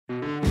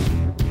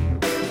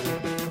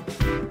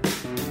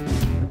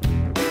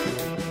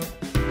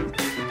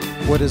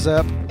What is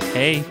up?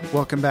 Hey.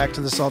 Welcome back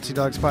to the Salty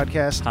Dogs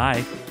Podcast.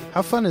 Hi.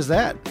 How fun is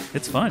that?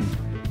 It's fun.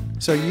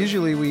 So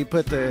usually we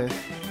put the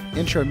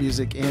intro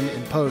music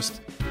in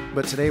post,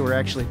 but today we're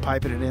actually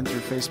piping it in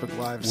through Facebook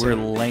Live. We're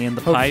laying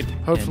the pipe.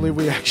 Hopefully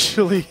we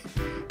actually...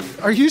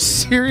 Are you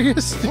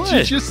serious? Did What?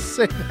 you just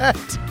say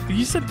that?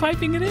 You said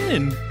piping it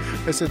in.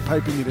 I said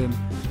piping it in.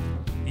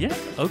 Yeah.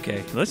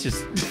 Okay. Let's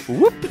just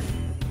whoop.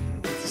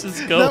 Let's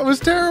just go. That was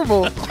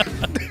terrible.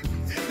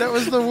 That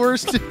was the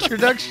worst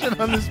introduction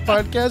on this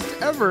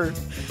podcast ever.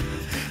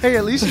 Hey,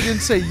 at least you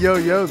didn't say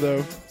yo-yo,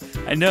 though.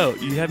 I know.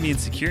 You have me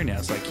insecure now,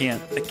 so I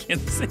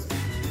can't say.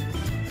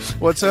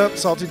 What's up,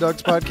 Salty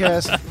Dogs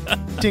Podcast?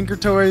 Tinker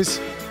Toys,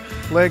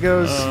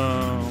 Legos.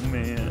 Oh,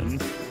 man.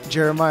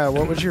 Jeremiah,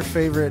 what was your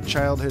favorite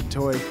childhood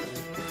toy?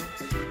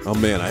 Oh,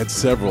 man, I had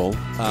several.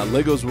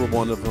 Legos were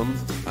one of them.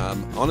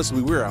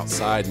 Honestly, we were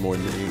outside more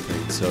than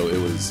anything, so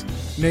it was...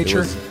 Nature?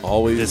 It was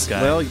always... This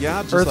guy. Well,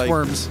 yeah, just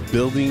Earthworms. like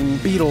building...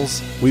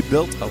 Beetles. We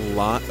built a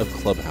lot of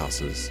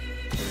clubhouses.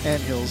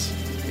 Anthills.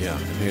 Yeah,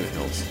 and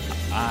hills.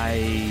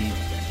 I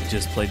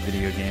just played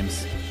video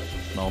games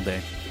all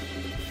day.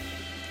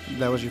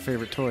 That was your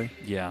favorite toy.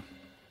 Yeah.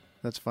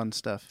 That's fun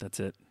stuff. That's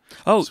it.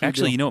 Oh, Sweet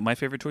actually, deal. you know what my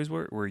favorite toys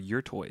were? Were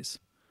your toys.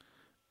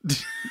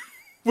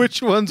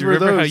 Which ones Do you were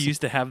remember those? how you used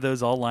to have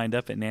those all lined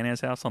up at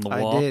Nana's house on the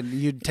wall? I did.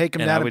 You'd take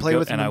them And I down and would play go-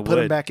 with them and and I put them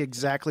would. back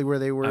exactly where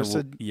they were,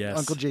 so yes.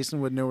 Uncle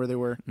Jason would know where they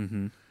were.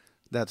 Mm-hmm.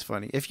 That's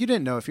funny. If you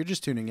didn't know, if you're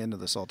just tuning into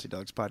the Salty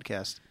Dogs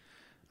Podcast,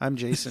 I'm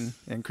Jason,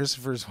 and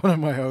Christopher's one of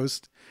my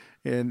hosts,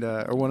 and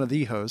or one of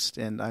the hosts,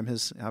 and I'm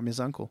his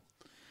uncle.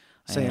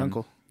 Say And-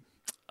 uncle.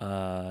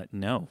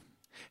 No.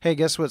 Hey,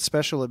 guess what's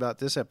special about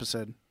this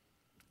episode?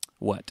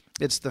 What?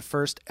 It's the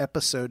first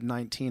episode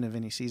 19 of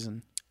any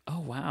season,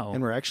 Oh, wow.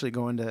 and we're actually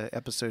going to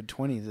episode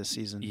 20 this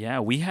season. Yeah,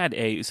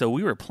 so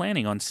we were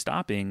planning on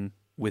stopping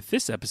with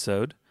this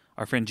episode.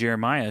 Our friend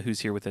Jeremiah,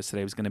 who's here with us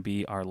today, was going to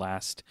be our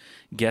last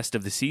guest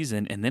of the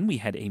season, and then we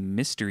had a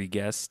mystery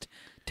guest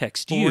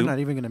text Well, you. we're not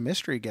even going to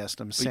mystery guest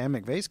him. Sam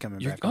McVeigh's coming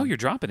back. on. You're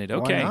dropping it. Why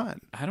Okay. not?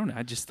 I don't know.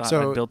 I just thought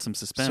So- I'd build some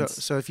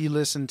suspense. So if you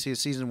listen to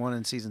season 1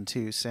 and season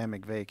 2, Sam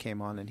McVeigh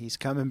came on, and he's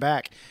coming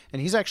back,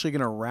 and he's actually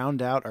going to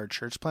round out our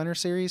church planner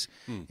series.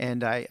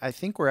 And I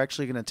think we're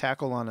actually going to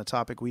tackle on a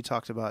topic we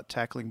talked about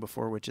tackling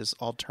before, which is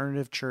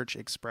alternative church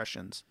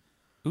expressions.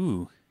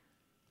 Ooh,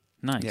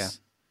 nice. Yeah.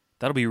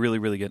 That'll be really,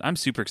 really good. I'm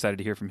super excited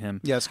to hear from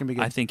him. Yeah, it's going to be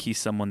good. I think he's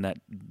someone that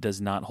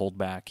does not hold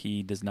back.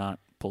 He does not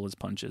pull his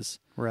punches.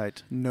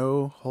 Right.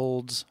 No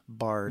holds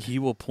barred. He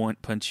will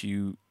punch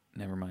you.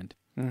 Never mind.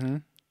 Mm-hmm.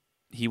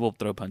 He will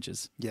throw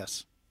punches.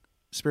 Yes.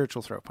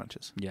 Spiritual throw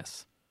punches.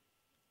 Yes.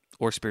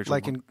 Or spiritual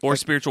Like in- like-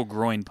 spiritual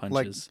groin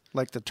punches.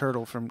 Like the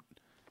turtle from...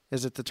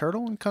 Is it the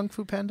turtle in Kung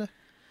Fu Panda?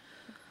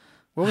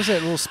 What was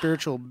that little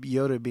spiritual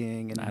Yoda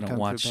being in I Kung don't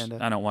watch Fu Panda?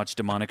 I don't watch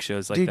demonic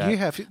shows like Dude, that. you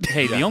have...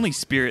 Hey, the only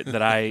spirit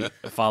that I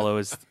follow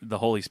is the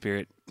Holy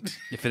Spirit.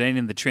 If it ain't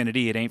in the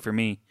Trinity, it ain't for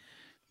me.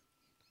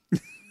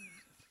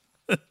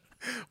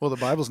 Well, the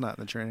Bible's not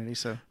in the Trinity,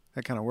 so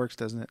that kind of works,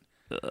 doesn't it?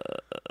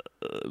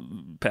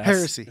 Pass.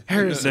 Heresy.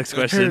 Next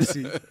question.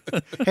 Heresy.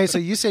 Hey, so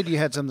you said you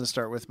had something to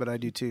start with, but I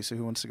do too, so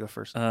who wants to go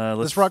first?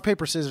 Let's rock,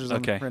 paper, scissors on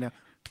Okay. right now.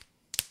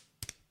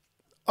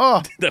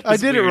 Oh, That I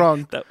was did weird. it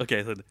wrong.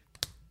 Okay.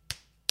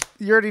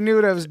 You already knew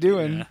what I was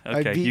doing. Yeah, I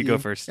okay, beat you go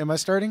first. Am I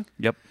starting?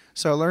 Yep.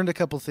 So I learned a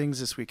couple things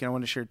this week, and I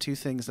want to share two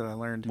things that I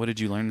learned. What did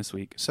you learn this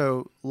week?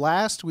 So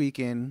last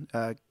weekend,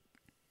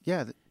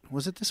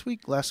 was it this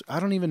week? I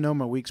don't even know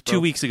my weeks, bro.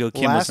 2 weeks ago,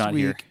 Kim Last was not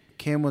week, here.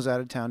 Kim was out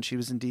of town. She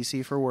was in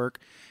D.C. for work,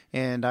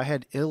 and I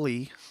had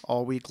Illy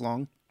all week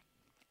long.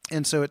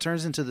 And so it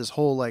turns into this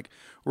whole, like,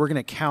 we're going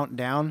to count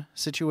down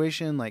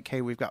situation. Like,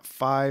 hey, we've got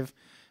 5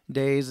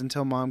 days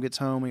until Mom gets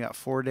home. We got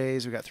 4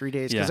 days. We got 3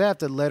 days. Because Yeah. I have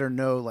to let her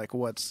know, like,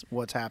 what's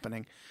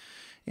happening.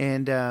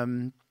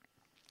 And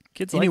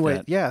Kids anyway,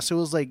 like that. yeah. So it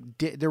was like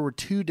there were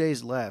 2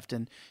 days left,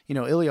 and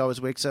Illy always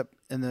wakes up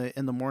in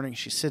the morning.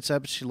 She sits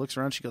up, she looks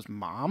around, she goes,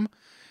 "Mom,"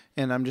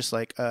 and I'm just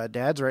like,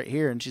 "Dad's right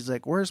here," and she's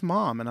like, "Where's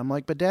Mom?" And I'm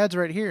like, "But Dad's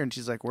right here," and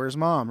she's like, "Where's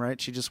Mom?"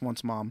 Right? She just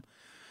wants Mom.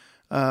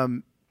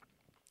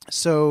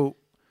 So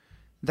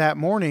that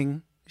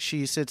morning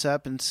she sits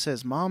up and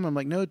says, "Mom," I'm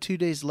like, "No, 2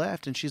 days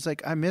left," and she's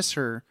like, "I miss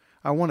her.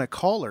 I want to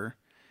call her,"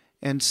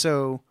 and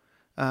so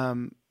I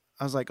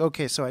was like,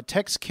 "Okay," so I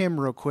text Kim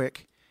real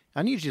quick.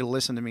 I need you to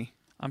listen to me.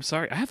 I'm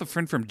sorry. I have a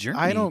friend from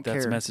Germany I don't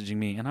that's care. messaging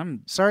me,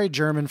 and Sorry,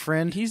 German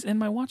friend. he's in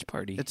my watch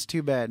party. It's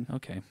too bad.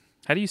 Okay.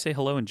 How do you say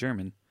hello in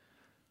German?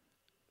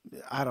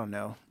 I don't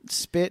know.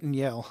 Spit and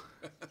yell.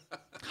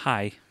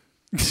 Hi.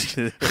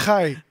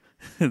 Hi.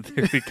 There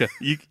we go.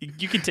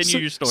 You continue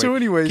your story. So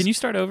anyways. Can you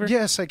start over?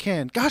 Yes, I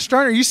can. Gosh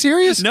darn, are you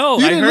serious? No,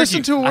 you I didn't heard listen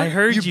you. to a word? I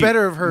heard you. You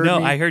better have heard No,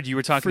 me. I heard you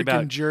were talking Freaking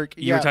about jerk.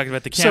 You were talking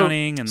about the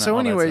counting and so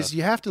all that anyways, stuff.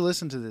 you have to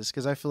listen to this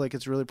because I feel like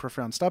it's really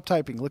profound. Stop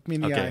typing. Look me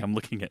in the Okay, eye. I'm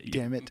looking at you.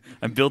 Damn it.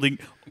 I'm building.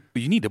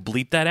 You need to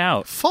bleep that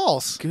out.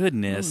 False.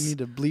 Goodness. You need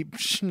to bleep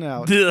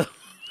schnout. Ugh.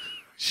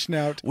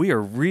 Schnout. We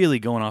are really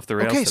going off the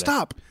rails. Okay, today.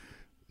 stop.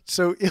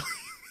 So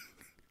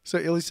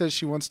Illy says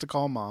she wants to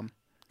call Mom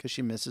because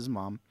she misses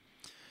Mom.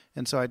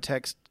 And so I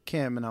text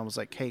Kim and I was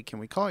like, hey, can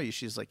we call you?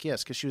 She's like,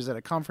 yes, because she was at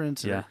a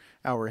conference Yeah. an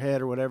hour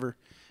ahead or whatever.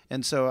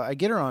 And so I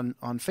get her on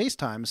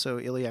FaceTime, so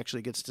Illy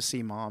actually gets to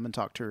see Mom and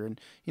talk to her. And,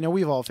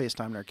 we've all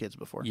FaceTimed our kids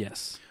before.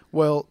 Yes.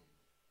 Well,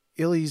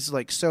 Illy's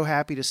like so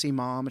happy to see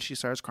Mom, and she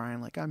starts crying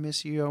like, I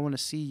miss you, I want to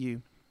see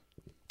you.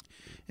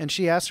 And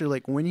she asked her,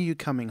 like, when are you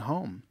coming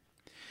home?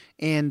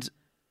 And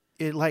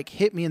it like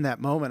hit me in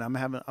that moment.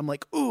 I'm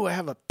like, ooh, I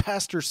have a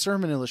pastor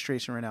sermon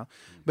illustration right now.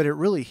 But it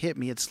really hit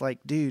me. It's like,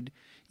 dude,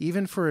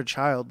 even for a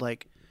child,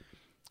 like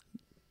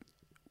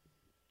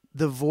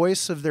the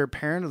voice of their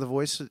parent or the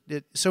voice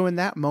so in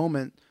that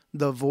moment,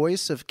 the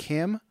voice of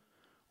Kim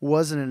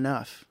wasn't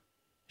enough.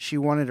 She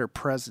wanted her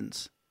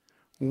presence.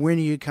 When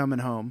are you coming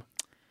home?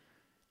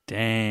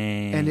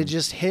 Dang. And it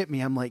just hit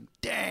me. I'm like,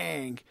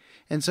 dang.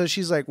 And so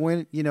she's like,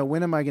 when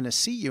am I going to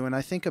see you? And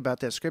I think about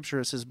that scripture.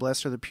 It says,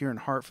 blessed are the pure in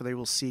heart, for they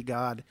will see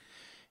God.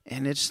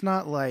 And it's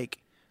not like,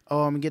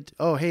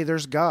 hey,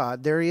 there's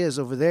God. There he is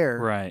over there.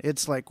 Right.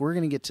 It's like, we're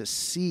going to get to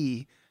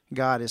see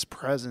God, his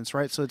presence,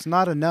 right? So it's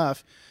not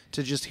enough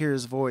to just hear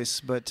his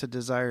voice, but to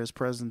desire his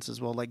presence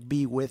as well, like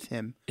be with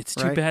him. It's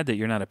too bad that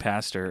you're not a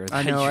pastor.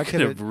 I know. I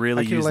could have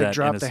really used that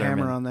dropped in a the sermon.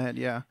 hammer on that.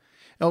 Yeah.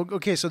 Oh,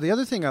 okay. So the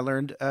other thing I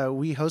learned,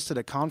 we hosted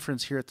a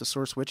conference here at the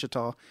Source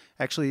Wichita.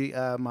 Actually,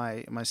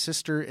 my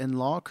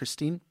sister-in-law,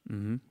 Christine.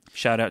 Mm-hmm.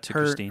 Shout out to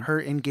Christine.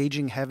 Her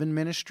Engaging Heaven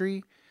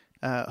ministry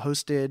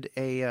hosted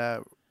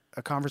a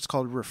conference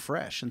called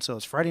Refresh, and so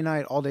it's Friday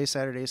night, all day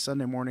Saturday,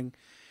 Sunday morning,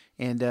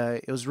 and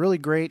it was really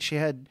great. She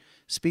had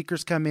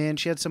speakers come in.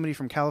 She had somebody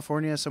from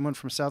California, someone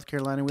from South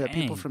Carolina. We had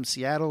people from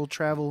Seattle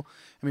travel.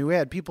 I mean, we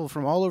had people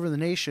from all over the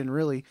nation,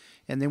 really.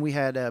 And then we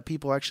had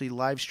people actually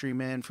live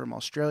stream in from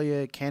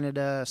Australia,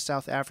 Canada,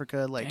 South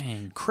Africa,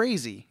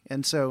 crazy.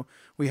 And so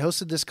we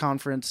hosted this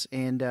conference.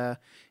 And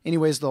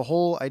anyways, the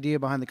whole idea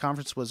behind the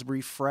conference was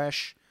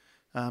refresh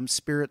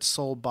spirit,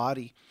 soul,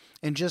 body.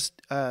 And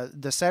just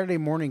the Saturday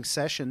morning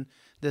session,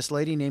 this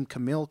lady named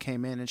Camille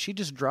came in, and she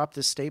just dropped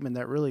this statement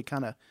that really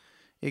kind of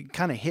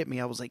hit me.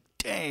 I was like,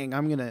 dang,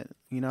 I'm going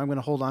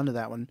to hold on to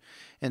that one.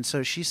 And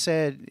so she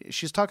said,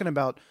 she was talking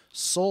about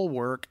soul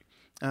work,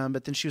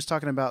 but then she was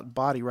talking about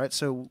body, right?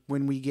 So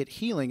when we get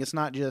healing, it's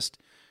not just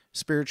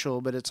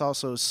spiritual, but it's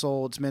also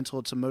soul, it's mental,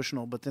 it's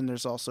emotional, but then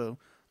there's also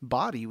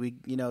body.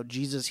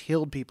 Jesus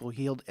healed people,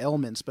 healed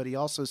ailments, but he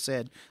also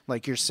said,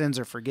 like, your sins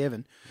are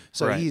forgiven.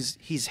 So right.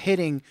 he's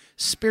hitting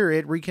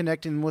spirit,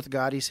 reconnecting with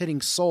God. He's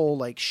hitting soul,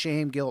 like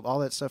shame, guilt, all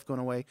that stuff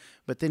going away.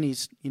 But then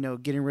he's,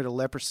 getting rid of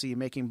leprosy,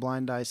 making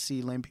blind eyes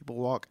see, lame people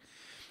walk.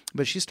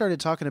 But she started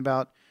talking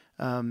about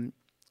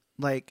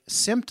like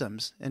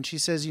symptoms, and she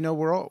says,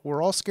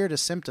 we're all scared of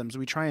symptoms.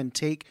 We try and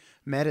take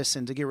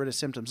medicine to get rid of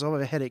symptoms. Oh, I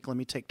have a headache, let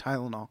me take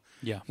Tylenol.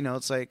 Yeah.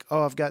 It's like,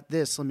 oh, I've got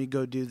this, let me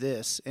go do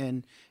this.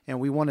 And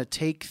we want to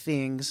take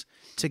things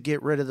to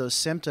get rid of those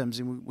symptoms,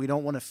 and we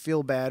don't want to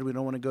feel bad. We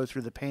don't want to go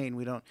through the pain.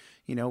 We don't,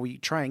 we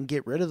try and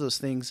get rid of those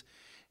things.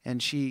 And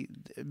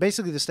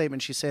basically the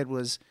statement she said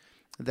was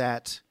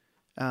that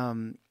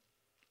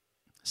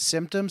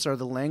symptoms are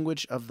the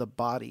language of the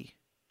body.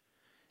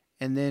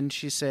 And then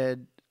she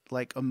said,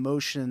 like,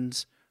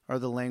 emotions are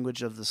the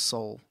language of the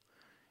soul.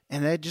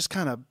 And that just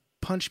kind of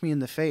punched me in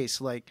the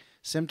face. Like,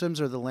 symptoms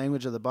are the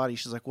language of the body.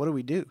 She's like, what do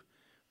we do?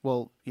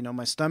 Well,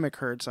 my stomach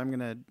hurts. I'm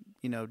going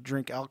to,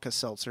 drink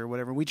Alka-Seltzer or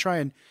whatever. We try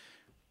and,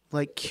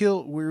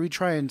 we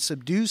try and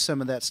subdue some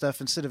of that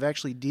stuff instead of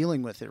actually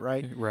dealing with it,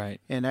 right? Right.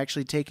 And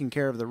actually taking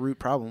care of the root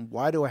problem.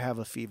 Why do I have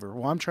a fever?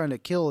 Well, I'm trying to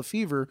kill a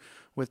fever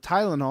with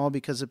Tylenol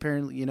because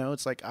apparently,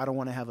 it's like, I don't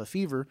want to have a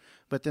fever.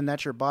 But then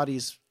that's your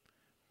body's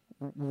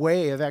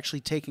way of actually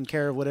taking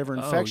care of whatever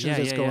infections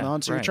that's going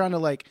on. So you're trying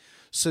to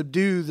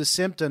subdue the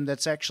symptom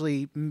that's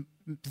actually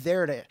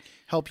there to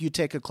help you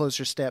take a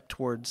closer step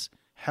towards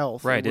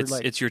health. Right.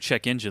 It's your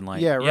check engine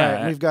light. Yeah, right.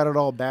 Yeah. We've got it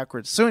all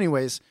backwards. So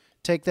anyways,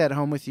 take that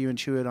home with you and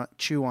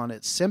chew on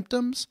it.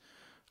 Symptoms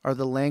are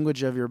the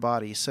language of your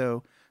body.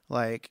 So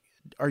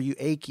are you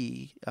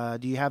achy?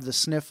 Do you have the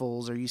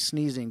sniffles? Are you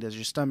sneezing? Does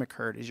your stomach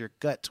hurt? Is your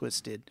gut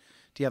twisted?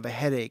 Do you have a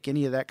headache?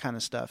 Any of that kind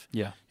of stuff.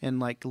 Yeah.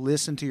 And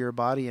listen to your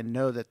body and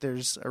know that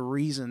there's a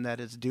reason that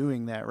it's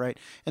doing that, right?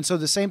 And so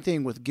the same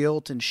thing with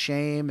guilt and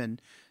shame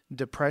and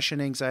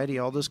depression, anxiety,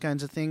 all those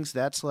kinds of things.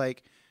 That's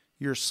like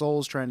your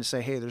soul's trying to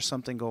say, hey, there's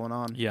something going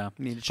on. Yeah.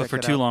 You need to check But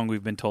for too long,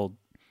 we've been told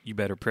you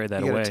better pray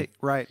that away.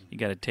 Right. You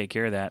got to take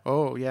care of that.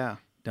 Oh, yeah.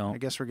 Don't. I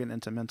guess we're getting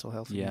into mental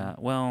health. Yeah. Again.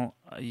 Well,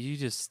 you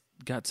just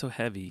got so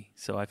heavy.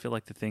 So I feel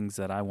like the things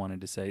that I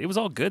wanted to say, it was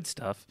all good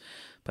stuff,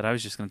 but I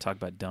was just going to talk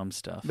about dumb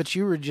stuff. But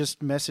you were just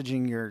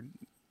messaging your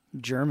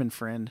German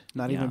friend,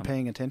 not even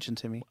paying attention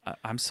to me.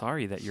 I'm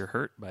sorry that you're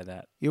hurt by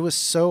that. It was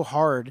so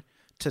hard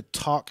to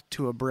talk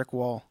to a brick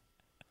wall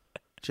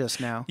just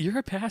now. You're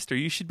a pastor.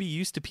 You should be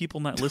used to people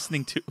not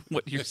listening to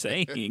what you're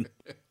saying.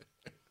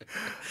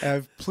 I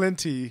have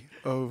plenty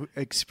of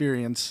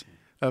experience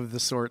of the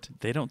sort.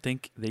 They don't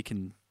think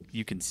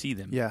you can see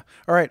them. Yeah.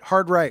 All right.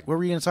 Hard right. What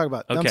were you going to talk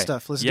about? Dumb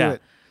stuff. Let's do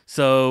it.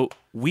 So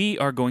we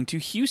are going to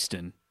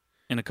Houston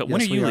in a couple.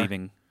 When are you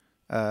leaving?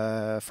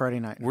 Friday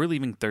night. We're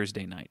leaving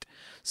Thursday night.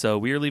 So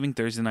we are leaving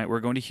Thursday night. We're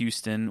going to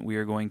Houston. We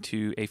are going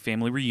to a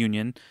family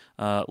reunion.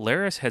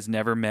 Laris has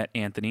never met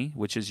Anthony,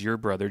 which is your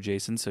brother,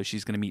 Jason. So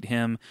she's going to meet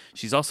him.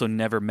 She's also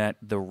never met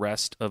the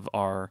rest of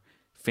our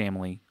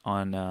family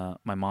on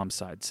my mom's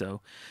side.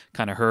 So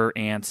kind of her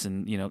aunts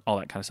and, all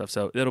that kind of stuff.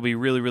 So it'll be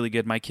really, really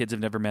good. My kids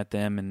have never met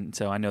them. And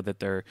so I know that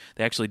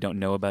they actually don't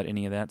know about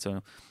any of that.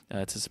 So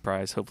it's a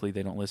surprise. Hopefully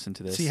they don't listen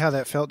to this. See how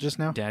that felt just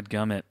now?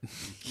 Dadgummit.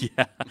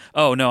 Yeah.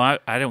 Oh, no, I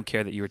don't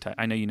care that you were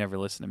I know you never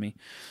listen to me.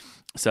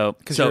 So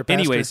you're a pastor.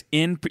 anyways,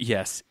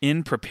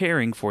 in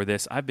preparing for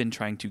this, I've been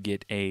trying to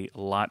get a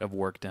lot of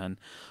work done.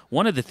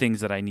 One of the things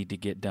that I need to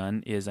get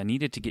done is I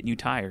needed to get new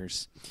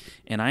tires.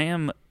 And I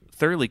am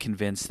thoroughly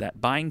convinced that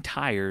buying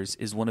tires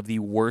is one of the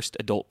worst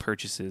adult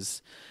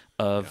purchases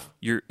of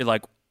your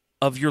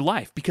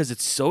life, because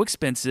it's so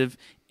expensive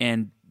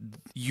and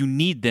you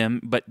need them,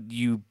 but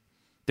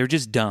they're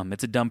just dumb.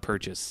 It's a dumb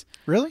purchase.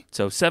 Really?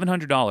 So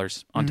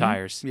 $700 on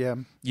tires. Yeah.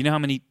 You know how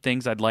many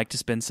things I'd like to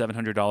spend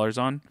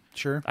 $700 on?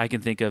 Sure. I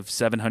can think of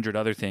 700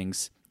 other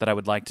things that I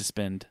would like to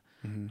spend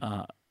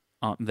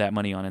that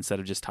money on instead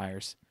of just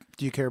tires.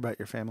 Do you care about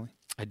your family?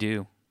 I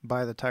do.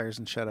 Buy the tires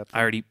and shut up. I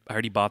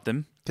already bought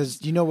them.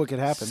 Because you know what could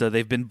happen. So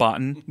they've been bought.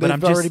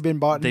 They've already been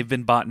bought. They've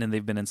been bought and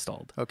they've been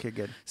installed. Okay,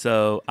 good.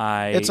 So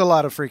it's a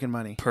lot of freaking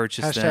money.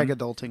 Purchased Hashtag them.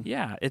 adulting.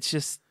 Yeah, it's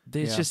just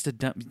a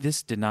dumb.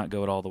 This did not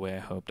go at all the way I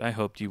hoped. I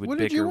hoped you would. What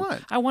bicker. did you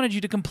want? I wanted you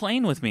to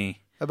complain with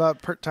me about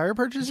tire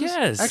purchases.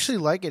 Yes. I actually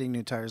like getting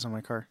new tires on my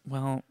car.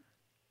 Well,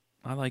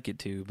 I like it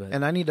too, but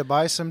and I need to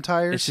buy some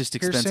tires. It's just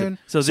here expensive.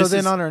 Soon. So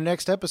then on our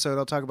next episode,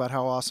 I'll talk about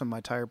how awesome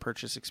my tire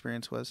purchase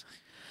experience was.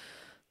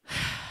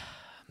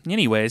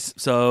 Anyways,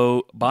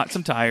 so bought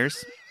some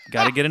tires.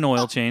 Got to get an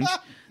oil change.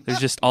 There's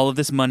just all of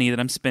this money that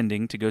I'm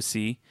spending to go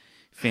see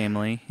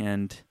family,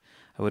 and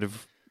I would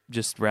have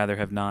just rather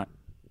have not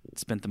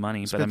spent the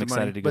money, but I'm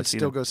excited to go see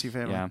them. But still go see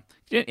family.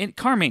 Yeah.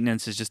 Car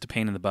maintenance is just a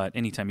pain in the butt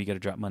anytime you got to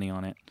drop money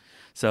on it.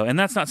 So, and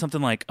that's not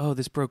something like, oh,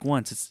 this broke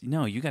once. It's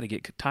no, you got to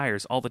get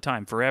tires all the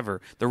time,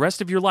 forever. The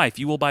rest of your life,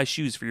 you will buy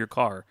shoes for your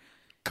car.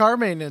 Car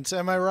maintenance,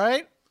 am I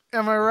right?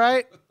 Am I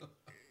right?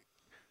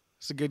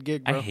 It's a good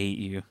gig, bro. I hate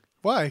you.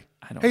 Why?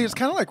 I don't Hey, know. it's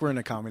kind of like we're in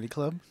a comedy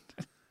club.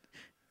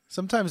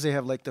 Sometimes they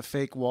have like the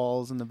fake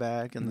walls in the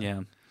back. And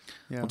Yeah.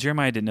 Yeah. Well,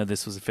 Jeremiah didn't know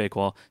this was a fake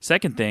wall.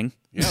 Second thing.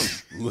 Yeah,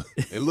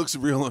 it looks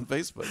real on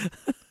Facebook.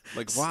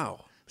 Like,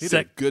 wow, he did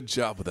a good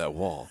job with that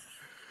wall.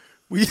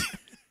 We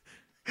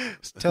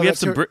tell We have that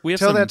some to, we have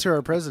tell some- that to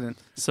our president.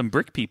 Some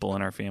brick people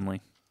in our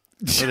family.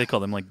 What do they call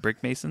them? Like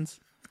brick masons?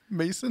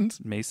 Masons.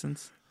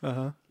 Masons?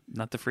 Uh-huh.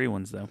 Not the free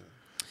ones, though.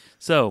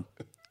 So,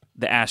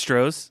 the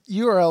Astros.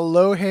 You are a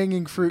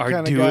low-hanging fruit Are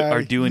kind do- of guy.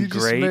 are doing You just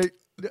great.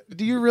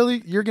 do you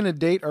really? You're going to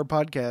date our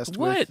podcast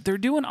What? with They're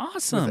doing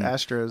awesome.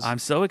 Astros. I'm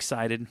so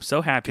excited.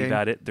 So happy Okay.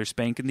 about it. They're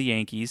spanking the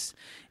Yankees.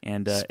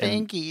 And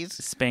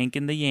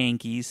spanking the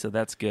Yankees, so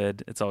that's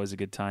good. It's always a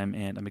good time,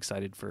 and I'm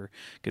excited for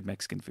good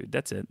Mexican food.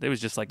 That's it. It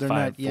was just like They're 5-4.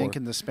 not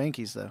yanking the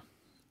Spankies, though.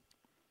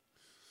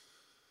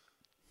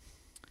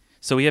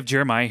 So we have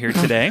Jeremiah here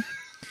today,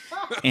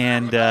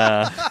 and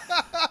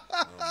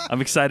I'm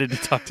excited to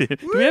talk to him.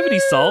 Do we have any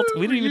salt?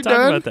 We didn't even You talk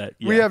done? about that.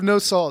 We Yeah. have no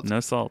salt. No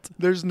salt.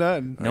 There's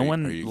none. No Are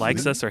one you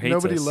likes kidding? us or hates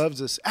Nobody us.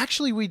 loves us.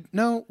 Actually, wait.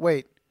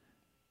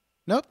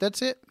 Nope,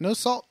 that's it. No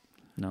salt.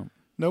 No.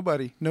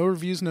 Nobody. No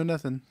reviews, no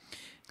nothing.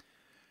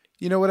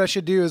 You know what I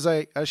should do is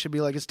I should be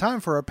like, it's time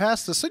for our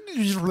pasta.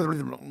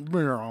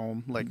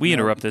 Like We no.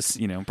 interrupt this,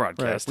 Right,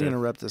 broadcast. we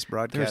interrupt this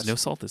broadcast. There's no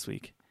salt this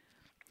week.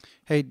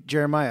 Hey,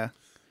 Jeremiah,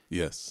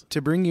 Yes.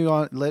 to bring you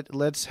on,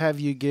 let's have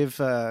you give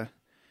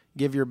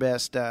your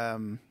best.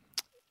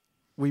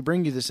 We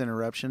bring you this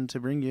interruption to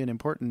bring you an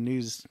important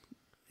news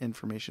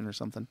information or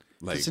something.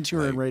 Since you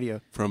were in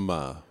radio. From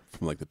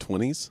like the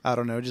 20s. I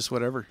don't know, just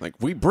whatever. Like,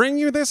 we bring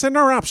you this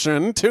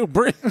interruption to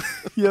bring.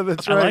 Yeah,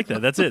 that's I right. like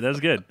that. That's it. That's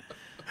good.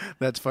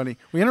 That's funny.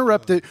 We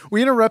interrupt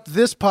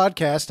this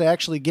podcast to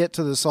actually get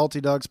to the Salty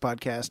Dogs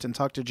podcast and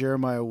talk to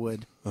Jeremiah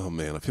Wood. Oh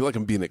man, I feel like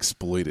I'm being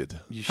exploited.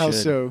 You How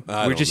should. so?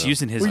 I We're don't just know.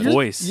 using his Well, you're-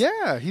 voice.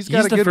 Yeah, he's got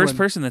He's a the good first one.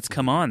 person that's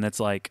come on that's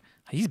like,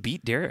 he's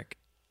beat Derek.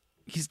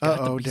 He's got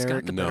Uh-oh, he's got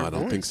Derek. the No, better I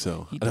don't voice. think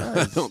so. He I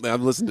does. don't.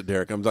 I've listened to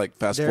Derek. I'm like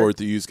fast Derek- forward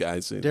through you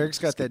guys. Derek's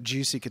got that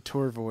juicy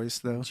couture voice,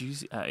 though.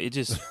 Juicy.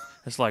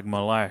 It's like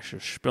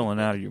molasses spilling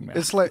out of your mouth.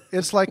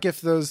 It's like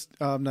if those.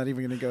 I'm not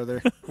even going to go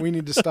there. We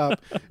need to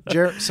stop.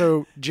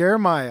 So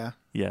Jeremiah.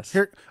 Yes.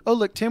 Here. Oh,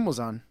 look, Tim was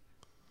on.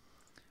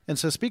 And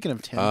so speaking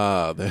of Tim,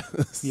 The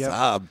Yep.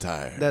 sob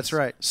tires. that's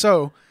right.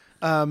 So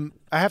I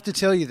have to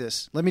tell you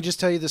this. Let me just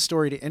tell you the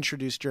story to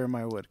introduce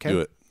Jeremiah Wood. Okay? Do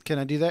it. Can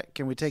I do that?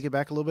 Can we take it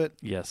back a little bit?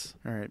 Yes.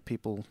 All right,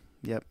 people.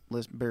 Yep,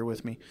 bear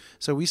with me.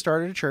 So we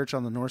started a church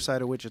on the north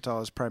side of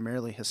Wichita. It's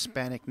primarily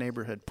Hispanic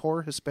neighborhood,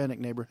 poor Hispanic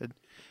neighborhood.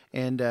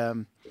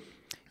 And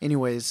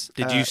anyways,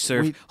 Did you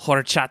serve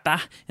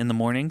horchata in the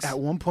mornings? at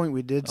one point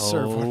we did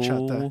serve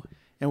horchata, Oh.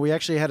 and we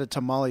actually had a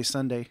tamale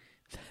Sunday.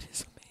 That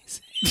is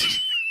amazing.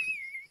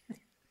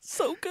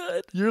 So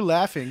good. You're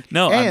laughing.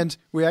 No, and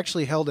we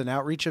actually held an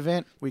outreach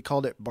event. We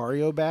called it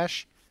Barrio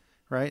Bash,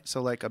 right?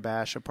 So like a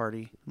bash, a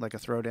party, like a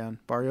throwdown,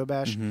 barrio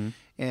bash. Mm-hmm.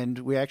 And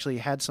we actually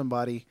had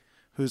somebody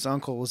whose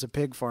uncle was a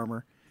pig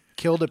farmer,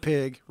 killed a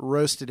pig,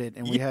 roasted it,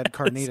 and we had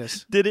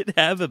carnitas. Did it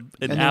have an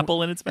then-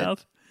 apple in its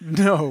mouth?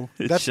 No,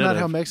 It that's not should've.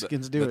 how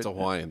Mexicans do That's it.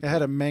 Hawaiian. It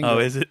had a mango. Oh,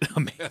 is it? Oh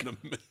my God.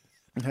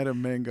 It had a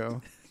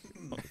mango.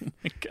 Oh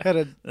my God. Had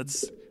a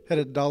That's. had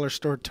a dollar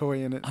store toy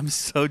in it. I'm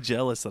so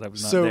jealous that I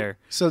was not so there.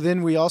 so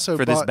then we also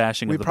For bought, this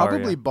bashing of we the probably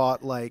barrio.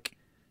 bought like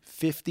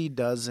 50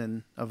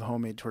 dozen of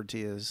homemade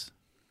tortillas.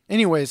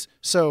 Anyways,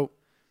 so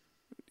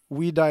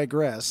we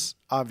digress,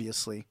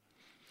 obviously.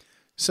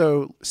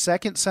 So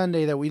second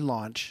Sunday that we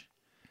launch,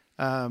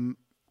 I'm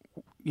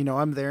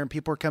there and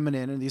people are coming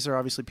in, and these are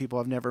obviously people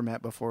I've never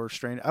met before.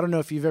 I don't know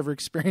if you've ever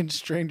experienced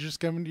strangers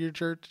coming to your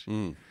church.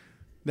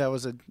 That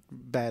was a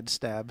bad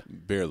stab.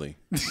 Barely.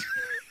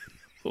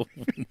 Oh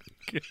my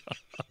God.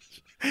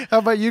 How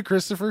about you,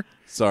 Christopher?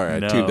 Sorry, I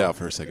No. tuned out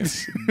for a second.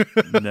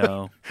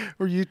 No,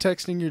 Were you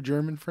texting your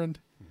German friend?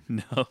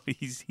 no,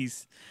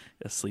 he's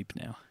asleep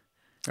now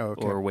Oh,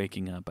 okay. or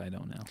waking up. I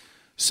don't know.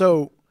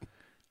 So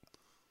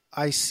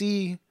I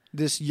see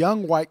this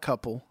young white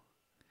couple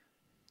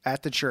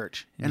at the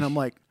church, and I'm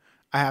like,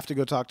 I have to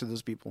go talk to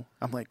those people.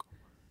 I'm like,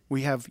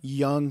 we have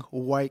young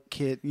white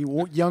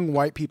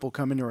people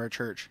come into our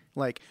church.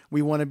 Like,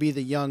 we want to be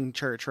the young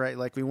church, right?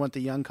 Like, we want the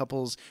young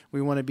couples.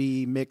 We want to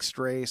be mixed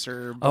race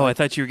or Oh, I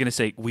thought you were going to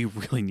say we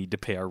really need to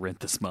pay our rent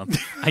this month.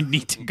 I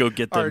need to go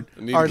get them.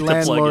 our to plug in.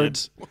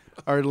 landlords.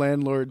 Our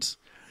landlords.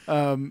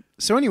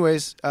 So,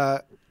 anyways,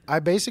 I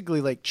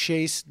basically like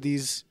chase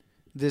this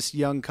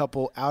young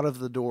couple out of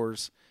the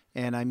doors,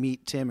 and I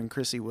meet Tim and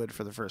Chrissy Wood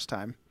for the first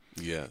time.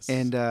 Yes.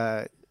 And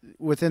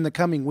within the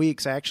coming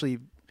weeks, I actually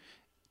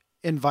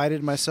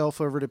invited myself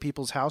over to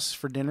people's house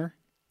for dinner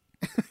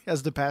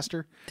as the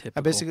pastor.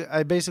 Typical.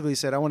 I basically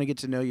said, I want to get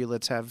to know you.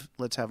 Let's have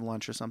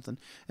lunch or something.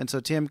 And so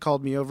Tim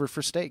called me over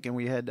for steak, and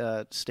we had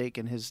steak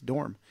in his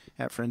dorm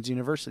at Friends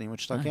University in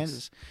Wichita, Nice.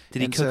 Kansas. Did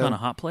he And cook so- on a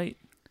hot plate?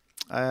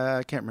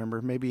 I can't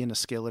remember. Maybe in a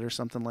skillet or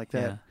something like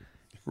that. Yeah.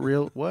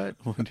 Real what?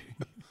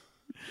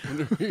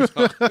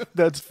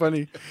 That's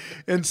funny.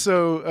 And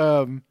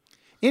so,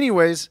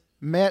 anyways,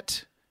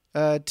 met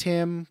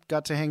Tim,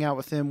 got to hang out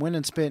with him, went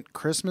and spent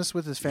Christmas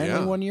with his family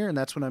Yeah. one year, and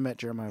that's when I met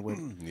Jeremiah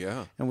Wood.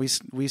 Yeah. And we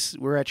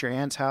were at your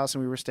aunt's house,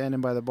 and we were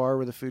standing by the bar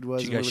where the food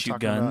was. Did you and guys we were shoot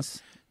talking guns?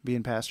 about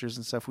being pastors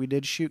and stuff. We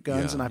did shoot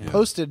guns, Yeah, and I yeah.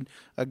 posted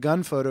a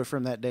gun photo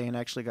from that day and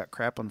actually got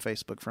crap on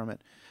Facebook from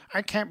it.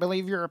 I can't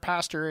believe you're a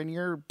pastor and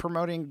you're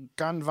promoting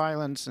gun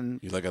violence. And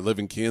You're like, I live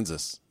in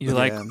Kansas. You're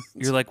Yeah.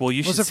 like, well,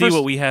 you Was should the see first-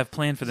 what we have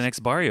planned for the next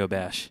Barrio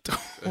Bash.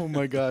 oh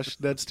my gosh,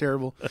 that's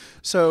terrible.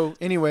 So,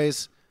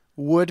 anyways,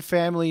 Wood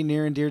family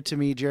near and dear to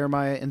me.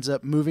 Jeremiah ends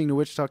up moving to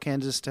Wichita,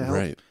 Kansas to help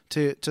Right.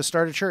 to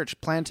start a church,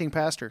 planting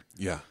pastor.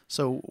 Yeah.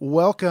 So,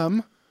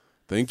 welcome.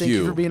 Thank Thank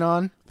you for being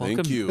on. Thank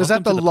Welcome- you. Is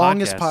that welcome the to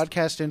longest podcast.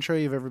 podcast intro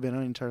you've ever been on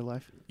in your entire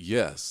life?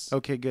 Yes.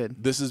 Okay,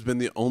 good. This has been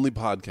the only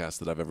podcast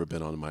that I've ever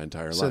been on in my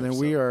entire So life. then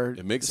we are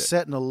it makes it.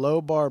 setting a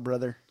low bar,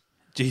 brother.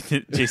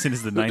 Jason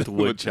is the ninth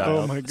Wood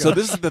child. Oh my god. So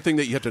this is the thing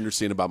that you have to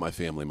understand about my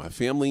family. My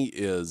family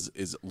is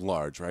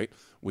large, right?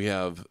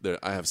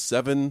 I have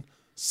 7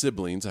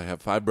 siblings. I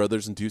have 5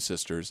 brothers and 2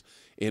 sisters.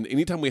 And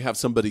anytime we have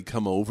somebody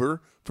come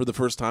over for the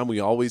first time, we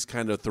always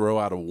kind of throw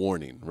out a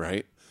warning,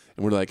 right?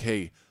 And we're like,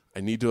 hey, I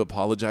need to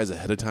apologize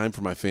ahead of time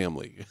for my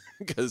family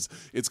because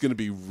it's going to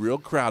be real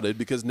crowded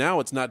because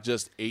now it's not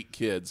just 8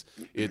 kids.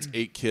 It's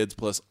 8 kids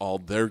plus all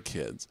their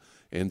kids.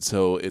 And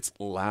so it's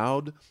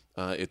loud.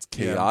 It's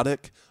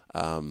chaotic.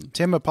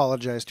 Tim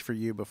apologized for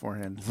you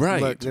beforehand.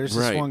 Right, Look, there's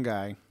right. this one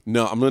guy.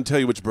 No, I'm going to tell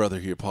you which brother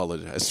he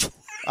apologized for.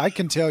 I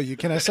can tell you.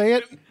 Can I say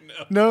it?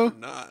 No?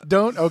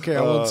 Don't? Okay,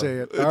 I won't say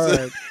it. All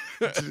right.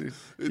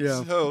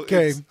 Yeah. So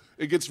Okay.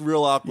 it gets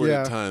real awkward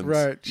Yeah, at times.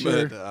 right,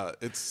 sure. But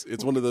it's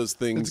one of those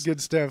things. It's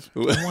good stuff.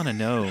 I want to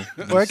know.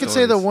 Well, I could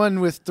say the one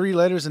with 3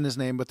 letters in his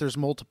name, but there's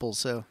multiple,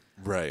 so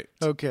Right.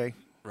 okay.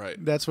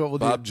 Right. That's what we'll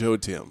Bob, do. Joe,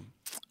 Tim.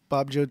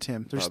 Bob, Joe,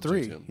 Tim. There's Bob, Joe,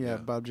 3. Tim, Yeah, yeah.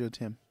 Bob, Joe,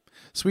 Tim.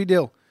 Sweet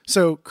deal.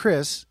 So,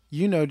 Chris,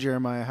 you know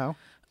Jeremiah how?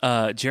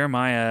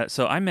 Jeremiah,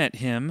 so I met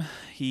him.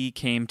 He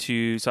came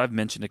to, so I've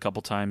mentioned a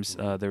couple times,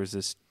 there was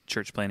this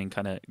church planning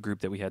kind of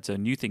group that we had. So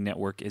New Thing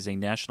Network is a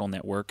national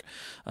network.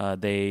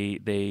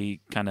 They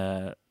kind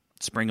of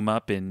spring them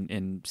up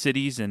in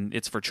cities, and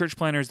it's for church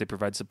planners. They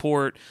provide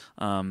support,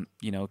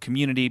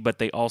 community, but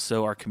they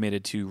also are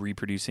committed to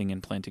reproducing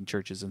and planting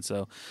churches. And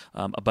so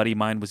a buddy of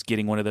mine was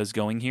getting one of those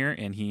going here,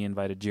 and he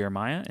invited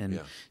Jeremiah, and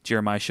Yeah.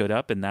 Jeremiah showed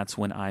up, and that's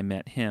when I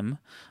met him.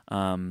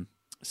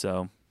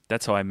 So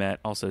that's how I met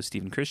also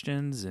Stephen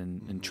Christians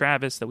and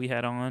Travis that we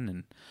had on,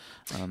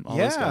 and all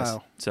those guys. Yeah.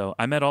 So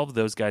I met all of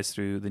those guys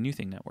through the New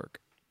Thing Network.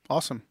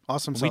 Awesome.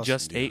 Awesome We sauce.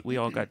 just ate. We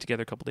all got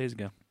together a couple days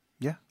ago,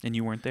 Yeah. and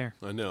you weren't there.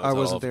 I know. I it's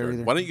wasn't Olive there Garden.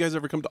 either. Why don't you guys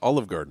ever come to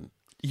Olive Garden?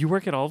 You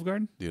work at Olive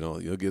Garden?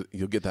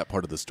 You'll get that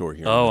part of the story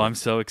here. Oh, I'm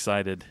so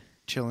excited.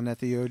 Chilling at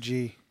the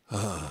OG.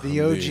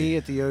 The OG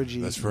at the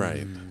OG. That's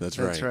right. That's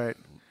right. That's right.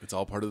 It's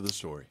all part of the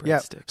story. Yeah.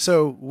 Breadsticks.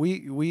 So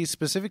we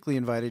specifically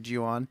invited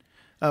you on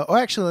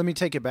Actually, let me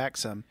take it back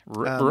some.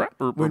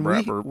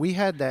 When we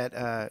had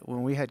that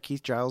when we had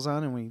Keith Giles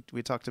on, and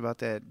we talked about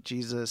that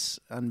Jesus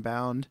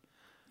Unbound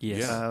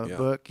Yes.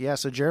 book. Yeah,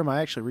 so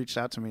Jeremiah actually reached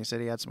out to me and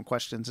said he had some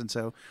questions, and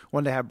so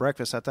wanted to have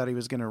breakfast. I thought he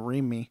was going to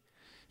ream me.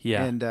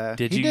 Yeah. And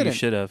did he you? didn't. You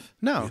should have.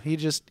 No, he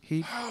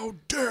How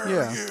dare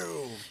Yeah.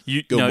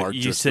 you? Mark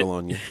you Driscoll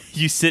on you.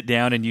 You sit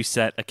down and you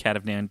set a cat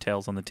of nine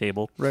tails on the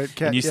table. Right,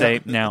 and you say,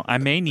 now, I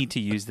may need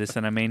to use this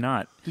and I may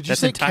not. Did you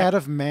say cat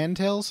of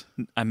mantails?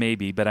 I may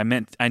be, but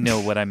I know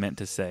what I meant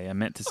to say. I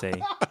meant to say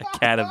a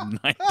cat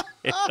of nine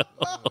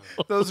tails.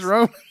 Those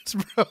Romans,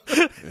 bro.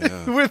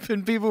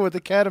 Whipping people with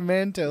a cat of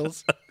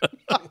mantails.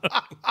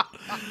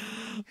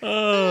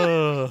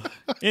 Oh.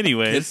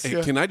 Anyways.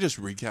 Can I just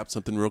recap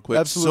something real quick?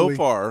 Absolutely. So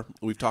far,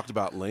 we've talked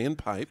about laying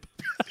pipe,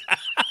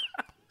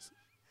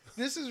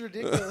 This is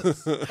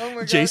ridiculous. Oh my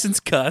god. Jason's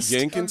cussed.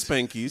 yanking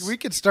spankies, We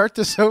could start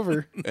this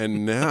over.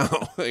 and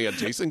now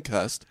Jason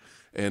cussed,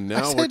 and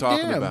now said we're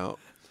talking damn. about.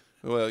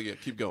 Well, yeah,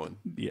 keep going.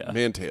 Yeah.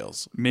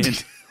 Mantails. Man.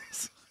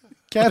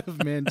 Cat of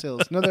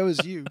mantails. No, that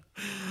was you.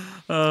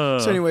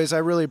 So anyways, I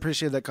really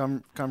appreciate that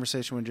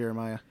conversation with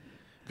Jeremiah.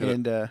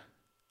 Good. And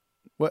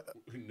what?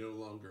 No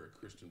longer a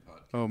Christian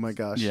podcast. Oh my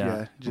gosh. Yeah, Yeah.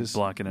 we're Just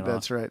blocking it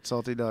That's off. right.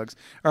 Salty dogs.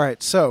 All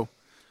right. So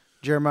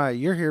Jeremiah,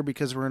 you're here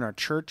because we're in our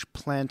church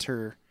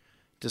planter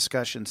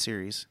discussion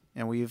series.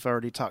 And we've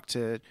already talked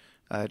to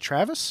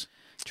Travis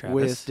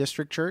with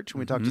District Church. And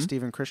we talked to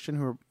Stephen Christian,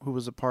 who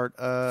was a part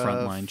of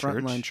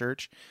Frontline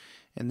Church.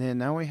 And then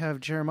now we have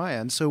Jeremiah.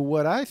 And so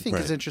what I think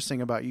is Right.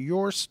 interesting about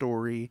your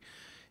story,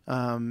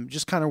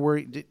 just kind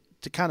of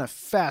to kind of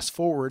fast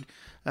forward,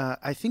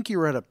 I think you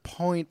were at a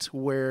point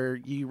where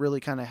you really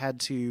kind of had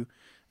to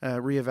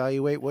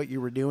reevaluate what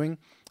you were doing,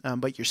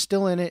 but you're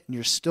still in it and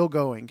you're still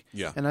going.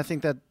 Yeah. And I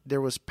think that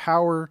there was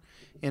power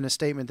in a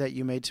statement that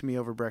you made to me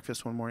over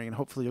breakfast one morning, and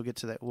hopefully you'll get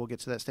to that. We'll get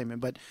to that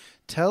statement. But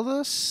tell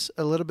us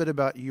a little bit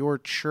about your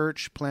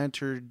church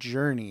planter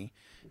journey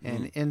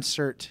and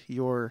insert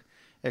your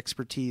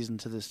expertise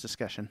into this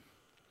discussion.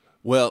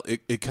 Well,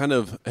 it kind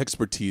of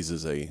expertise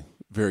is a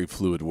very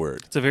fluid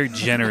word. It's a very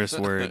generous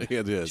word.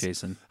 It is,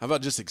 Jason. How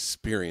about just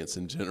experience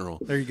in general?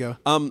 There you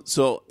go.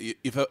 So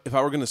if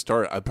I were going to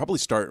start, I'd probably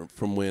start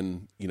from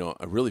when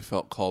I really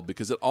felt called,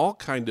 because it all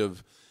kind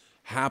of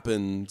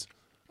happened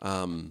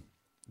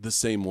the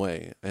same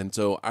way. And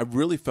so I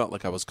really felt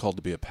like I was called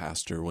to be a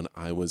pastor when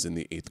I was in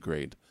the 8th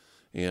grade,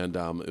 and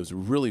it was a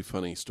really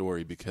funny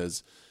story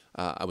because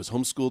I was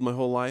homeschooled my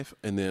whole life,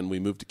 and then we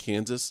moved to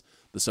Kansas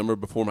the summer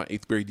before my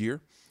 8th grade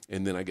year,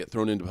 and then I get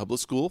thrown into public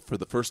school for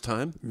the first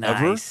time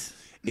Nice.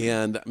 ever.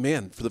 And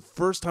man, for the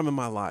first time in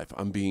my life,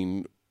 I'm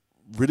being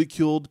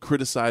ridiculed,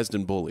 criticized,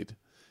 and bullied.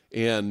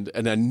 And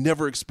I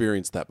never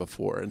experienced that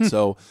before. And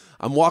so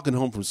I'm walking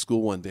home from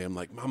school one day. I'm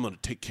like, Mom, I'm going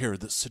to take care of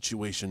this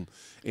situation.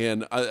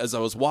 And as I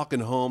was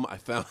walking home, I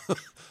found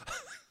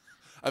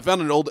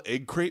an old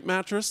egg crate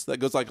mattress that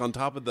goes like on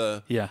top of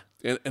the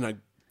and I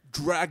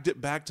dragged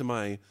it back to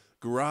my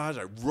garage.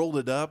 I rolled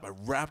it up. I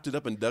wrapped it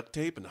up in duct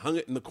tape and hung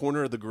it in the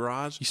corner of the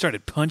garage. You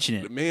started punching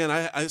it. Man,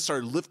 I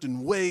started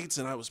lifting weights,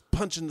 and I was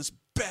punching this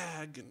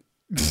bag,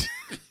 and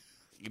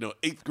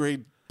 8th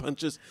grade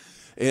punches,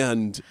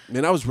 and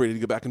man, I was ready to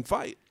go back and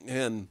fight.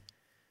 And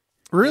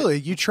Really?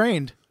 You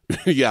trained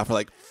yeah, for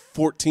like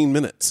 14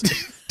 minutes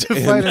to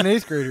fight an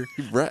 8th grader.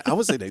 Right, I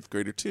was an 8th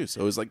grader too,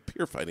 so it was like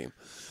peer fighting.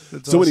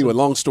 That's So awesome. anyway,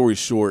 long story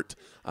short,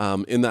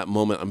 in that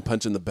moment, I'm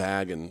punching the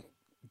bag and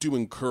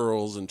doing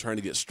curls and trying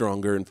to get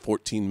stronger in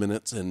 14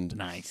 minutes, and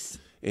Nice.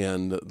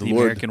 and The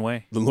American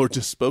way. The Lord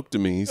just spoke to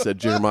me. He said,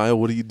 Jeremiah,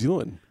 what are you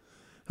doing?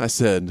 I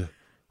said,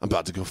 I'm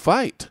about to go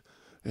fight.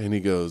 And he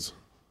goes,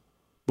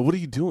 but what are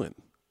you doing?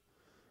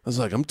 I was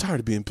like, I'm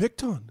tired of being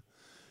picked on.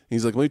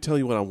 He's like, let me tell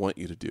you what I want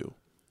you to do.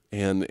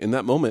 And in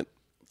that moment,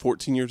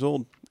 14 years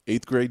old,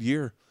 8th grade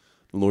year,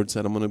 the Lord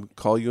said, I'm going to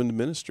call you into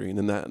ministry. And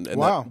in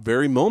that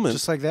very moment,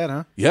 Just like that,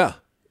 huh? yeah.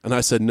 And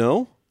I said,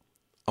 no,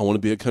 I want to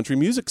be a country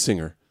music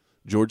singer.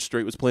 George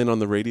Strait was playing on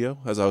the radio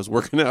as I was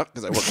working out,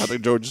 because I work out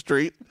at George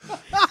Strait.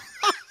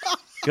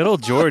 Good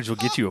old George will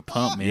get you a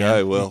pump, man. Yeah,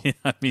 I will.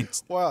 I mean,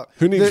 Wow.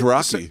 Who needs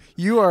Rocky? So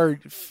you are.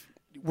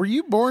 Were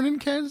you born in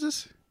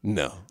Kansas?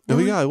 No. Oh,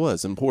 yeah, I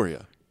was.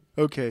 Emporia.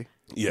 Okay.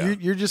 Yeah.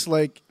 You're just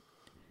like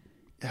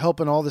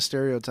helping all the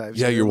stereotypes.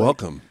 Yeah, you're like-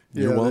 welcome.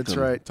 You're Yeah, welcome. that's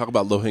right. Talk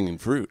about low-hanging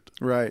fruit.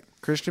 Right.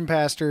 Christian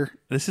pastor,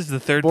 this is the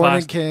third born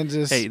in podcast.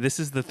 Kansas. Hey, this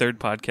is the third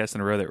podcast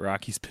in a row that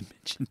Rocky's been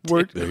mentioned.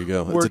 Work- There you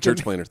go. It's a working-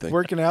 church planter thing.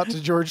 Working out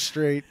to George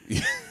Strait.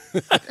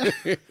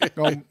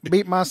 Gonna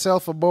beat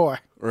myself a boy.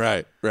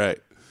 Right.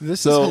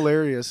 This So- is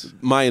hilarious.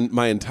 My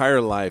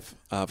entire life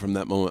from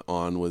that moment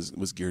on was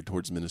geared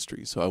towards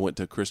ministry. So I went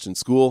to Christian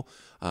school,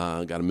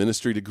 got a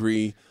ministry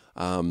degree,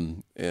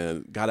 and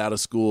got out of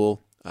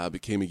school,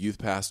 became a youth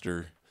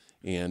pastor,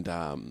 and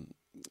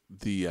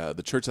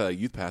the church that I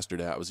youth pastored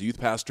at, I was a youth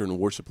pastor and a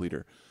worship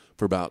leader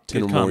for about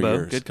 10 Good or more combo.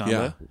 years. Good combo.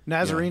 Yeah.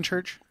 Nazarene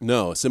Church.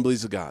 No,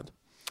 Assemblies of God.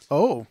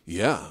 Oh,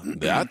 Yeah,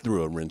 that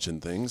threw a wrench in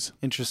things.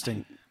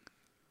 interesting.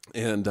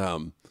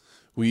 And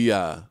we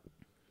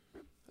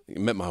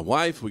met my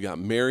wife. We got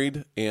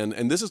married, and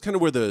this is kind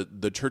of where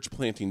the church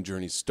planting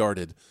journey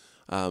started,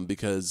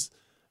 because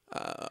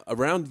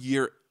around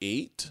year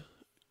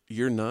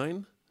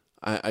 9,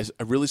 I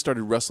really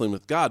started wrestling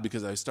with God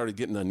because I started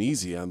getting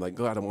uneasy. I'm like,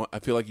 God, I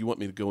feel like you want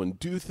me to go and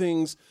do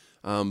things,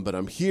 but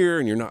I'm here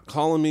and you're not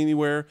calling me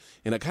anywhere.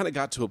 And I kind of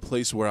got to a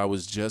place where I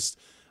was just,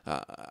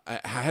 I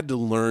had to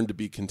learn to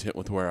be content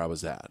with where I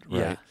was at, right?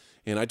 Yeah.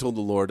 And I told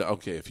the Lord,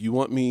 okay, if you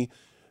want me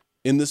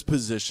in this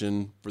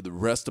position for the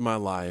rest of my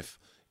life,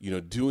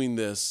 doing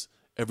this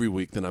every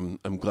week, then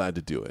I'm glad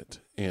to do it.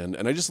 And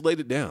I just laid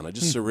it down. I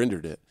just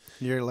surrendered it.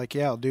 You're like,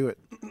 yeah, I'll do it.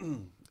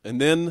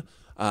 And then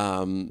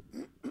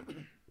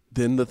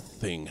the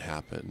thing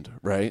happened,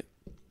 right?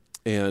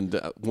 And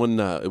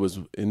it was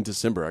in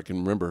December. I can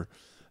remember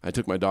I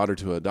took my daughter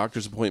to a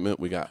doctor's appointment.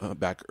 We got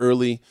back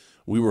early.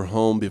 We were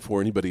home before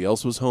anybody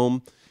else was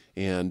home.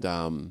 And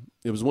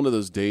it was one of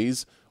those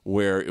days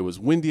where it was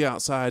windy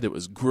outside. It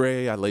was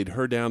gray. I laid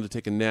her down to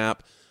take a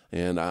nap.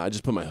 And I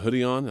just put my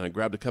hoodie on and I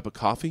grabbed a cup of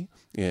coffee.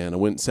 And I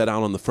went and sat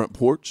down on the front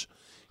porch.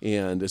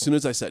 And as soon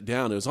as I sat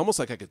down, it was almost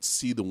like I could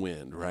see the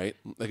wind, right?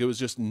 Like it was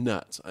just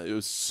nuts. It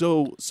was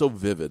so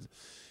vivid.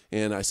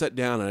 And I sat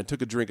down and I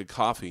took a drink of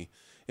coffee,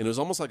 and it was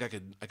almost like I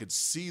could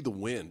see the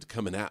wind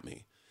coming at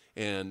me.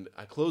 And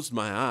I closed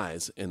my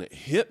eyes, and it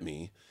hit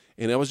me,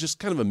 and I was just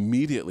kind of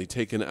immediately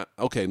taken.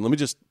 Okay, let me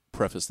just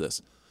preface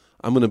this: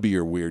 I'm going to be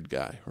your weird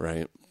guy,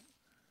 right?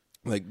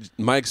 Like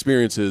my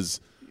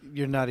experiences.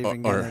 You're not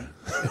even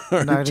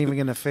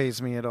gonna faze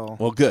me at all.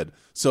 Well, good.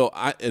 So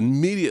I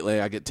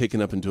get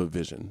taken up into a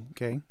vision.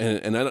 Okay.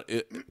 And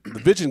the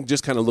vision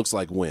just kind of looks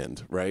like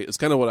wind, right? It's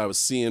kind of what I was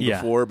seeing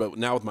before, but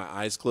now with my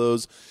eyes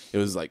closed, it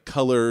was like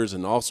colors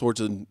and all sorts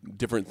of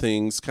different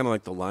things, kind of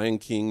like the Lion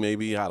King,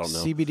 maybe. I don't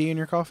know. CBD in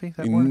your coffee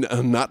that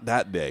morning? Not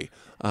that day.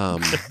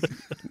 That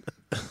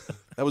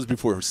was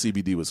before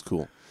CBD was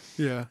cool.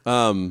 Yeah.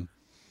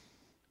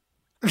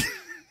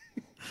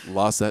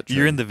 Lost that train.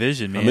 You're in the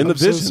vision, man. I'm in the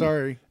vision. So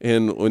sorry.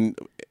 And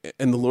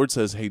the Lord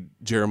says, "Hey,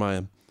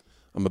 Jeremiah,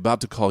 I'm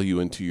about to call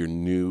you into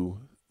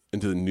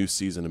the new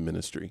season of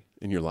ministry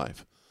in your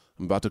life.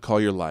 I'm about to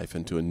call your life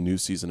into a new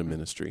season of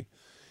ministry."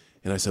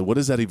 And I said, "What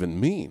does that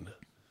even mean?"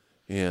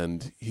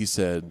 And he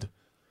said,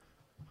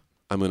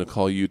 "I'm going to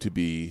call you to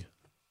be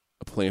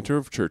a planter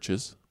of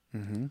churches,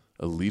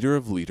 a leader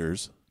of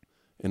leaders,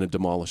 and a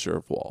demolisher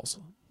of walls."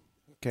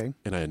 Okay.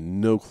 And I had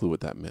no clue what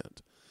that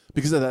meant.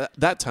 Because at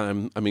that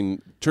time, I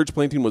mean, church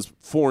planting was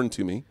foreign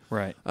to me.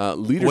 Right.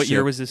 Leadership. What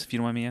year was this, if you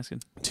don't mind me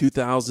asking?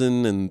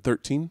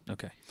 2013.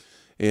 Okay.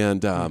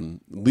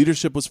 And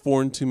leadership was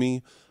foreign to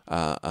me.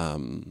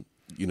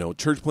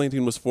 Church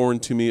planting was foreign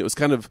to me. It was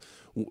kind of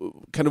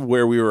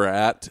where we were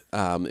at.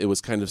 It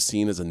was kind of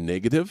seen as a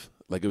negative,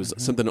 like it was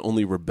something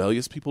only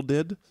rebellious people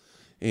did.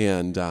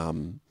 And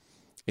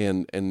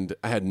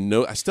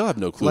I still have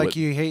no clue. Like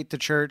you hate the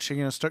church, you're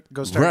gonna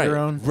go start your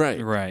own.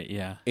 Right.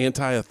 Yeah.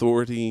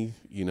 Anti-authority,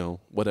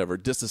 whatever.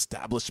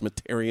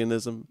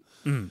 Disestablishmentarianism.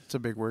 It's a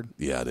big word.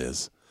 Yeah, it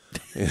is.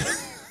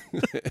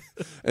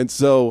 And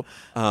so,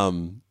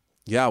 within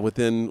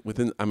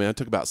I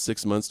took about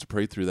 6 months to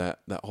pray through that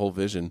whole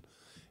vision,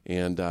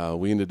 and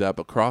we ended up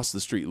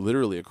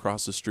literally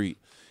across the street,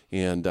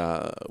 and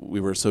we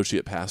were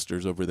associate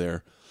pastors over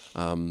there.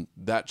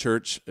 That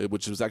church,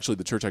 which was actually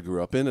the church I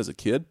grew up in as a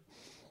kid,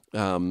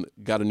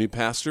 got a new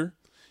pastor,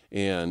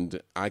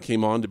 and I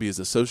came on to be his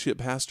associate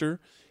pastor.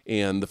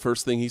 And the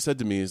first thing he said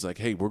to me is like,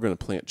 "Hey, we're going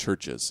to plant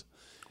churches."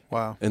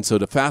 Wow. And so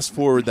to fast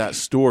forward that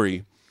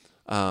story,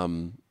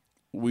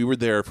 we were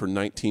there for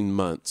 19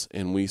 months,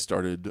 and we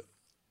started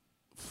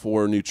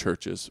 4 new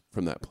churches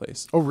from that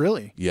place. Oh,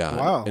 really? Yeah.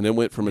 Wow. And it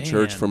went from a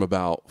church Man. from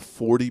about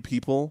 40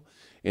 people,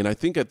 and I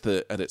think at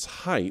its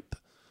height,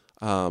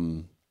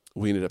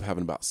 we ended up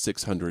having about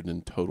 600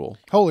 in total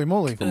Holy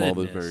moly. from all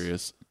the Goodness.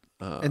 various.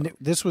 And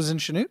this was in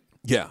Chanute?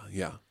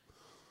 Yeah.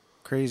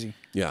 Crazy.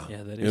 Yeah, that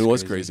And is it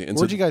was crazy. crazy. And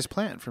Where'd you guys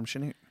plant from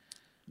Chanute?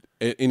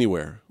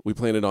 Anywhere. We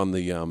planted on the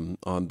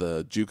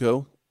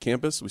JUCO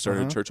campus. We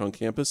started a church on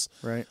campus.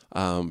 Right.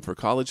 For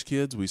college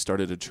kids, we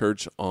started a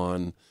church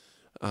on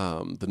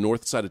the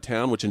north side of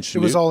town, which in Chanute. It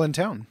was all in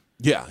town.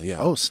 Yeah.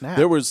 Oh, snap.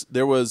 There was.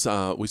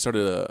 We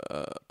started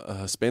a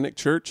Hispanic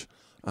church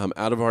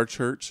out of our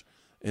church,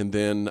 and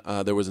then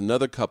there was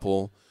another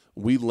couple.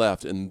 We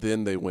left, and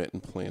then they went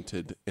and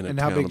planted in a And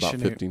how town big about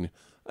Chanute? 15,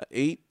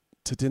 8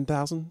 to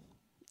 10,000.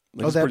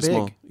 Like, Oh, it's that pretty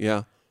small. big?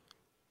 Yeah.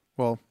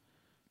 Well,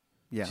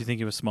 yeah. Do you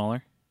think it was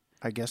smaller?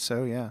 I guess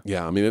so, yeah.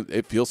 Yeah. I mean,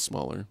 it feels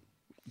smaller.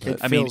 It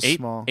I mean, feels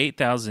small.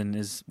 8,000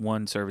 is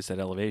one service at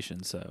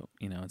elevation, so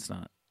it's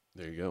not.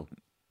 There you go.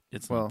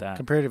 It's Well, not that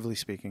comparatively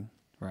speaking.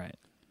 right.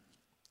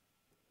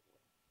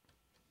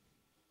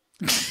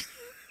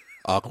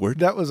 Awkward.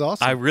 That was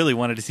awesome. I really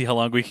wanted to see how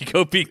long we could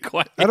go being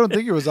quiet. I don't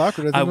think it was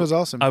awkward. I think it was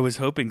awesome. I was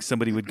hoping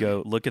somebody would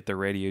go look at the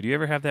radio. Do you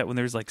ever have that when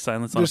there's like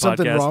silence on There's a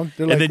something podcast? wrong.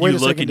 They're And like, then "Wait you a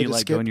look second, and you did it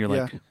like go skip?" and you're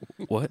Yeah. like,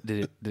 what?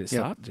 Did it Yeah.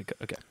 stop? Did it go?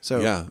 Okay. So,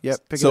 Yeah.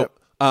 pick so, it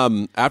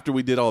up. After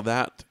we did all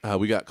that,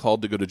 we got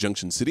called to go to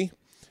Junction City,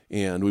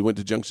 and we went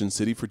to Junction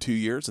City for 2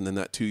 years, and then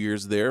that 2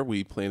 years there,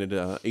 we planted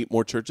 8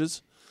 more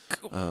churches.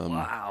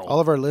 Wow. All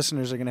of our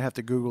listeners are going to have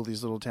to Google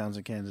these little towns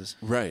in Kansas.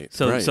 Right.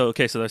 So right. so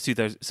okay, so that's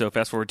 2000. So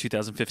fast forward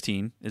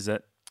 2015. Is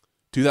that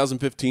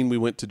 2015, we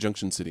went to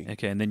Junction City.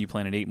 okay? And then you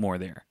planted 8 more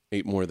there.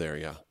 8 more there,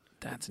 yeah.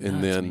 That's nuts,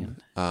 And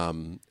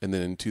man. then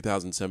in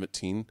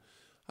 2017,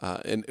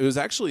 and it was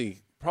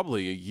actually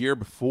probably a year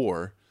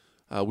before,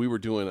 we were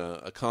doing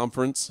a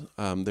conference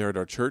there at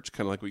our church,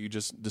 kind of like what you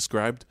just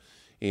described.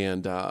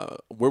 And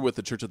we're with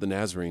the Church of the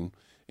Nazarene,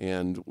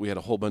 and we had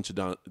a whole bunch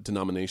of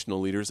denominational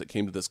leaders that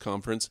came to this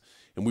conference.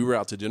 And we were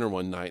out to dinner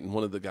one night, and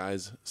one of the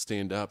guys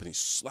stand up, and he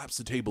slaps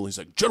the table. He's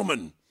like,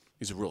 "Gentlemen,"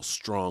 he's a real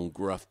strong,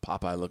 gruff,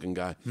 Popeye-looking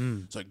guy.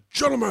 He's like,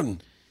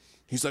 "Gentlemen,"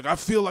 he's like, "I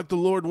feel like the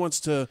Lord wants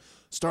to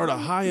start a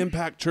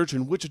high-impact church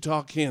in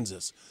Wichita,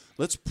 Kansas.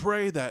 Let's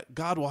pray that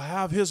God will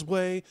have his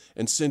way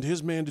and send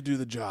his man to do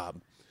the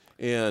job."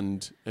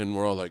 And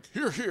we're all like,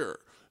 "Hear, hear."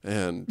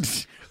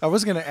 And I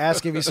was going to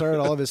ask if he started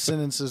all of his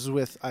sentences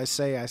with "I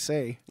say, I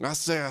say." I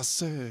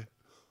say,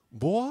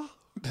 boy.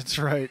 That's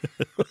right.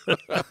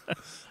 I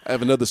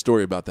have another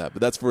story about that, but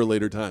that's for a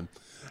later time.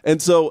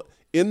 And so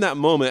in that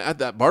moment at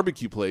that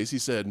barbecue place, he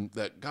said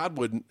that God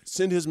would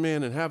send his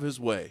man and have his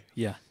way.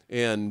 Yeah.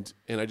 And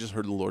I just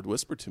heard the Lord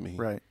whisper to me.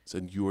 Right.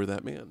 Said, "You are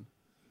that man."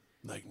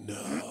 I'm like,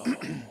 no.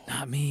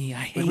 Not me. I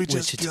hate We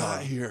just Wichita.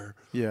 got here.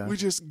 Yeah. We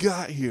just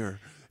got here.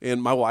 And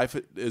my wife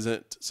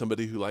isn't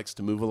somebody who likes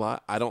to move a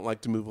lot. I don't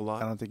like to move a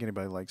lot. I don't think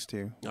anybody likes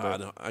to.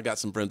 No, I got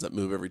some friends that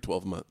move every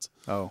 12 months.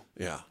 Oh,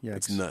 Yeah. Yikes.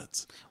 It's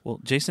nuts. Well,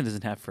 Jason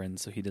doesn't have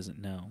friends, so he doesn't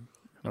know.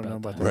 I don't know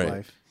about that. their Right.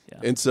 life. Yeah.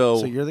 And so,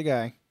 So you're the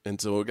guy.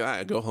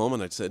 I go home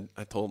and I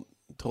told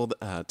tell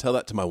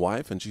that to my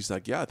wife, and she's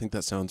like, "Yeah, I think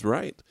that sounds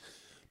right."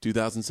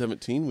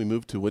 2017, we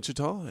moved to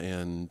Wichita,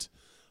 and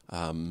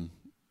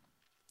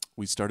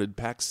we started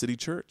PAX City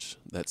Church.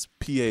 That's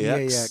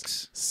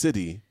PAX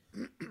City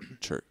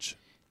Church.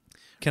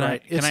 Can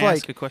Right. I It's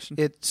ask a question?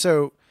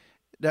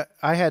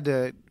 I had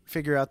to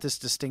figure out this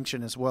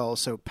distinction as well.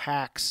 So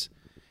PAX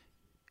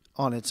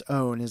on its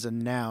own is a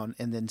noun,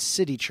 and then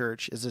city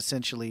church is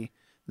essentially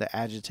the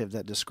adjective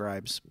that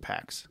describes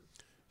PAX,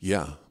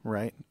 Yeah,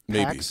 right?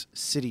 Maybe. PAX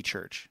City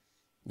Church,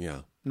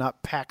 yeah.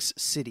 not PAX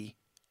City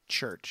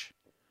Church,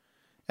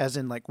 as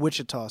in like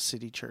Wichita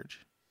City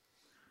Church.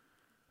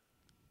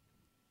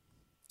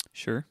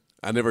 Sure.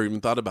 I never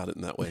even thought about it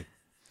in that way.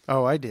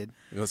 Oh, I did.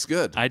 That's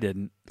good. I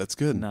didn't. That's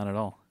good. Not at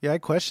all. Yeah, I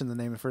questioned the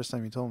name the first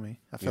time you told me.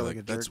 I You're felt like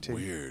a "That's jerk too.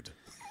 weird."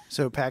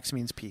 So PAX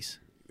means peace.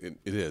 It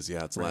is,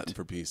 yeah. It's Right. Latin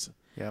for peace.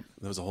 Yep.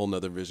 That was a whole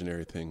nother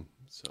visionary thing.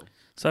 So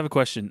So I have a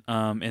question,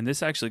 and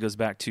this actually goes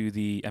back to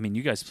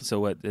you guys, so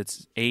what,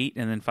 it's 8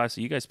 and then 5,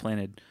 so you guys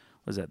planted,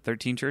 was that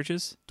 13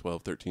 churches?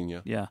 12, 13,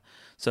 yeah. Yeah.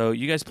 So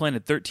you guys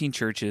planted 13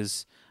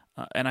 churches,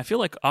 and I feel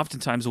like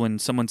oftentimes when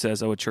someone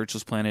says, "Oh, a church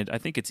was planted," I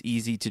think it's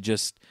easy to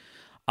just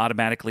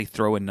automatically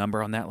throw a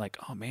number on that, like,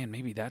 "Oh man,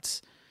 maybe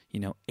that's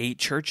 8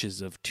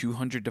 churches of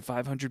 200 to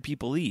 500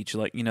 people each,"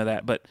 like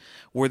that. But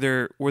were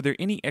there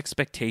any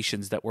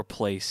expectations that were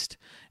placed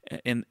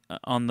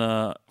from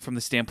the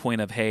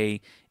standpoint of,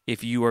 hey,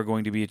 if you are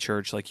going to be a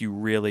church, like you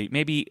really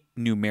maybe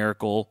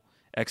numerical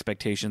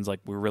expectations,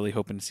 like we're really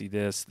hoping to see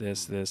this,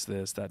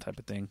 that type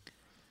of thing?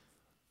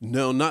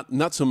 No,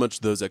 not so much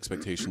those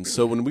expectations.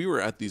 So when we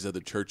were at these other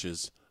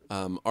churches,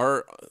 I'm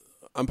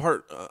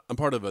part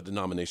of a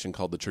denomination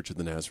called the Church of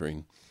the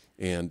Nazarene,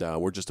 and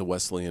we're just a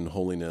Wesleyan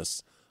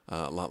holiness,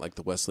 a lot like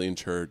the Wesleyan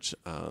Church,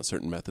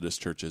 certain Methodist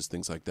churches,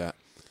 things like that.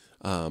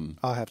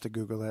 I'll have to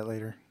Google that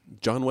later.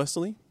 John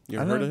Wesley, you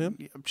ever I heard know- of him?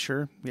 yeah,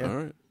 sure. Yeah. All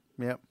right.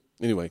 Yep.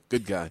 Anyway,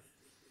 good guy.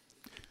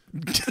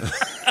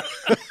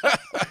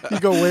 You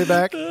go way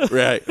back.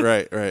 right.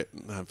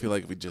 I feel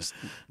like we just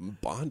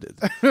bonded.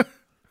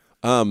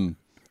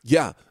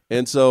 Yeah,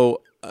 and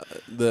so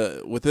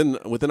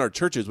within our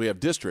churches we have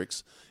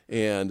districts,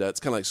 and it's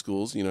kind of like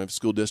schools. You have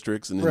school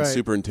districts and then Right.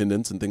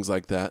 superintendents and things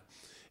like that.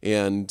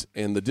 And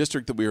the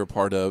district that we were a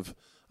part of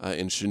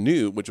in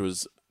Chanute, which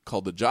was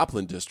called the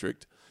Joplin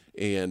District,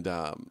 and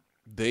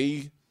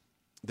they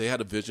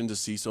had a vision to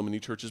see so many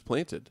churches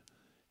planted,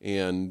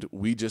 and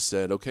we just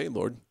said, "Okay,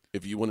 Lord,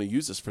 if you want to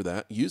use us for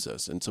that, use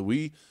us." And so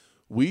we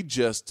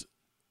just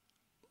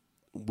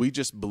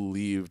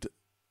believed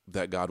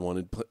that God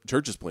wanted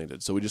churches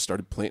planted, so we just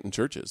started planting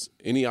churches.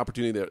 Any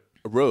opportunity that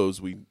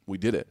arose, we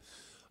did it.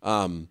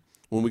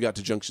 When we got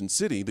to Junction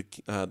City,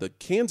 the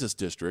Kansas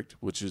district,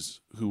 which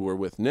is who we're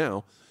with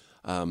now,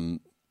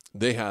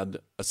 they had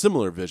a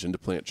similar vision to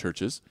plant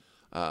churches.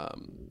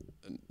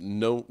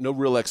 No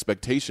real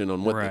expectation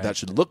on what Right. that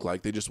should look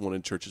like. They just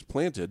wanted churches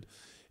planted,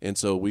 and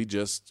so we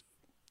just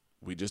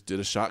did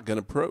a shotgun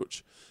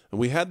approach. And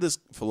we had this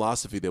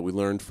philosophy that we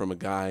learned from a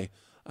guy.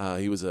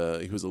 He was a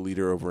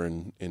leader over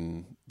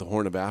in the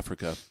Horn of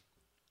Africa,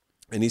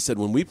 and he said,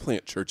 when we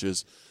plant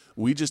churches,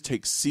 we just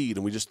take seed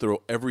and we just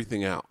throw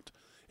everything out,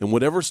 and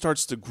whatever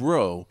starts to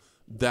grow,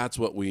 that's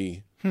what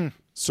we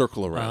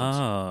circle around.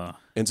 Ah.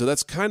 And so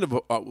that's kind of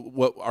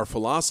what our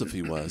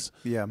philosophy was.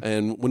 Yeah.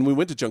 And when we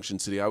went to Junction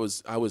City, I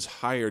was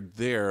hired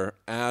there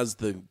as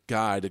the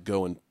guy to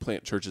go and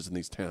plant churches in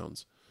these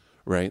towns,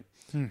 right?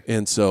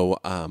 And so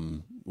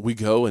we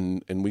go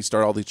and we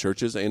start all these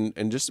churches,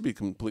 and just to be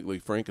completely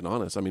frank and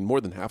honest, I mean,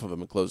 more than half of them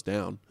have closed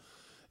down,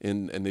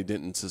 and they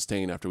didn't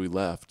sustain after we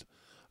left,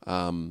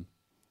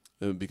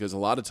 because a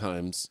lot of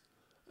times,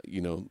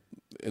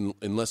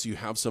 unless you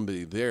have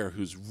somebody there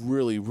who's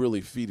really,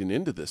 really feeding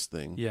into this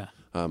thing,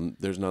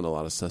 there's not a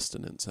lot of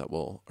sustenance that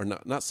will, or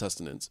not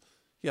sustenance,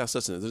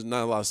 sustenance. There's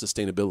not a lot of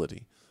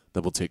sustainability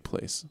that will take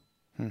place.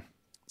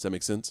 Does that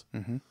make sense?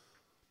 Mm-hmm.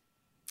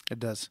 It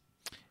does.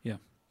 Yeah.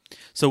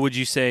 So would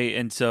you say,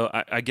 and so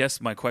I guess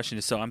my question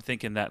is, so I'm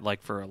thinking that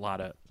like for a lot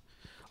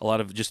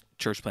of just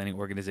church planting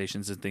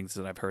organizations and things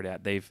that I've heard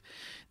at, they've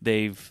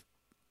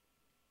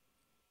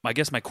I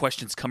guess my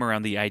questions come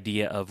around the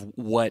idea of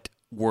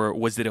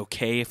was it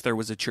okay if there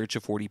was a church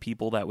of 40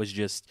 people that was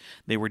just,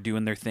 they were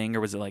doing their thing, or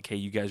was it like, hey,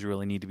 you guys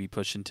really need to be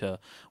pushing to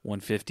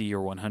 150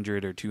 or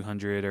 100 or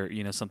 200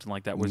 or something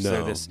like that? Was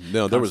there this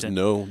there was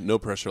no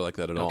pressure like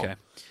that at all. Okay.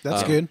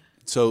 That's good.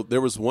 So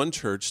there was one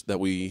church that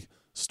we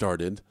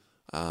started,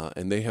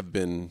 and they have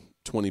been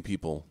 20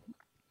 people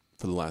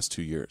for the last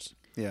 2 years.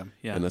 Yeah.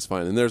 And that's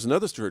fine. And there's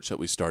another church that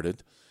we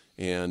started,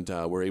 and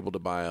we're able to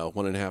buy a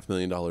 $1.5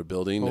 million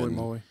building. Holy and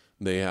moly.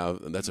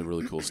 that's a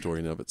really cool story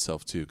in and of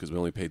itself too, because we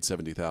only paid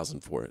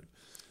 $70,000 for it.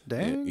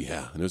 Dang.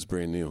 And it was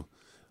brand new.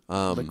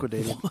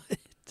 Liquidated. What?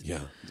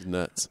 Yeah, it's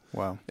nuts.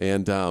 Wow.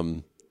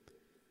 And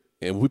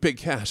we paid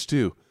cash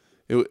too.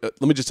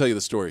 Let me just tell you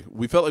the story.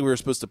 We felt like we were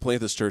supposed to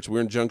plant this church. We're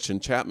in Junction.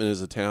 Chapman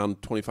is a town,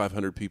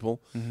 2,500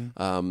 people.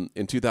 Mm-hmm.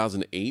 In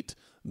 2008,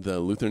 the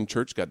Lutheran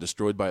church got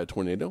destroyed by a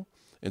tornado.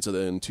 And so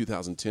then in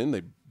 2010,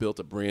 they built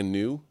a brand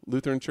new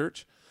Lutheran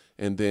church.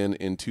 And then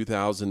in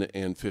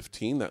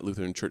 2015, that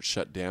Lutheran church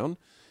shut down,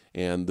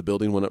 and the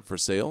building went up for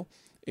sale.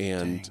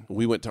 And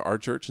we went to our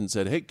church and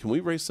said, hey, can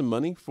we raise some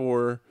money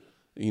for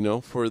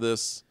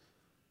this,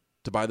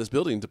 to buy this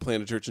building to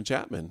plant a church in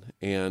Chapman?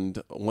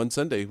 And one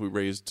Sunday we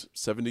raised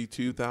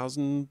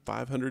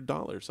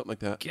 $72,500, something like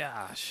that.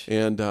 Gosh.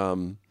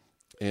 And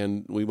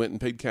we went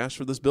and paid cash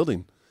for this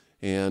building,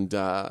 and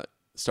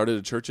started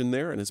a church in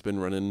there, and it's been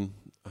running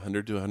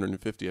 100 to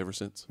 150 ever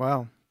since.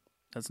 Wow.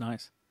 That's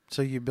nice.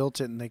 So you built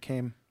it and they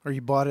came, or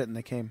you bought it and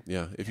they came.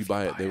 Yeah, if you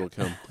buy it, they will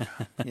come.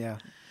 Yeah.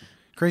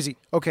 Crazy.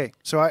 Okay,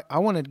 so I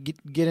want to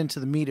get into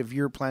the meat of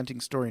your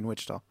planting story in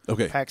Wichita.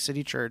 Okay. Pack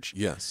City Church.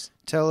 Yes.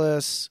 Tell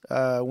us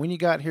when you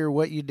got here,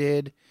 what you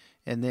did,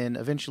 and then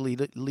eventually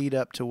lead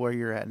up to where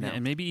you're at now.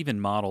 And maybe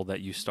even model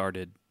that you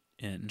started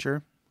in.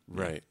 Sure.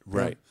 Right.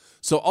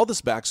 So all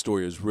this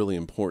backstory is really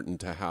important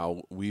to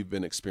how we've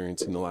been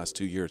experiencing the last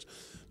 2 years,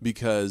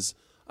 because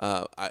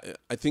I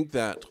think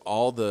that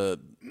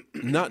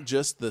not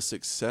just the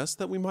success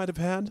that we might have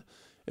had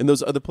in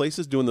those other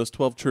places doing those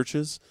 12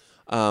 churches,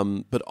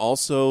 but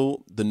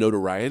also the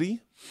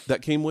notoriety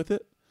that came with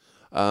it.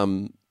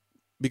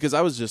 Because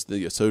I was just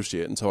the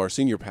associate, and so our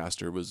senior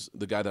pastor was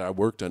the guy that I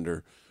worked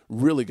under,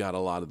 really got a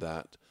lot of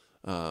that,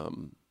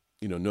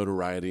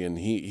 notoriety, and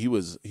he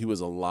was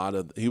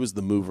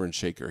the mover and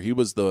shaker.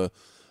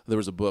 There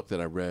was a book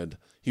that I read.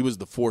 He was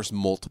the force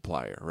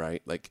multiplier,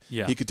 right? Like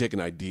he could take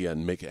an idea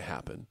and make it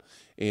happen.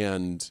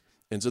 And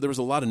so there was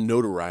a lot of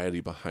notoriety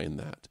behind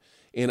that.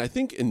 And I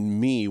think in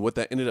me, what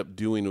that ended up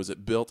doing was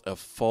it built a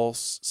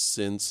false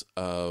sense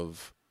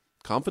of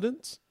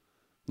confidence.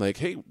 Like,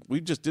 hey, we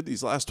just did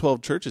these last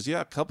 12 churches.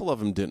 Yeah, a couple of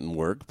them didn't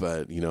work,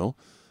 but you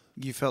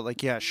felt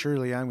like,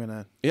 surely I'm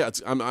gonna. Yeah,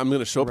 I'm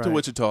gonna show up to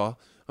Wichita.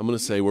 I'm gonna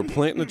say we're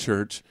planting a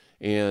church,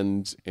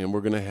 and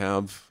we're gonna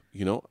have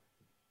a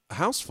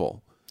house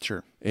full.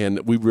 Sure.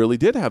 And we really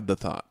did have the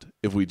thought,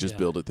 if we just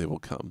build it, they will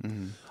come.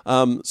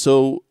 Mm-hmm.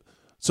 So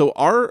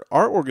our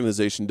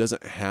organization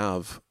doesn't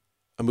have,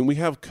 we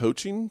have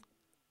coaching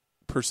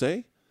per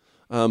se,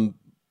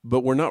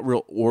 but we're not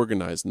real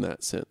organized in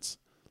that sense.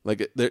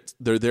 Like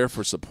they're there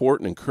for support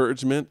and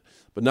encouragement,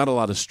 but not a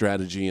lot of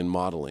strategy and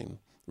modeling,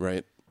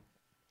 right?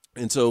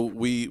 And so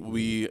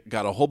we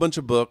got a whole bunch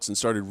of books and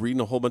started reading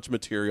a whole bunch of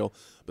material,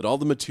 but all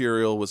the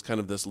material was kind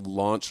of this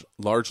large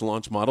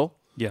launch model.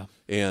 Yeah.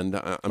 And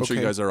I'm sure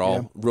you guys are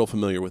all real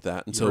familiar with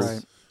that. And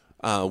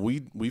so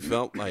we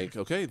felt like,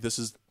 okay, this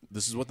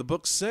is what the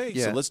books say,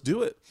 so let's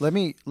do it. Let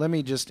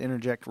me just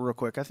interject real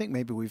quick. I think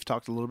maybe we've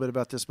talked a little bit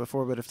about this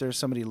before, but if there's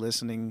somebody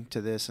listening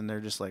to this and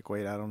they're just like,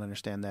 wait, I don't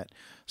understand that.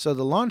 So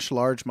the launch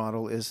large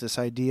model is this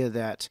idea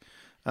that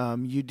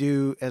you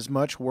do as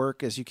much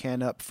work as you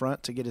can up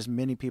front to get as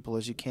many people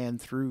as you can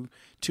through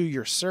to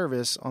your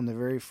service on the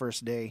very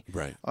first day.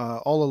 Right.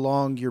 All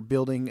along, you're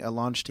building a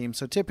launch team.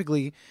 So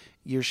typically,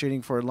 you're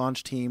shooting for a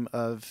launch team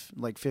of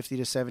like 50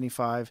 to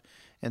 75,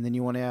 and then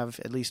you want to have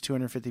at least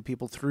 250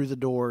 people through the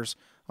doors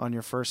on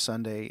your first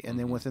Sunday. And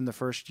then within the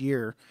first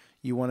year,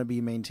 you want to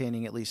be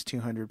maintaining at least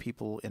 200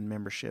 people in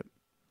membership.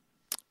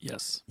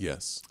 Yes.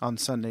 On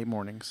Sunday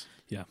mornings.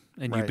 Yeah.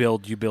 And you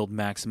build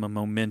maximum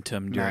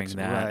momentum during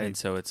that. Right. And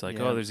so it's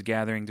like, oh, there's a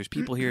gathering, there's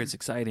people here, it's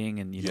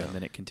exciting, and and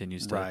then it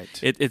continues to Right.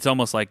 It's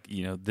almost like,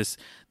 this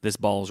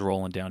ball is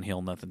rolling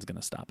downhill, nothing's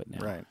gonna stop it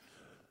now. Right.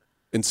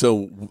 And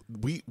so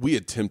we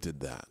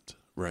attempted that,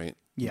 right?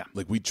 Yeah.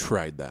 Like we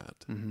tried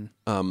that.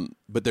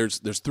 But there's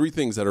three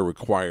things that are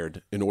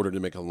required in order to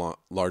make a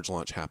large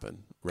launch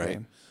happen,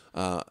 right?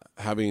 Okay.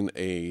 Having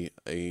a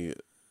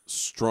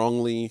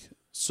strongly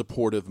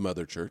supportive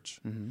mother church,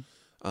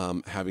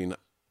 having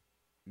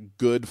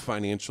good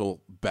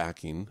financial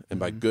backing, and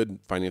by good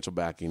financial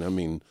backing, I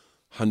mean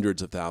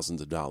hundreds of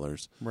thousands of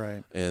dollars,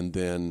 Right. and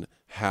then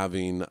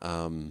having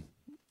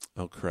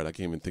oh crud, I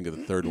can't even think of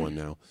the third one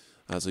now.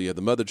 So you have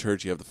the mother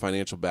church, you have the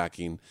financial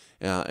backing,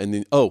 and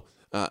then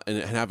and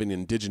having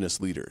indigenous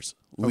leaders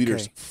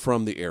Okay.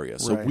 from the area.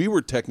 So Right. we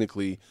were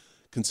technically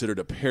considered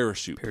a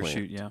parachute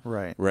Parachute, plant, yeah.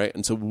 Right. right?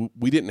 And so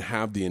we didn't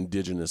have the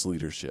indigenous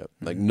leadership.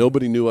 Like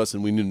nobody knew us,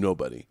 and we knew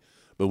nobody.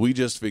 But we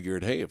just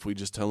figured, hey, if we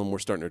just tell them we're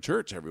starting a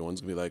church,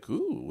 everyone's gonna be like,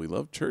 "Ooh, we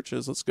love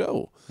churches. Let's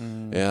go."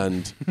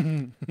 And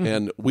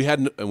we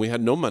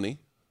had no money,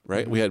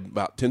 right? We had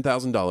about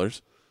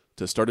 $10,000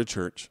 to start a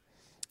church.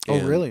 Oh,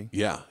 And- really?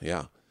 Yeah,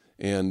 yeah.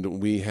 And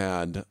we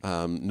had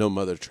no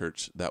mother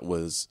church that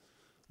was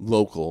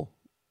local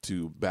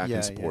to back Yeah,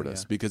 and support yeah,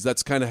 us, yeah. because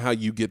that's kind of how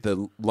you get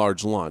the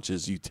large launch.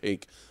 Is you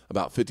take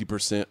about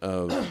 50%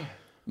 of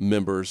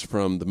members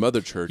from the mother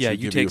church. Yeah, who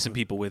you give take some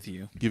people with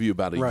you. give you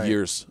about a Right.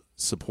 year's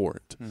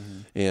support,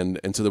 and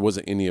so there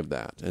wasn't any of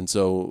that, and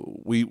so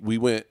we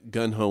went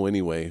gun ho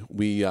anyway.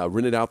 We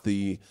rented out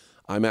the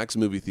IMAX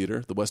movie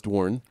theater, the West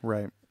Warren,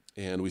 Right.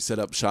 and we set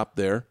up shop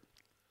there.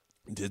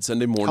 Did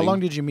Sunday morning. How long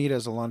did you meet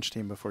as a launch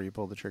team before you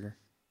pulled the trigger?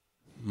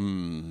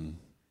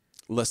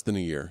 Less than a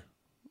year.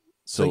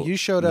 So you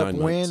showed up 9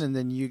 when, months. and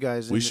then you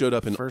guys. We showed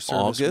up in first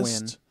service when?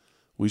 August.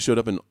 We showed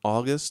up in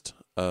August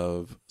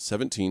of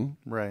 17,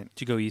 Right.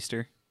 Did you go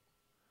Easter?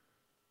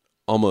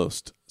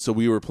 almost. So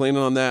we were planning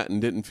on that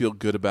and didn't feel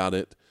good about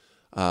it.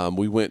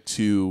 We went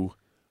to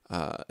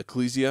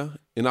Ecclesia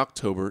in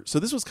October. So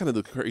this was kind of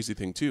the crazy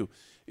thing too,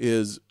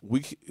 is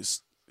we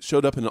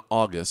showed up in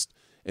August,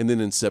 and then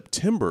in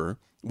September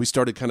we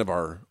started kind of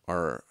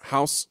our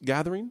house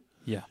gathering,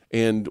 Yeah.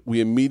 and we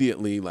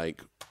immediately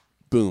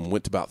boom,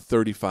 went to about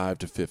 35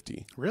 to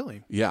 50.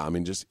 Really? Yeah, I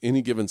mean, just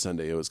any given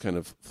Sunday, it was kind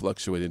of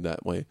fluctuated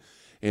that way.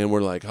 And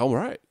we're like, all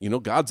right,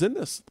 God's in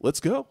this. Let's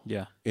go.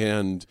 Yeah.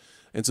 And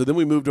so then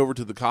we moved over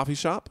to the coffee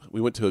shop.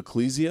 We went to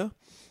Ecclesia,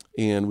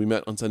 and we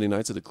met on Sunday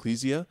nights at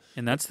Ecclesia.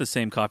 And that's the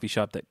same coffee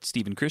shop that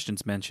Stephen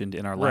Christians mentioned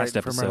in our Right, last from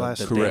our episode last-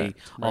 that Correct.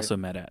 they also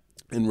met at.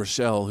 And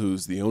Rochelle,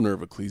 who's the owner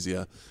of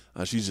Ecclesia,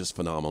 she's just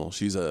phenomenal.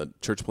 She's a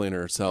church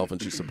planner herself,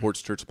 and she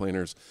supports church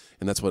planners,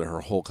 and that's what her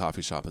whole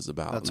coffee shop is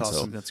about. That's and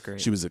awesome. So That's great.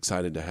 She was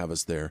excited to have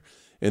us there.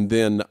 And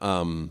then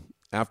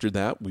after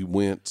that, we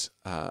went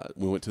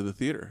to the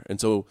theater, and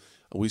so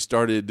we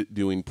started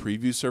doing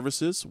preview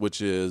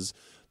services,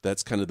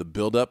 that's kind of the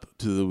build up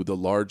to the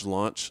large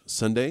launch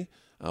Sunday.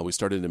 We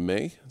started in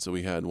May, so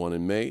we had one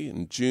in May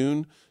and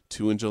June,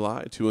 2 in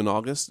July, 2 in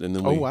August, and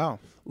then Oh, we wow.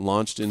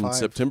 launched in 5.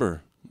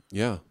 September.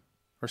 Yeah,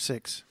 Or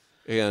 6?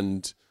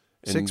 and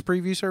 6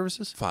 preview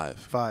services? 5.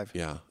 5.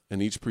 Yeah,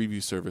 and each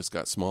preview service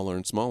got smaller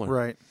and smaller.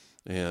 Right.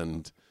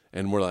 And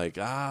we're like,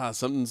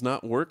 something's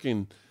not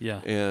working. Yeah.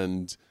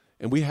 And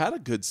we had a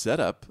good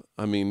setup.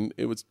 I mean,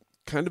 it was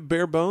kind of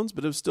bare bones,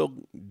 but it was still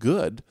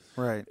good.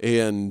 Right.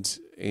 And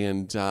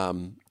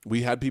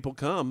we had people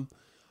come,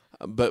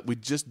 but we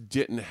just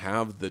didn't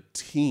have the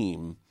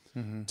team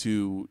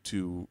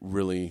to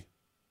really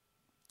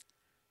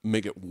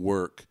make it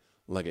work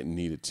like it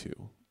needed to.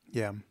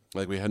 Yeah.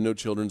 Like we had no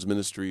children's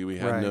ministry, we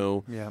had Right.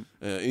 no Yeah.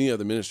 any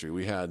other ministry.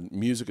 We had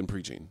music and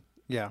preaching,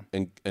 Yeah.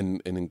 and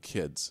in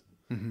kids,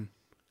 and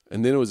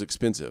then it was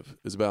expensive.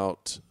 It was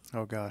about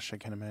Oh, gosh. I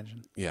can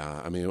imagine.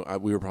 I mean,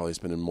 we were probably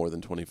spending more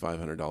than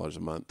 $2,500 a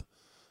month,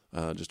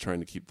 just trying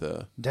to keep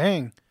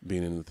Dang.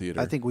 being in the theater.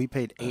 I think we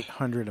paid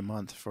 $800 a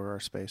month for our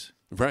space.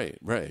 right,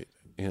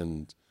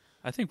 and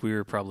I think we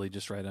were probably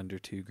just right under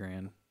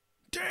 $2,000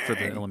 for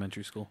the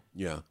elementary school.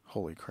 yeah,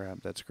 Holy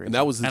crap. That's great. and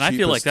that was the And cheapest. I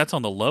feel like that's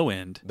on the low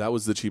end. that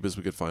was the cheapest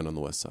we could find on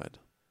the west side.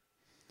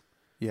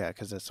 Yeah,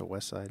 because that's the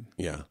west side.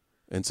 Yeah,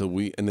 and so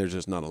there's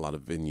just not a lot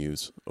of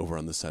venues over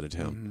on this side of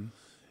town,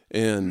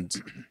 and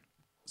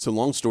so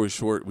long story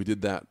short, we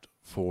did that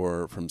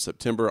from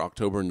September,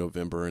 October, and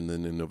November, and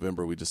then in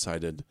November we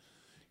decided,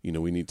 we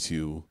need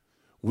to.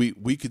 We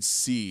could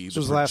see This the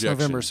was last projection.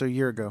 November, so a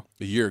year ago.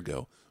 A year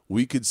ago,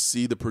 we could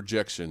see the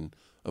projection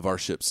of our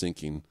ship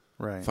sinking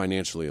Right.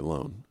 financially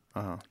alone,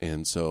 Uh-huh.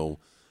 and so,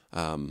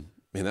 man,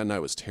 that night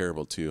was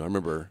terrible too. I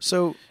remember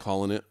So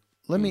calling it.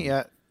 let me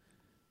I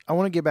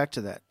want to get back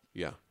to that.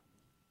 Yeah.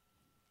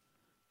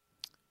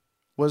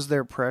 Was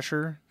there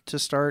pressure to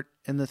start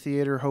in the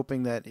theater,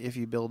 hoping that if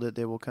you build it,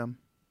 they will come?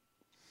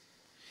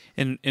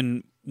 And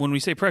when we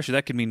say pressure,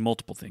 that could mean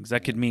multiple things.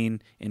 That could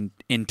mean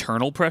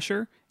internal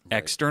pressure,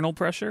 external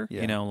pressure.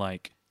 Yeah.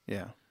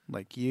 Yeah,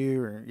 like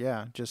you, or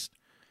just.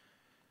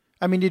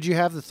 I mean, did you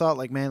have the thought,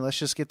 like, man, let's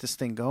just get this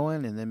thing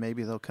going, and then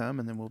maybe they'll come,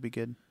 and then we'll be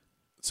good?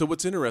 So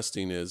what's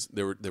interesting is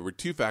there were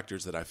two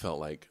factors that I felt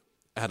like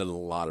added a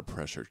lot of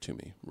pressure to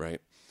me.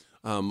 Right.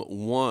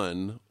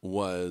 One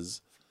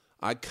was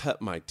I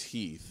cut my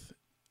teeth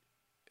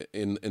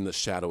in the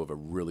shadow of a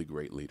really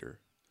great leader.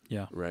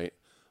 Yeah. Right.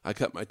 I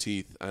cut my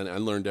teeth and I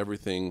learned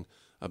everything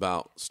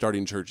about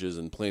starting churches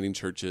and planting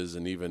churches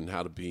and even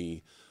how to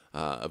be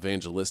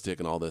evangelistic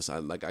and all this.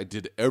 I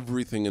did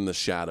everything in the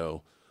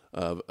shadow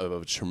of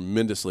a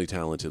tremendously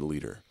talented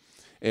leader.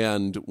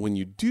 And when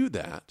you do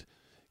that,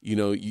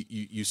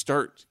 you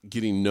start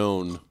getting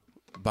known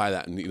by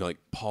that, and like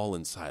Paul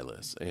and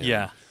Silas, and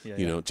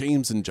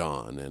James and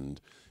John, and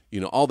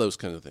all those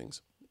kind of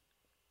things.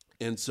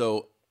 And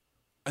so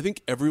I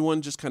think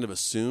everyone just kind of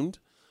assumed,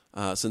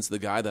 since the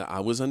guy that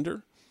I was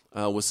under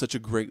was such a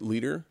great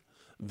leader,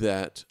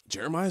 that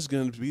Jeremiah is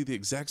going to be the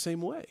exact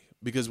same way,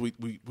 because we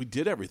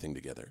did everything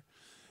together,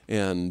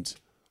 and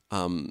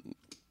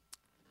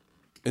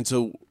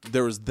so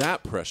there was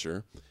that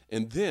pressure.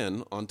 And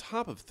then on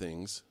top of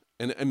things,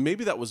 and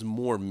maybe that was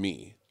more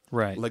me,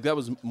 right? Like that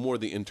was more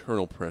the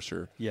internal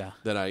pressure, yeah,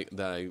 that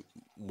I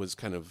was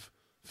kind of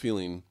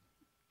feeling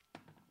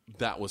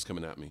that was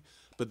coming at me.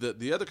 But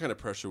the other kind of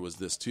pressure was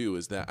this too,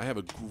 is that I have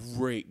a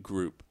great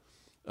group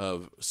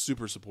of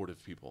super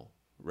supportive people,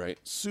 right?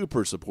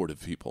 Super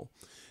supportive people,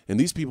 and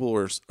these people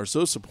are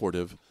so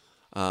supportive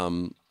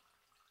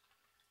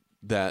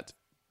that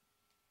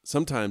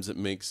sometimes it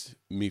makes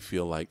me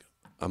feel like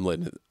I'm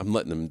letting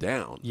them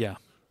down. Yeah.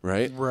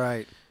 Right?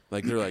 Right.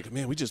 Like they're like,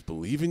 man, we just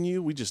believe in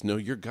you. We just know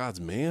you're God's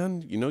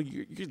man.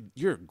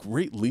 You're a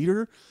great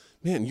leader.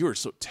 Man, you are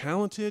so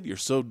talented. You're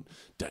so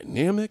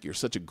dynamic. You're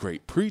such a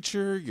great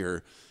preacher.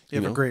 You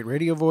have a great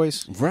radio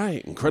voice.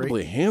 Right.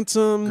 Incredibly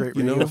handsome. Great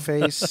radio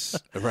face.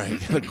 Right.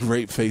 Got a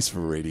great face for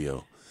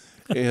radio.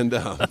 And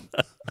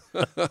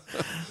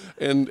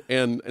and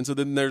so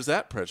then there's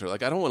that pressure.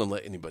 Like I don't want to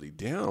let anybody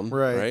down.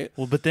 Right.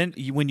 Well, but then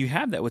when you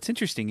have that, what's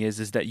interesting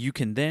is that you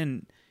can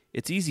then,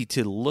 it's easy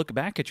to look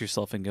back at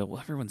yourself and go, well,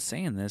 everyone's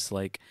saying this.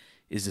 Like,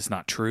 is this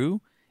not true?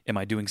 Am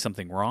I doing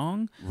something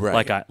wrong?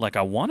 Right. Like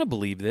I want to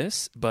believe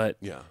this, but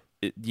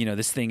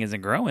this thing isn't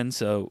growing.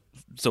 So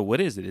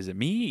what is it? Is it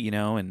me?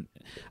 And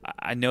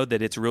I know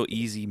that it's real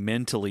easy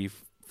mentally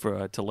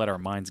to let our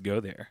minds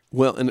go there.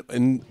 Well,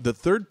 and the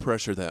third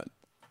pressure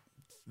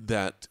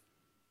that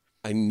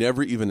I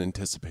never even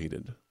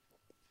anticipated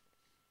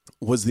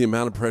was the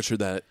amount of pressure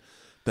that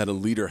a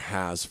leader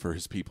has for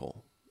his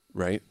people.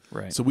 Right.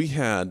 So we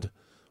had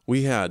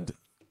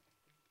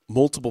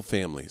multiple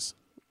families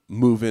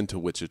move into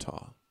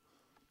Wichita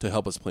to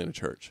help us plant a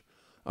church.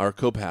 Our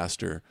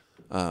co-pastor,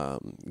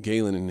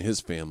 Galen, and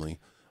his family,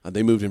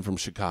 they moved in from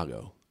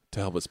Chicago to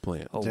help us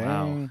plant. Oh,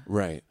 wow.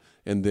 Right.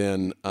 And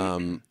then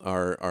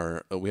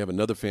we have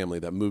another family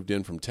that moved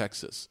in from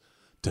Texas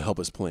to help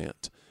us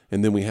plant.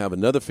 And then we have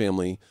another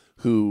family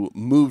who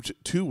moved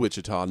to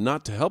Wichita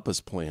not to help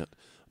us plant,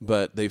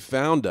 but they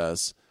found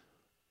us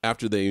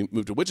after they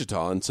moved to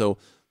Wichita. And so,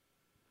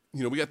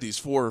 we got these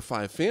 4 or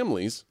 5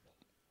 families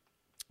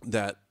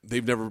that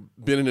they've never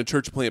been in a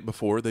church plant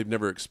before. They've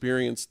never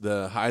experienced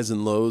the highs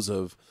and lows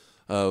of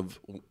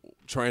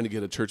trying to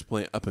get a church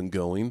plant up and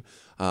going.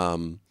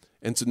 And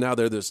so now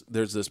there's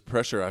this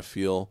pressure I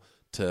feel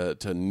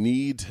to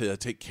need to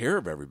take care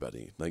of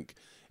everybody. Like,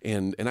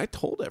 and I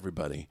told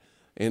everybody,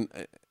 and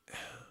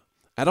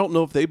I don't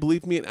know if they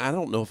believed me, and I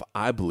don't know if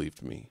I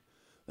believed me.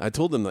 I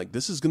told them, like,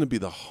 this is going to be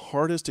the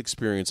hardest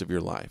experience of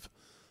your life.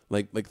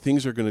 Like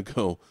things are going to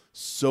go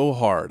so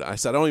hard. I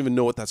said, I don't even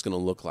know what that's going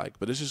to look like,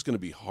 but it's just going to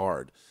be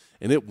hard.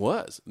 And it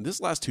was. This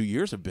last 2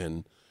 years have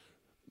been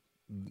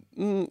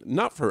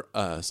not for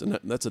us, and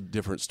that's a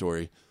different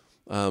story.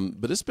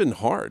 But it's been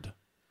hard,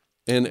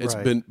 and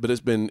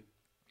it's been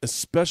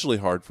especially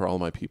hard for all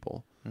my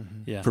people,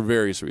 for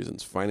various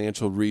reasons,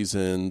 financial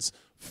reasons,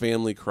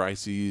 family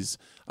crises,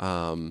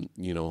 things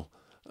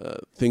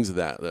of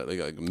that,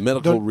 like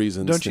medical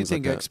reasons. Don't you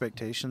think like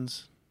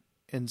expectations,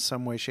 in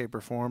some way, shape,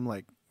 or form,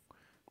 like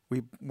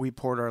we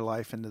poured our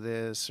life into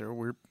this, or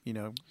we're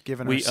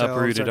giving we ourselves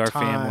uprooted our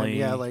time. family,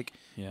 then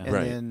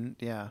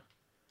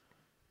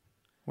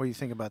what do you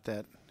think about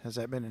that? Has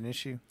that been an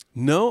issue?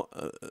 No.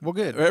 Well,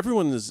 good.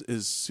 Everyone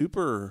is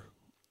super.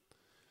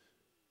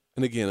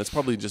 And again, it's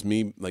probably just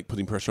me like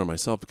putting pressure on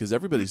myself, because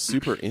everybody's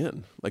super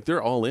in. Like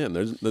they're all in.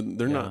 They're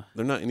not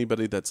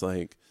anybody that's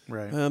like,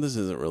 this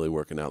isn't really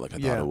working out like I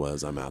thought it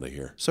was. I'm out of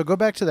here. So go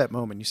back to that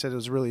moment. You said it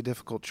was a really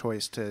difficult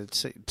choice to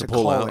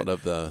pull call out it.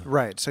 of the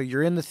right. So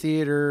you're in the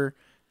theater.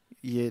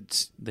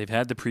 They've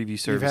had the preview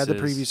services. You've had the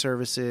preview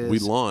services. We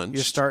launched.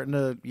 You're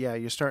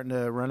starting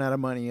to run out of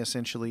money,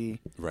 essentially.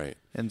 Right.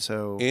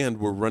 And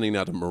we're running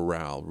out of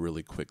morale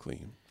really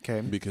quickly.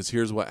 Okay. Because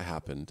here's what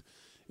happened.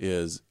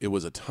 It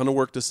was a ton of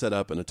work to set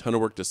up and a ton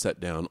of work to set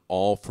down,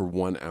 all for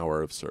 1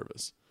 hour of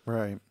service.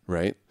 Right.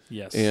 Right?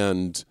 Yes.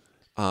 And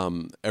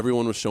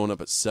everyone was showing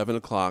up at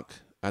 7:00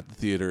 at the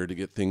theater to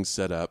get things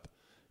set up.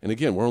 And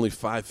again, we're only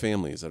 5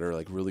 families that are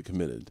like really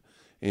committed.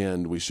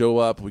 And we show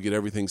up, we get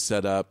everything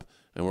set up,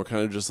 and we're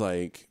kind of just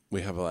like,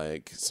 we have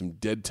like some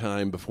dead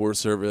time before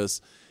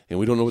service, and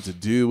we don't know what to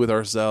do with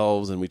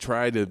ourselves, and we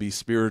try to be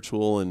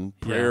spiritual and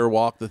prayer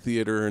walk the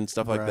theater and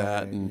stuff like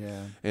that.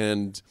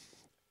 And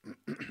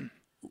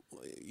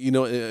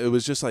it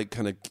was just like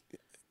kind of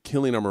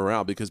killing our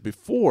morale, because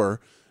before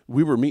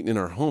we were meeting in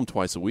our home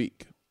twice a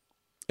week,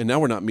 and now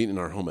we're not meeting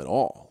in our home at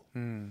all.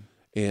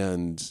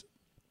 And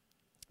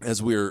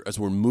as we're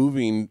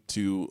moving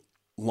to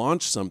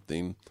launch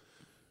something,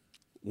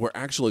 we're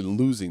actually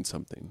losing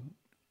something,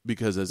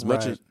 because as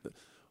much Right. as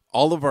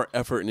all of our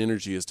effort and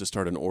energy is to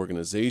start an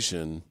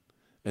organization,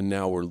 and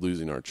now we're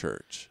losing our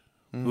church.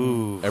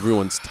 Ooh,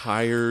 Everyone's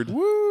tired.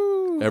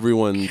 Woo!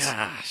 Everyone's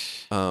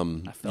gosh,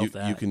 I felt you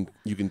that.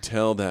 you can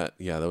tell that.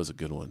 Yeah, that was a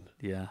good one.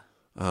 yeah.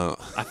 Uh,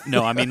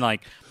 No, I mean,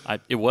 like,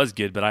 it was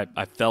good, but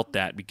I felt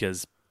that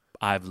because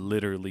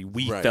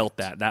we Right. felt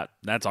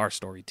that's our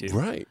story too.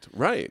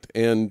 right,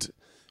 and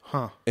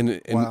Huh.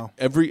 and Wow.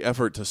 every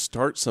effort to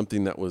start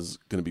something that was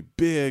going to be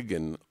big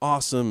and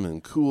awesome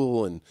and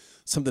cool and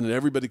something that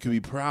everybody could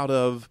be proud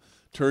of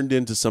turned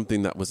into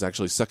something that was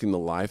actually sucking the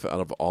life out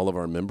of all of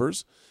our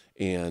members,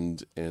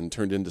 and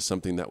turned into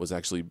something that was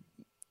actually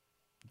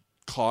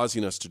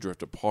causing us to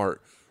drift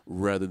apart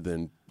rather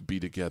than be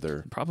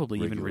together. Probably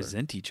even regular.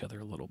 resent each other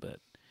a little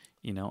bit,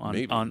 on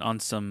Maybe. on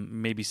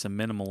some maybe some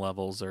minimal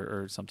levels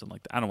or something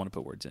like that. I don't want to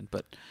put words in,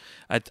 but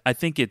I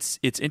think it's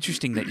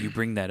interesting that you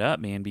bring that up,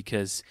 man,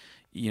 because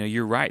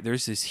you're right.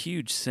 There's this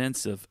huge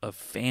sense of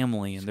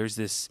family, and there's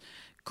this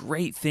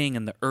great thing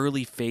in the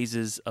early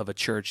phases of a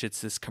church.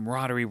 It's this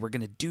camaraderie. We're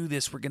going to do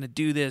this. We're going to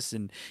do this,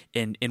 and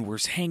we're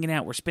hanging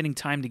out. We're spending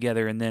time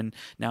together. And then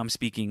now I'm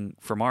speaking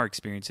from our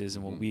experiences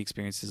and what we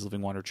experienced as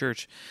Living Water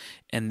Church.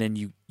 And then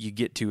you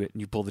get to it and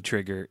you pull the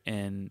trigger,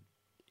 and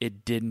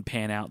it didn't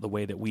pan out the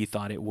way that we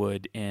thought it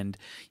would. And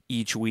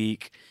each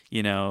week,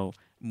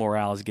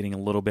 morale is getting a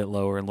little bit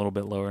lower and a little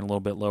bit lower and a little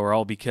bit lower,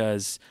 all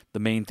because the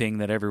main thing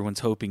that everyone's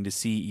hoping to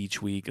see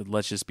each week,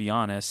 let's just be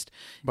honest,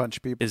 Bunch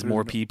of people is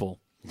more people.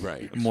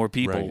 Right. More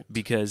people, Right.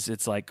 because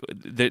it's like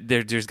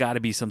there's got to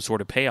be some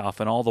sort of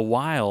payoff, and all the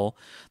while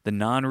the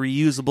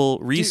non-reusable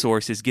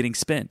resource is getting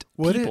spent.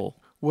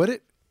 People.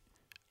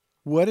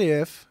 What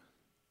if,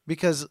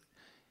 because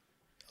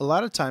a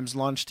lot of times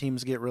launch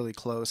teams get really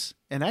close,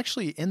 and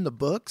actually in the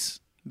books,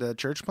 the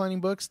church planning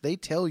books, they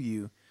tell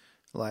you,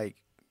 like,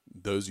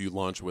 Those you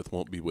launch with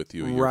won't be with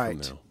you a year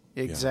right, from now.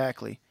 Yeah.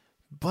 exactly.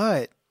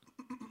 But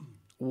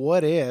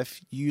what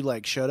if you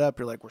like showed up,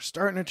 you're like, we're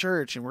starting a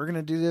church and we're going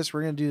to do this,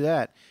 we're going to do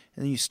that.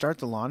 And then you start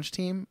the launch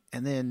team,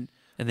 and then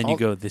You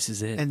go, this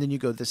is it. and then you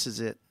go, this is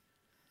it.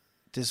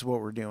 This is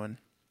what we're doing.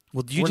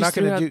 Well, you We're just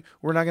not going threw to out- do.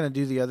 We're not going to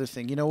do the other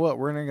thing. You know what?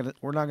 We're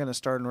not going to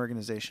start an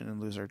organization and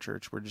lose our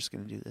church. We're just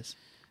going to do this.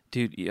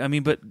 Dude, I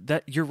mean, but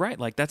that you're right.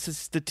 Like, that's a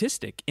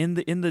statistic in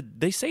the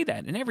they say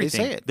that in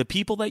everything. say it. The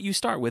people that you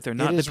start with are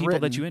not the is people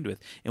that written. you end with.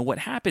 And what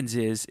happens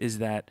is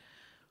that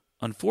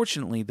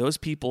unfortunately those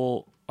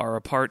people are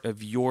a part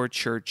of your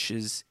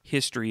church's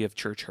history of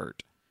church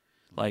hurt.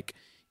 Like,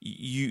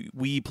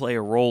 we play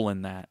a role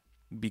in that,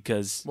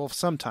 because Well,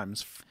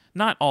 sometimes.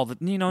 not all the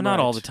not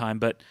all Right. the time,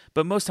 but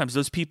most times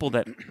those people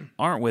that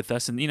aren't with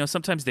us, and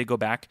sometimes they go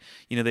back,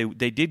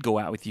 they did go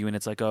out with you, and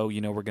it's like, oh, we're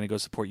going to go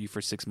support you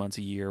for 6 months,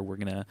 a year, we're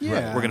going to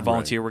Yeah.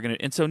 volunteer, we're going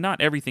to, and so not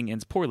everything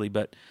ends poorly,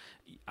 but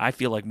I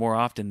feel like more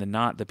often than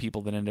not, the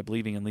people that end up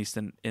leaving, at least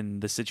in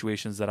the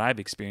situations that I've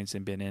experienced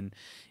and been in,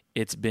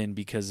 it's been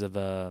because of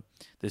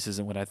this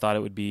isn't what I thought it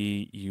would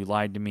be. You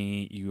lied to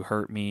me. You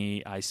hurt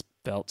me. I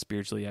felt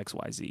spiritually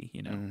XYZ.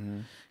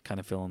 Kind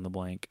of fill in the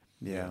blank.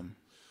 Yeah.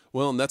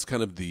 Well, and that's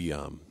kind of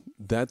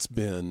that's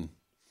been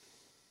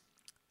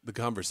the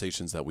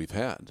conversations that we've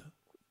had,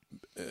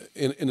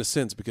 in a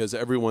sense, because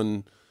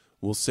everyone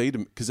will say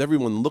because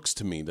everyone looks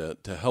to me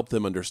to help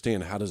them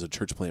understand, how does a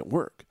church plant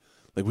work?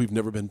 Like, we've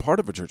never been part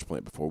of a church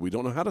plant before. We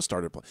don't know how to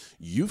start a plant.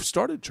 You've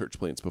started church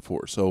plants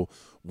before. So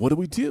what do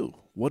we do?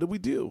 What do we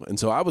do? And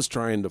so I was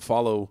trying to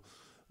follow,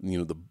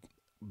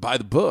 by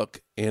the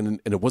book, and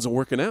it wasn't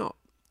working out.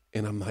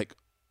 And I'm like,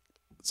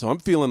 so I'm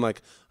feeling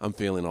like I'm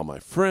failing all my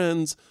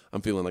friends.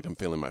 I'm feeling like I'm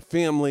failing my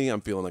family.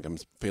 I'm feeling like I'm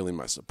failing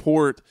my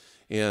support.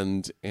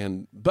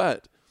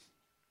 But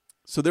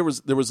so there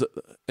was,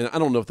 and I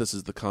don't know if this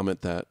is the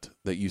comment that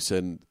you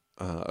said,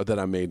 that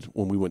I made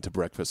when we went to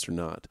breakfast or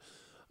not.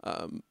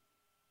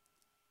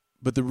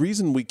 But the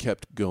reason we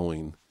kept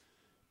going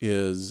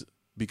is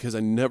because I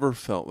never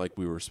felt like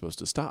we were supposed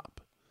to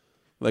stop.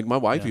 Like, my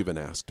wife even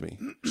asked me.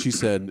 She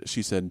said,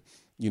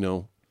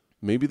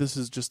 maybe this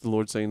is just the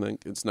Lord saying,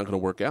 like, it's not going to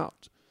work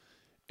out,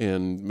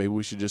 and maybe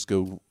we should just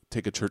go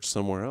take a church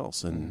somewhere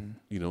else and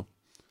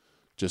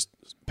just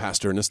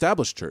pastor an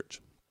established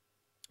church,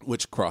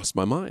 which crossed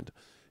my mind.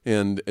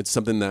 And it's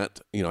something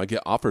that I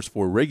get offers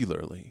for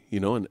regularly,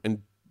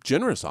 and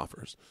generous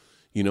offers.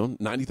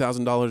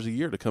 $90,000 a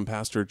year to come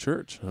pastor a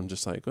church. I'm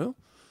just like, well,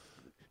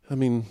 I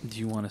mean, Do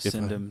you want to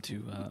send them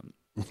to,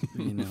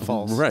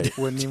 False. Right.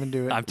 Wouldn't even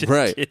do it. I'm just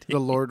Right. kidding. The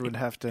Lord would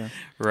have to.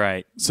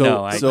 Right. So-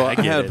 No, I so I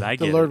get have- it. I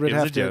The get Lord it. would It was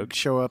have a to joke.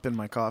 show up in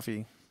my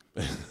coffee.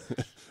 hey,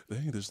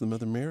 there's the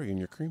Mother Mary in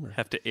your creamer.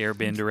 Have to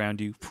airbend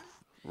around you,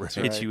 Right.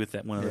 hit right. you with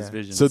that one of those Yeah.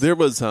 visions. So there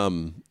was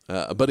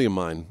a buddy of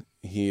mine.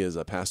 He is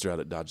a pastor out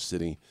at Dodge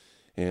City,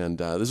 and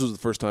this was the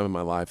first time in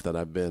my life that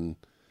I've been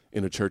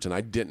in a church and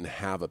I didn't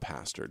have a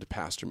pastor to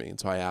pastor me. And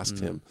so I asked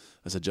him.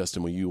 I said,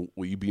 "Justin, will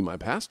you be my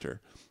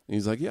pastor?" And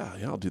he's like, "Yeah,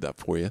 I'll do that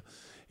for you."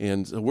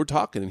 And so we're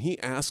talking, and he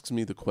asks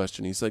me the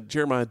question. He's like,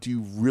 "Jeremiah, do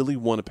you really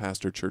want to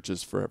pastor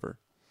churches forever?"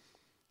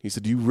 He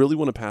said, do you really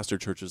want to pastor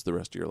churches the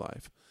rest of your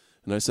life?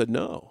 And I said,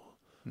 no.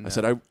 I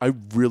said, I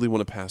really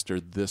want to pastor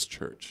this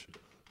church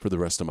for the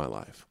rest of my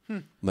life.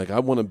 Like I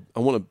want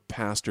to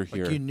pastor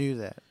here. Like you knew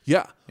that.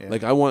 Yeah. Yeah.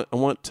 Like I want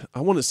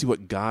to see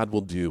what God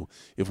will do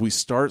if we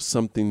start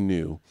something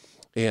new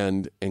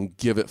and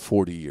give it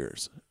 40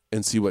 years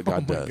and see what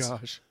God does. Oh my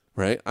gosh.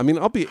 Right? I mean,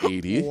 I'll be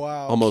 80,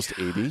 Wow. almost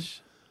 80.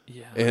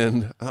 Yeah.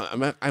 And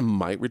I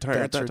might retire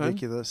That's at that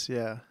ridiculous.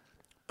 Yeah.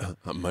 time.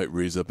 I might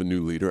raise up a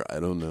new leader. I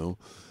don't know.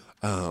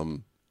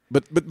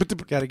 But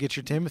Got to get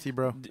your Timothy,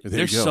 bro. there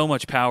There's you go. so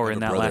much power Like in a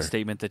that brother. last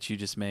statement that you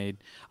just made.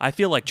 I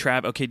feel like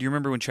okay, do you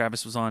remember when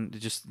Travis was on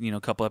just, a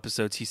couple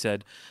episodes, he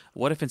said,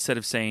 what if instead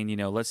of saying,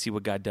 let's see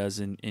what God does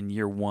in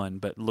year 1,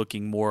 but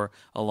looking more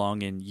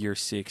along in year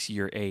 6,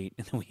 year 8,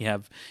 and then we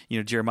have,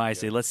 Jeremiah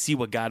say, let's see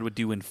what God would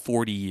do in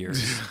 40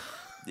 years.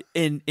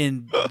 And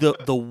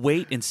the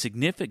weight and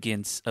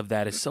significance of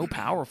that is so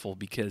powerful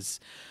because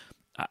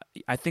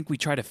I think we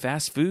try to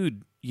fast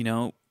food,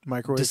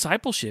 Microwave.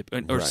 discipleship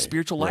or Right,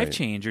 spiritual life right.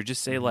 change, or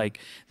just say like,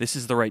 this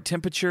is the right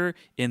temperature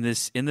in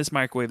this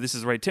microwave. This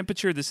is the right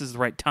temperature. This is the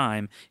right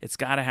time. It's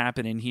got to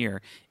happen in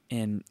here.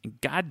 And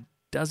God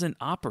doesn't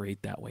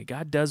operate that way.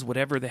 God does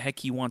whatever the heck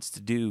he wants to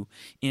do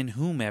in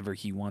whomever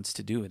he wants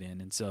to do it in.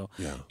 And so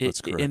Yeah,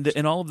 that's correct.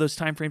 and all of those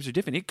time frames are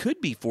different. It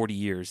could be 40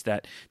 years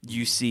that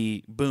you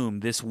see, boom,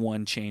 this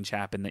one change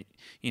happen that,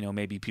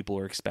 maybe people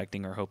are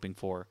expecting or hoping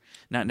for.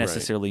 Not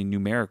necessarily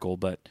numerical,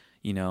 but,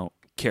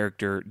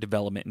 character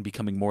development and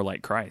becoming more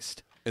like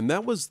Christ. And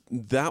that was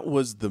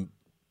the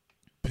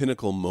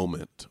pinnacle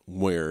moment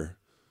where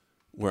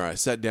I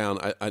sat down.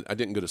 I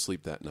didn't go to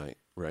sleep that night,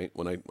 right?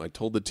 When I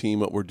told the team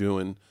what we're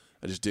doing,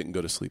 I just didn't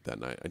go to sleep that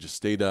night. I just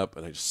stayed up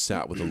and I just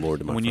sat with the Lord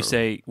in my When you front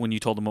room. say, when you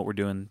told them what we're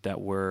doing, that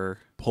we're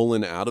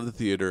Pulling out of the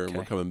theater and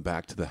we're Okay. coming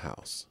back to the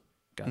house.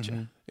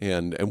 gotcha.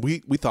 And we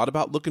thought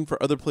about looking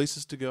for other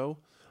places to go,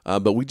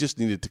 but we just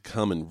needed to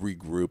come and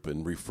regroup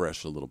and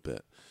refresh a little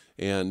bit.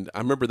 And I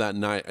remember that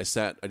night I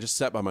just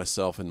sat by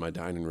myself in my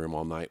dining room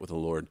all night with the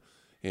Lord,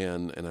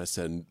 and I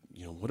said,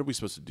 what are we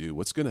supposed to do?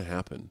 What's going to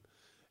happen?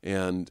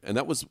 And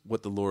that was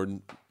what the Lord,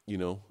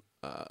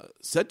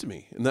 said to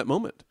me in that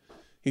moment.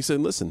 He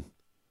said, listen,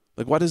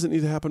 like, why does it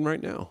need to happen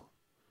right now?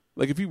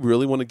 Like, if you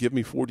really want to give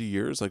me 40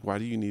 years, like, why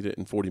do you need it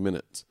in 40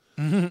 minutes?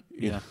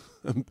 Yeah.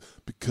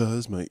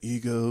 Because my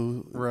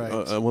ego, Right.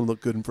 I want to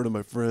look good in front of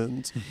my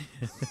friends.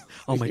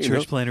 All my You church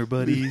know? planner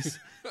buddies.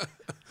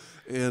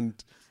 And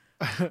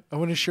I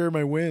want to share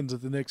my wins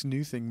at the next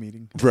New Thing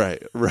meeting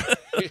right.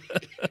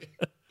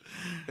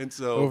 And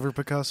so over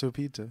Picasso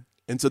Pizza.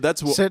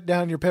 that's what Set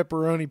down your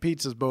pepperoni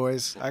pizzas,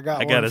 boys. I got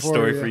got one a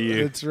story for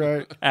you. That's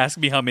right. Ask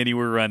me how many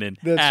we're running.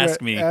 That's Ask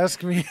right. me.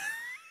 Ask me.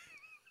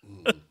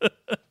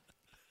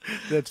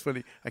 That's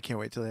funny. I can't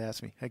wait till they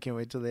ask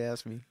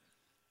me.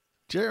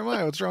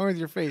 Jeremiah, what's wrong with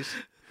your face?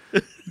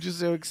 I'm just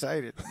so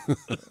excited.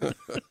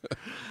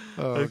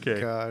 Oh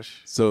Okay.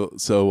 gosh. so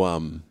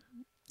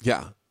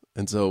yeah.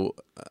 And so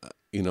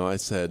I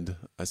said,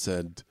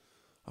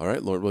 all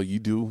right, Lord, well, you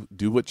do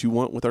what you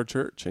want with our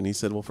church. And he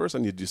said, well, first I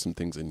need to do some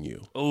things in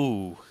you.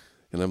 Oh,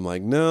 And I'm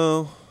like,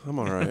 no, I'm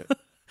all right.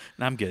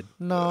 I'm good.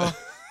 No,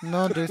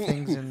 do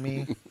things in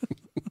me.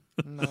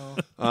 No.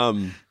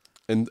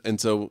 And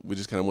so we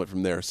just kind of went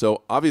from there.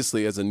 So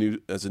obviously, as a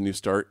new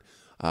start,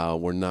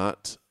 we're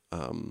not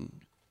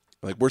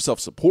we're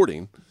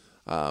self-supporting,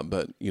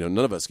 but none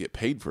of us get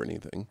paid for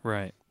anything.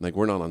 Right. Like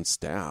we're not on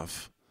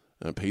staff,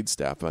 paid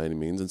staff by any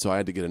means, and so I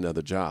had to get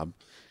another job.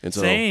 And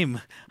so,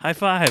 Same. High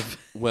five.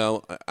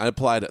 well, I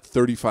applied at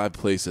 35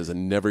 places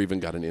and never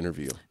even got an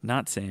interview.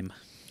 Not same.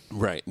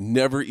 Right,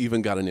 never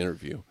even got an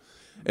interview,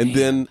 and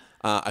then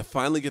I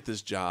finally get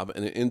this job,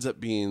 and it ends up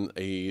being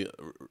a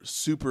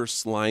super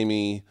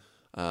slimy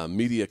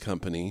media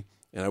company,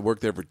 and I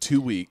worked there for 2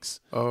 weeks,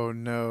 Oh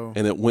no.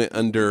 and it went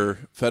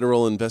under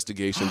federal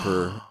investigation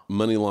for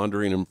money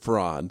laundering and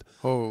fraud,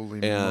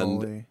 Holy and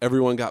moly.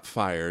 everyone got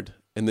fired,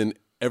 and then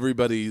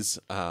everybody's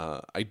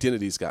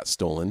identities got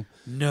stolen.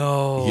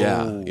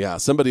 No. Yeah.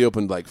 Somebody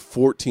opened like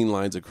 14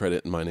 lines of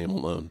credit in my name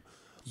alone.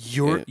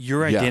 Your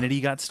Yeah. identity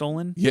got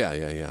stolen?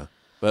 Yeah.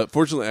 But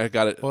fortunately, I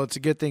got it. Well, it's a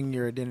good thing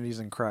your identity's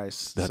in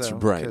Christ. That's so,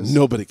 right. 'cause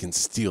Nobody can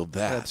steal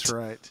that. That's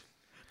right.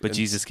 But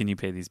Jesus, can you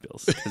pay these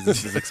bills? Because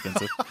this is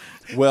expensive.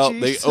 Well,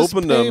 Jesus, they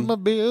opened pay them, my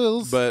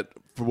bills. but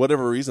for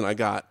whatever reason, I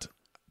got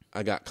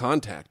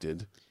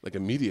contacted like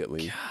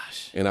immediately,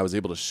 Gosh. and I was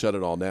able to shut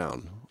it all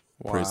down.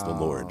 Praise the Wow.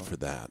 Lord for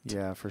that.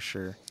 Yeah, for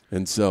sure.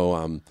 And so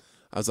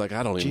I was like,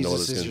 I don't even know what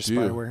Jesus it's is going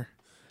your to do. spyware.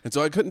 And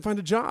so I couldn't find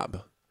a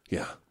job.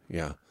 Yeah.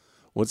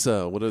 What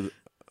are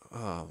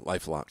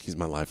LifeLock? He's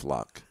my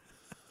LifeLock.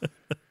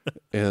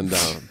 And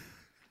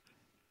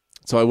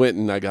so I went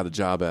and I got a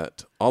job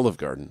at Olive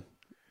Garden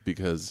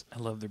because I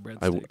love their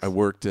breadsticks. I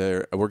worked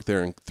there. I worked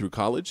there through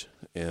college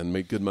and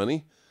made good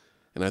money.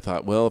 And I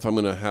thought, well, if I'm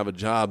going to have a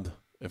job,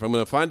 if I'm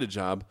going to find a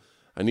job,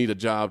 I need a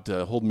job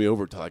to hold me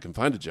over till I can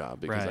find a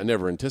job because Right. I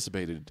never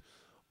anticipated,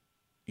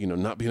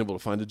 not being able to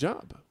find a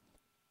job.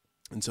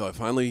 And so I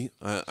finally,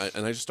 I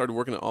just started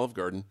working at Olive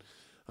Garden.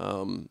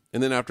 And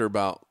then after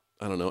about,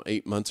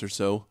 8 months or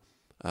so,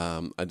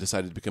 I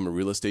decided to become a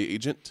real estate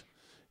agent,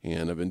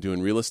 and I've been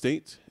doing real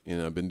estate,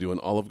 and I've been doing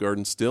Olive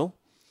Garden still,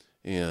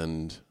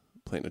 and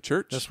planting a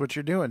church. That's what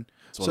you're doing.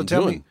 what So I'm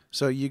tell doing. me,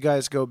 so you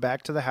guys go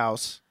back to the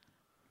house,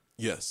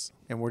 Yes.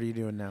 and what are you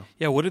doing now?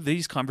 Yeah, what do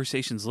these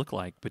conversations look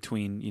like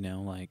between,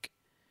 like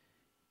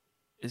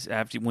is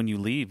after when you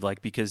leave,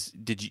 like, because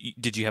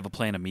did you have a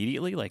plan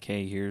immediately, like,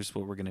 hey, here's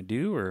what we're going to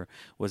do, or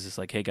was this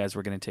like, hey guys,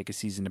 we're going to take a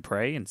season to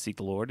pray and seek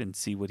the Lord and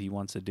see what he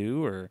wants to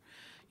do, or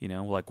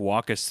like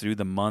walk us through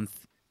the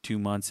month, 2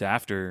 months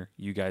after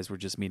you guys were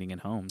just meeting in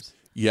homes?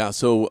 Yeah,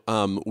 so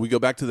we go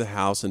back to the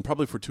house, and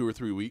probably for 2 or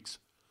 3 weeks,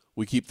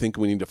 we keep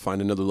thinking we need to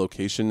find another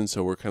location, and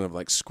so we're kind of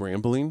like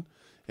scrambling,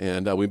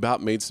 and we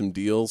about made some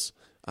deals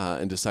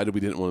and decided we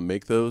didn't want to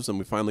make those, and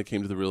we finally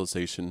came to the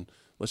realization,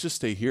 let's just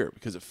stay here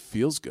because it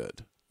feels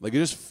good. Like, it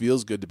just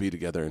feels good to be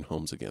together in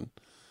homes again.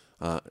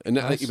 And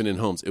not even in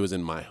homes, it was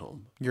in my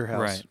home. Your house.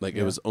 Right. Like,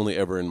 it was only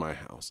ever in my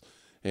house.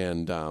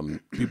 And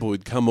people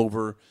would come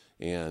over,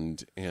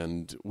 and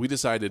we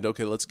decided,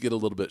 okay, let's get a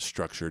little bit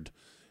structured.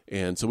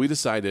 And so we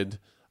decided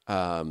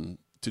to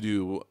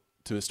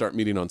start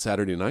meeting on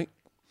Saturday night.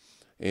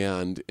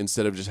 And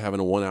instead of just having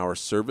a 1-hour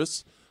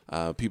service,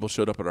 people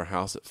showed up at our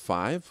house at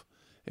 5,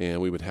 and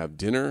we would have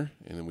dinner,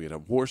 and then we'd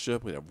have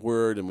worship, we'd have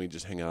word, and we'd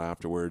just hang out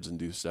afterwards and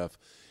do stuff.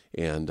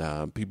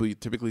 And people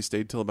typically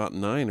stayed till about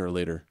 9 or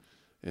later.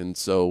 And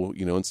so,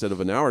 instead of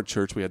an hour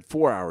church, we had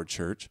 4-hour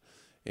church,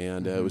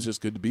 and it was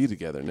just good to be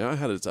together. Now, it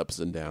had its ups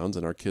and downs,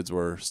 and our kids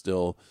were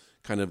still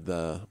kind of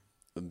the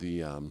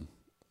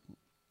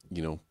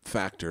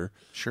factor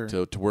Sure.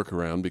 to work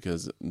around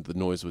because the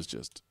noise was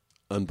just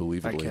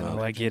unbelievably I loud.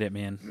 Oh, I get it,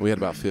 man. We had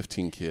about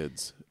 15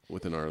 kids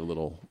within our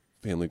little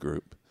family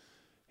group,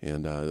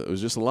 and it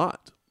was just a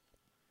lot.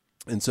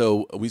 And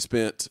so we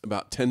spent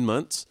about 10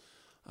 months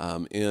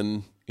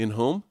in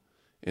home,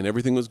 and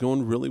everything was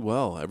going really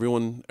well.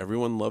 Everyone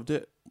loved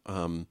it.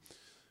 And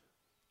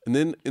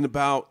then in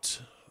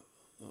about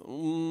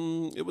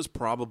it was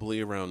probably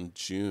around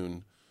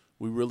June,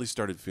 we really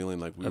started feeling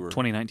like we were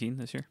 2019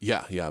 this year.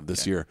 Yeah,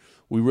 this year.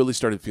 We really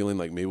started feeling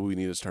like maybe we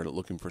need to start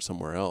looking for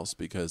somewhere else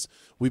because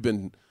we've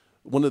been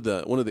one of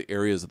the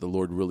areas that the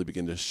Lord really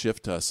began to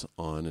shift us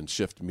on and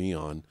shift me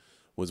on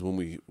was when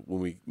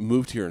we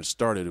moved here and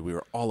started, we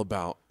were all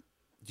about,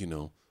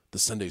 the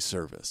Sunday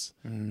service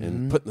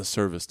and putting the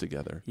service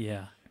together.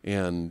 Yeah.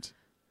 And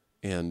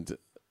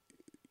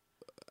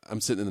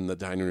I'm sitting in the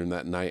dining room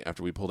that night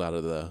after we pulled out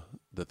of the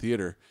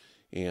theater,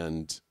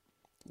 and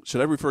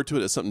should I refer to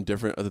it as something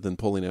different other than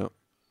pulling out?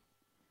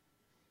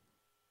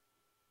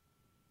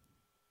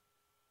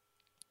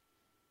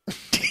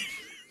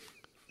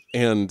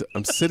 And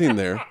I'm sitting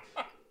there.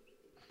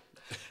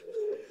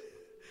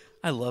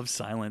 I love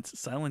silence.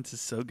 Silence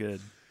is so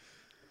good.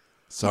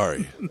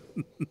 Sorry.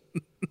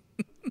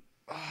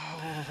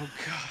 Oh,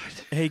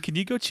 God. Hey, can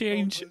you go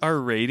change our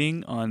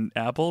rating on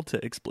Apple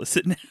to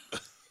explicit now?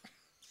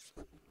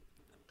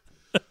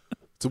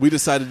 So we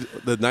decided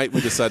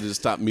to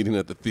stop meeting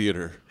at the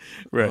theater.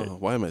 Right. Oh,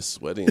 why am I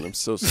sweating? I'm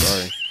so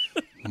sorry.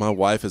 My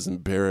wife is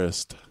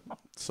embarrassed.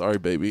 Sorry,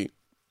 baby.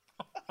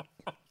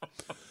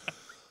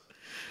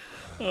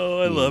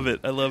 Oh, I love it.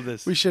 I love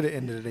this. We should have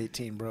ended at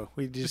 18, bro.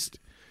 We just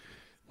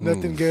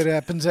nothing good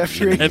happens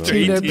after 18, after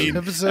 18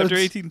 episodes. After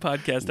 18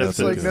 podcast It's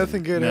episodes. like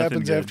nothing good Nothing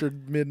happens good. after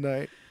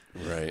midnight.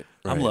 Right.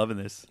 I'm loving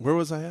this. Where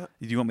was I at?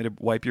 Do you want me to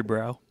wipe your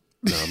brow?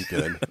 No, I'm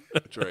good.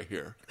 It's right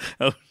here.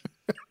 Oh.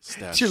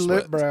 Stash It's your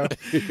lip, sweat.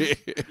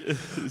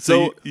 bro.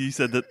 So you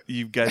said that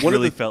you guys One of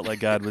really the- felt like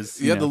God was.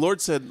 Yeah, the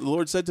Lord said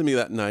to me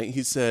that night.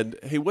 He said,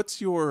 "Hey,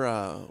 what's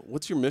your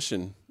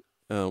mission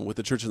with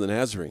the Church of the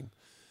Nazarene?"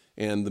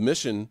 And the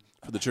mission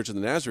for the Church of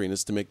the Nazarene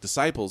is to make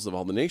disciples of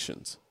all the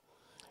nations.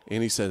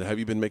 And he said, "Have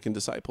you been making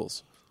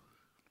disciples?"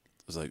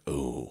 I was like,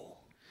 "Oh,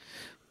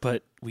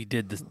 But we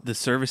did the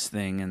service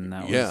thing, and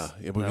that was yeah."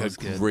 We that had was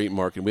good. great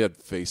marketing. We had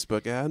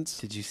Facebook ads.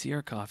 Did you see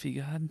our coffee,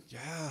 God?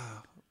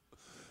 Yeah,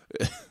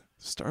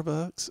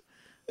 Starbucks.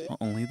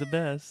 Only the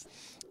best.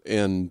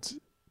 And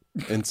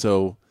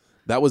so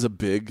that was a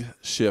big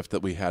shift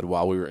that we had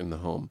while we were in the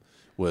home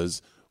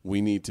was we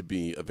need to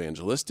be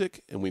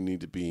evangelistic and we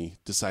need to be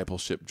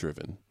discipleship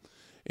driven.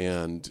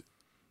 And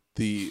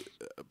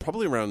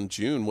probably around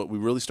June, what we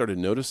really started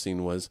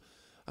noticing was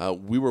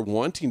we were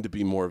wanting to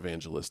be more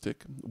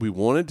evangelistic. We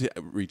wanted to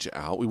reach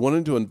out. We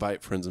wanted to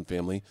invite friends and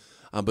family,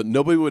 but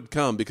nobody would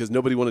come because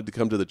nobody wanted to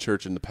come to the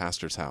church in the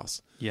pastor's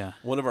house. Yeah.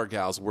 One of our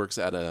gals works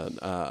at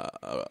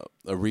a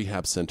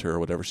rehab center or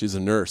whatever. She's a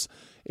nurse,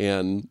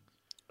 and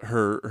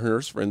her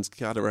nurse friends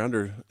got around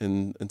her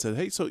and said,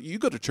 "Hey, so you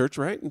go to church,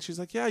 right?" And she's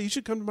like, "Yeah, you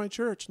should come to my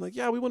church." I'm like,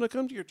 "Yeah, we want to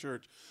come to your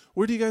church.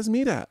 Where do you guys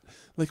meet at?"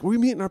 Like, we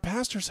meet in our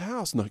pastor's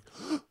house. And like,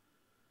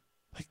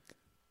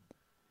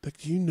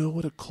 do you know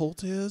what a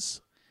cult is?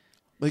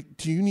 Like,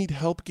 do you need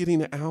help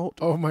getting out?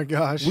 Oh, my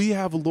gosh. We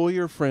have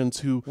lawyer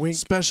friends who Wink.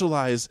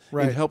 specialize in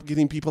Right. help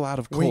getting people out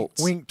of wink,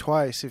 cults. wink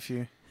twice if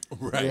you.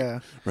 Right. Yeah.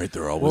 Right.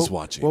 They're always What-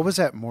 watching. What was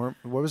that? What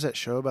was that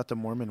show about the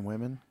Mormon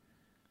women?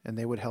 And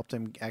they would help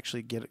them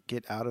actually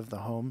get out of the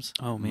homes.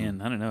 Oh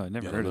man, I don't know. I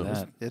never Yeah, I heard don't of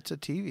know. that. It's a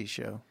TV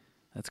show.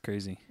 That's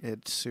crazy.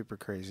 It's super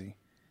crazy.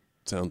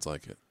 Sounds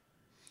like it.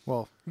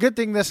 Well, good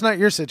thing that's not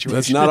your situation.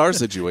 That's not our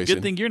situation.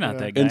 Good thing you're not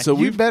that guy. And so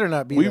you better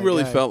not be. We that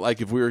really guy. felt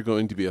like if we were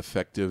going to be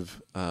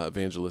effective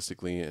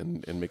evangelistically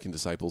and making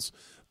disciples,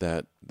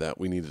 that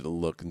we needed to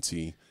look and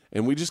see.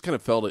 And we just kind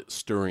of felt it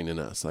stirring in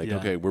us, like, Yeah.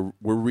 okay, we're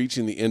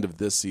reaching the end of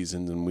this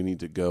season and we need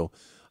to go.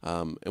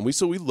 And we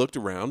looked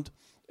around,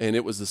 and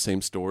it was the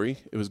same story.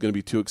 It was going to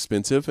be too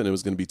expensive, and it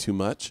was going to be too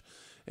much.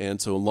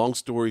 And so, long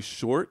story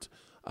short,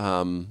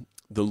 the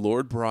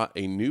Lord brought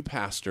a new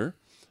pastor.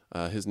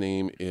 His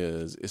name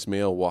is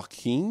Ismael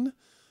Joaquin.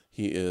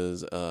 He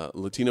is a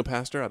Latino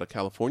pastor out of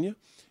California,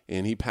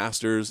 and he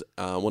pastors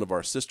one of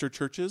our sister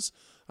churches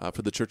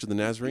for the Church of the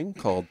Nazarene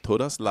called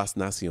Todas las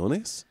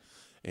Naciones,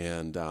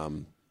 and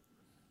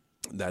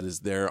that is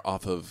there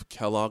off of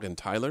Kellogg and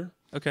Tyler.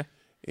 Okay.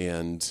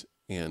 And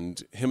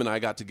him and I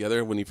got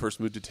together when he first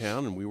moved to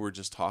town, and we were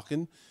just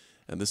talking,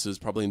 and this is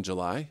probably in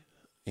July,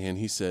 and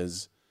he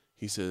says,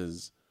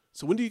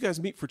 so when do you guys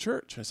meet for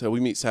church? I said, we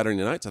meet Saturday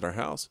nights at our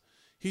house.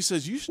 He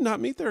says, you should not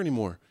meet there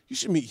anymore. You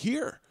should meet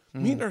here.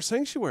 Meet in our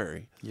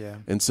sanctuary. Yeah.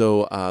 And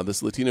so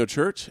this Latino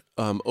church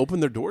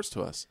opened their doors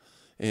to us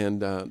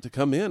and to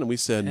come in. And we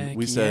said,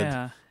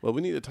 yeah. well,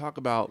 we need to talk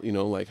about,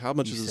 like, how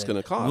much is this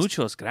going to cost?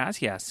 Muchos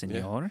gracias,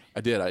 señor. Yeah.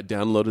 I did. I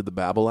downloaded the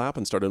Babbel app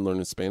and started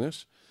learning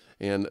Spanish.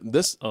 And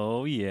this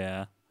Oh,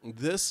 yeah.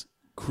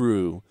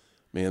 crew,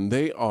 man,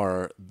 they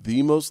are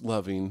the most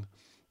loving,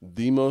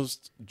 the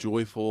most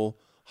joyful,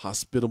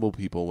 hospitable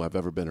people I've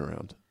ever been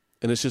around.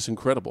 And it's just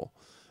incredible.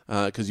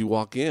 Because you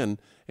walk in,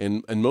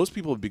 and most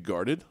people would be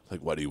guarded.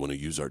 Like, why do you want to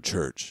use our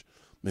church?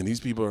 And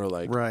these people are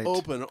like, Right.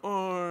 open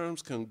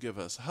arms, come give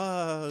us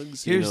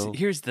hugs.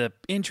 Here's the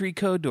entry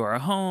code to our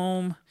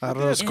home.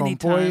 Arroz con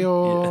Anytime.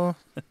 pollo.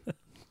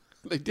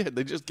 They did.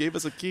 They just gave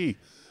us a key,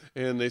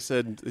 and they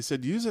said,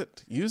 use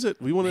it.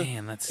 We want to.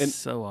 Man, that's and,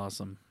 so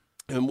awesome.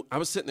 And I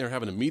was sitting there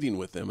having a meeting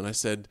with them, and I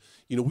said,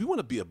 we want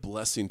to be a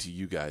blessing to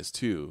you guys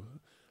too.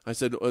 I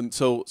said, and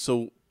so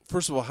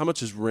first of all, how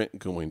much is rent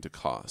going to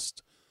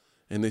cost?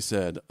 And they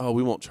said, oh,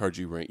 we won't charge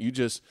you rent. You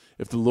just,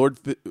 if the Lord,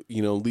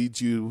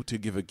 leads you to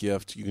give a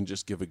gift, you can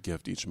just give a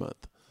gift each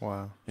month.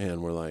 Wow.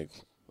 And we're like,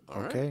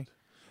 all Okay. right.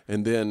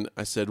 And then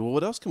I said, well,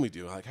 what else can we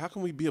do? Like, how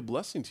can we be a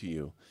blessing to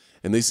you?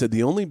 And they said,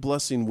 the only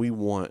blessing we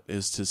want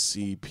is to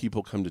see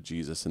people come to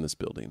Jesus in this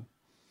building.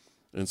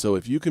 And so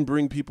if you can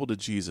bring people to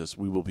Jesus,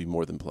 we will be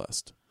more than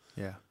blessed.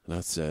 Yeah. And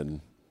I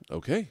said,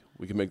 okay,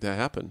 we can make that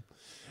happen.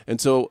 And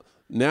so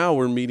now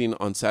we're meeting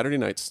on Saturday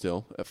nights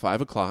still at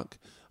 5:00.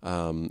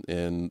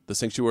 In the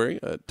sanctuary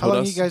at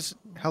Todas.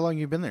 How long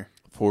you been there?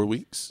 4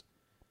 weeks.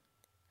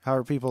 How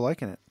are people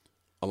liking it?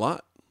 A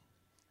lot.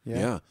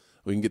 Yeah.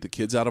 We can get the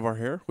kids out of our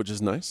hair, which is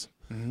nice.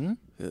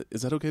 Mm-hmm.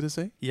 Is that okay to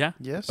say? Yeah.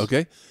 Yes.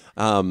 Okay.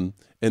 And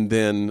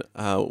then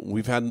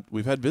we've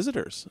had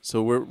visitors.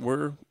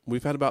 So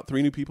we've had about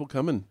 3 new people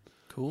coming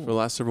Cool. for the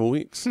last several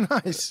weeks.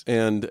 Nice.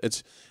 And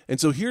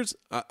so here's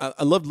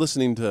I loved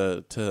listening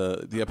to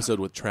the episode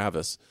with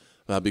Travis.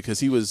 Because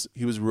he was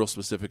real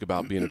specific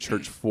about being a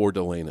church for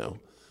Delano,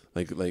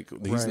 like he's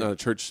Right. not a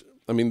church.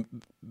 I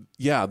mean,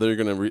 yeah, they're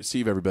going to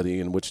receive everybody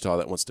in Wichita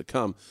that wants to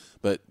come,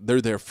 but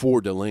they're there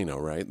for Delano,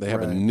 right? They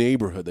have a Right.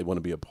 neighborhood they want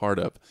to be a part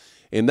of,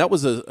 and that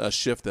was a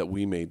shift that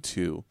we made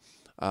too,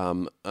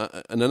 and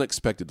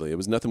unexpectedly. It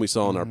was nothing we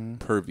saw in our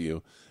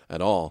purview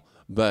at all.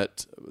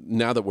 But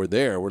now that we're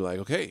there, we're like,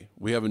 okay,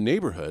 we have a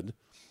neighborhood,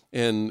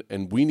 and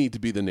we need to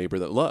be the neighbor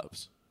that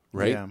loves,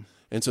 right? Yeah.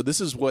 And so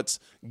this is what's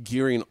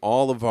gearing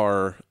all of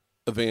our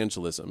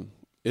evangelism.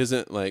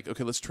 Isn't like,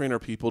 okay, let's train our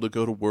people to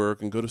go to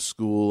work and go to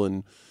school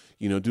and,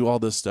 do all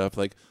this stuff.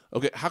 Like,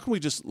 okay, how can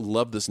we just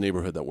love this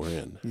neighborhood that we're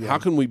in? Yeah. How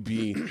can we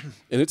be,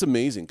 and it's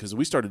amazing because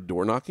we started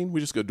door knocking. We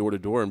just go door to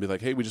door and be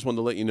like, hey, we just wanted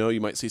to let you know, you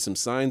might see some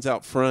signs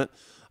out front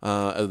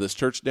of this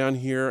church down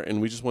here.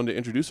 And we just wanted to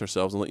introduce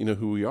ourselves and let you know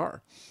who we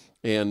are.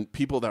 And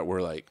people that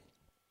were like,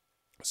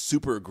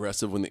 super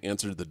aggressive when they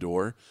answered the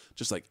door,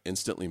 just like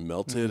instantly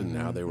melted. And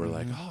now they were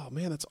like, oh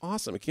man, that's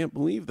awesome. I can't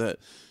believe that,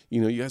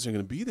 you guys are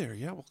going to be there.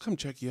 Yeah, well, come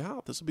check you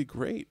out. This will be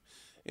great.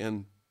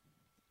 And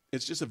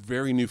it's just a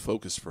very new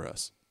focus for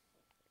us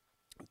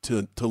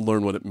to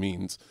learn what it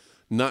means,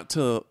 not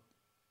to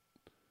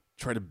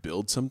try to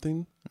build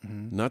something,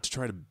 not to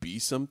try to be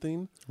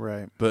something,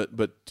 Right.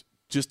 but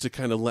just to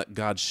kind of let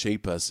God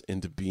shape us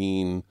into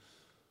being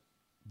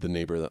the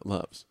neighbor that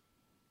loves,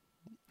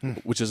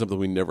 which is something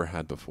we never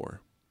had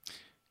before.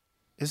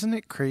 Isn't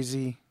it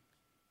crazy?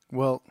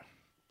 Well,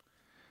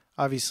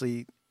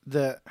 obviously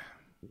the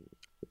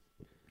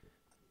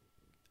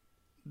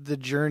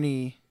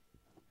journey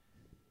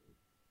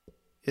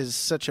is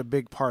such a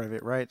big part of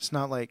it, right? It's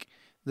not like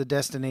the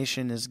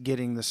destination is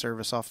getting the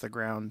service off the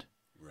ground,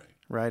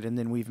 right? And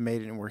then we've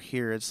made it and we're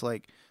here. It's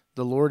like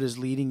the Lord is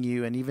leading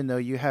you, and even though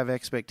you have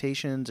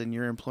expectations and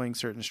you're employing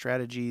certain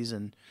strategies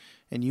and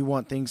you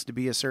want things to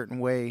be a certain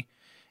way,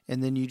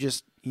 and then you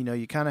just,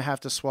 you kind of have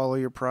to swallow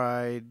your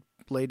pride,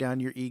 lay down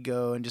your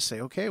ego, and just say,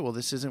 okay, well,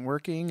 this isn't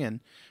working,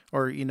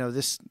 or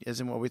this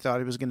isn't what we thought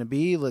it was going to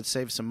be. Let's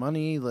save some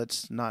money.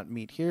 Let's not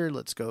meet here.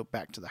 Let's go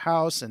back to the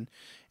house. And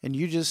and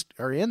you just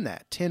are in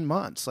that 10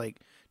 months, like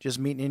just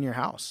meeting in your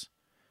house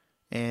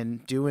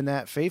and doing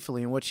that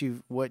faithfully. And what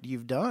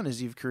you've done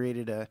is you've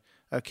created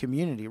a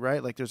community,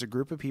 right? Like there's a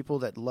group of people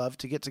that love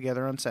to get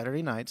together on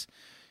Saturday nights.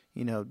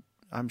 You know,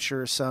 I'm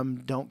sure some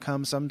don't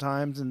come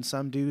sometimes and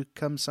some do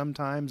come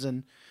sometimes,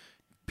 and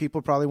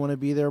people probably want to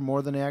be there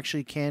more than they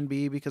actually can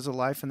be because of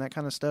life and that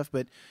kind of stuff.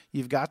 But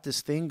you've got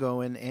this thing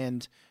going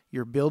and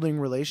you're building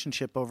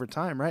relationship over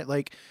time, right?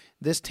 Like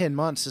this 10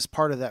 months is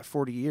part of that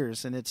 40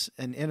 years, and it's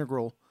an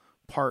integral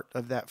part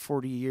of that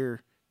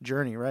 40-year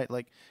journey, right?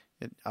 Like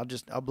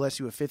I'll bless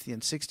you with 50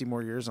 and 60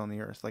 more years on the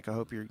earth. Like I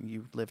hope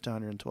you live to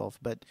 112,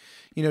 but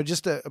you know,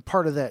 just a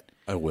part of that.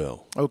 I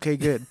will. Okay,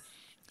 good.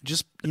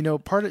 Just, you know,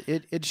 part of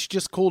it, it's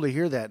just cool to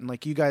hear that. And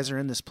like, you guys are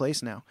in this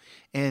place now.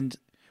 And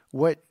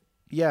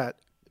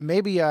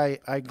maybe I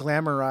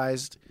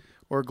glamorized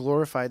or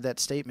glorified that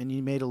statement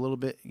you made a little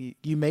bit.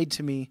 You made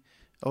to me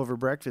over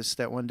breakfast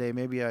that one day.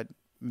 Maybe I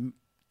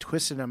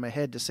twisted it on my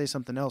head to say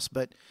something else,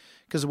 but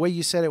because the way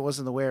you said it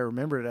wasn't the way I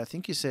remembered it. I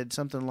think you said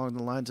something along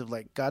the lines of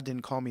like, God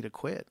didn't call me to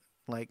quit.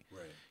 Like,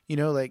 right. You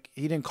know, like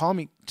he didn't call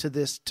me to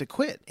this to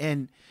quit.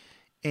 And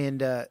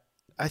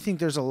I think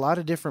there's a lot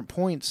of different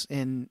points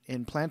in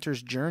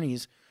planters'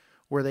 journeys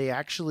where they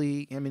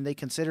actually, I mean, they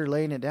consider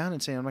laying it down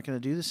and saying, I'm not going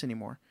to do this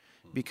anymore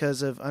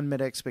because of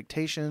unmet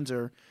expectations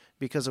or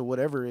because of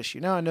whatever issue.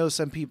 Now, I know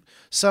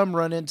some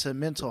run into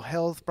mental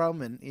health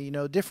problem and, you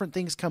know, different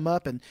things come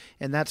up and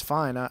that's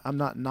fine. I'm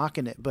not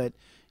knocking it, but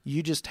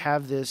you just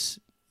have this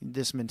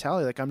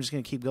mentality, like, I'm just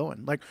going to keep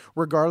going, like,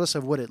 regardless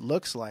of what it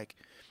looks like.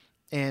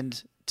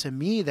 And to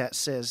me, it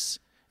says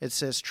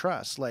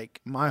trust.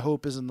 Like, my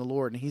hope is in the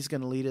Lord, and he's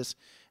going to lead us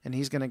and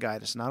he's going to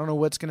guide us. And I don't know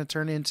what's going to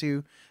turn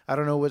into. I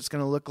don't know what it's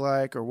going to look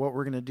like or what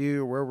we're going to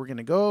do or where we're going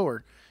to go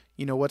or,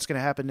 you know, what's going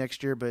to happen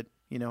next year. But,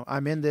 you know,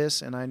 I'm in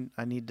this and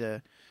I need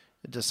to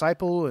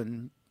disciple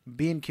and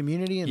be in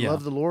community and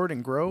love the Lord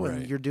and grow. Right.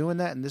 And you're doing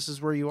that. And this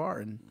is where you are.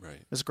 And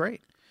it's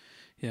great.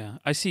 Yeah.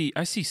 I see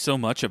so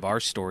much of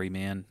our story,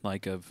 man,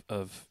 like of,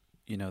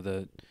 you know,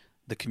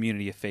 the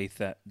community of faith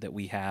that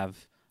we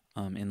have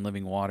in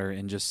Living Water.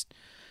 And just,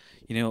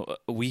 you know,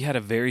 we had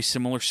a very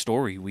similar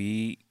story.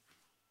 We,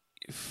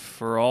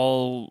 for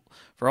all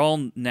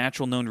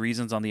natural known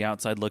reasons on the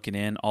outside looking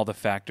in, all the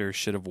factors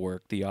should have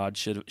worked. The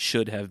odds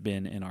should have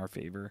been in our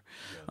favor.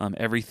 Yeah.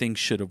 Everything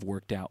should have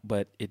worked out,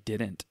 but it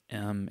didn't.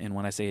 And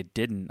when I say it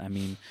didn't, I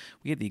mean,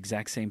 we had the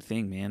exact same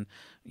thing, man.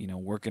 You know,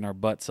 working our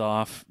butts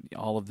off,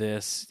 all of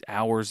this,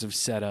 hours of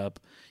setup,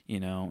 you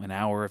know, an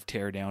hour of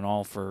tear down,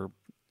 all for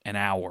an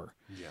hour.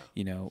 Yeah.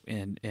 You know,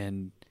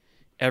 and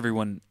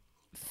everyone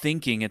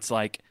thinking it's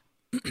like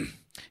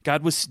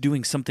God was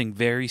doing something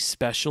very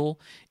special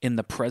in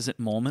the present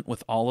moment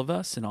with all of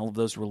us and all of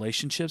those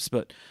relationships.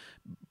 But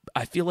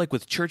I feel like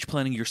with church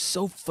planning, you're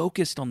so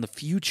focused on the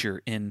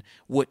future and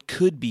what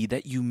could be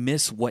that you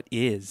miss what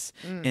is.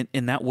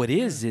 And that what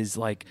is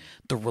like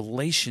the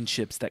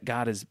relationships that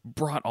God has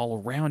brought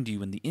all around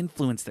you and the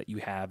influence that you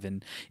have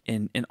and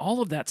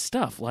all of that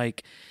stuff.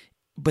 Like,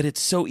 but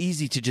it's so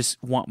easy to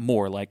just want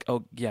more. Like,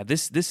 oh yeah,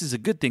 this is a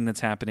good thing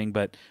that's happening,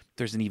 but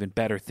there's an even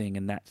better thing,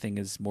 and that thing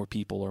is more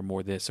people or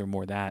more this or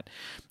more that.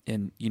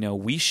 And, you know,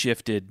 we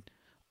shifted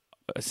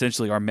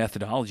essentially our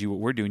methodology, what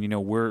we're doing. You know,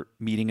 we're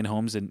meeting in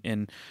homes, and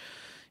in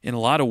a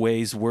lot of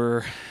ways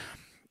we're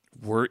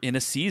in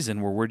a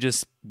season where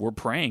we're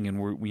praying, and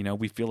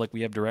we feel like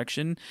we have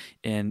direction,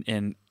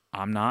 and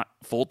I'm not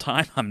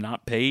full-time, I'm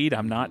not paid,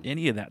 I'm not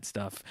any of that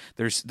stuff.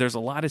 There's a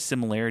lot of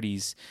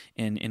similarities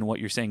in what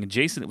you're saying. And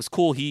Jason, it was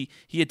cool. He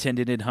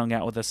attended and hung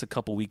out with us a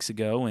couple weeks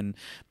ago, and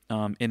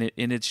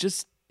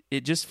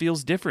it just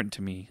feels different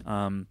to me.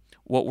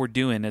 What we're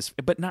doing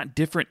but not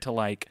different to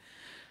like,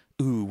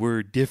 ooh,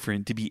 we're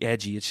different to be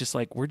edgy. It's just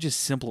like, we're just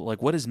simple.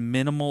 Like, what is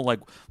minimal? Like,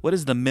 what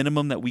is the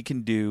minimum that we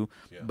can do,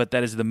 but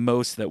that is the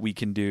most that we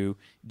can do,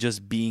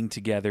 just being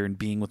together and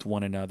being with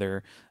one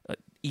another,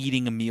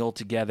 eating a meal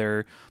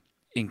together,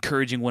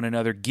 encouraging one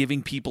another,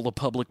 giving people a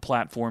public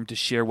platform to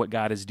share what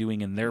God is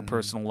doing in their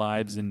personal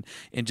lives, and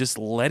just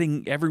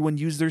letting everyone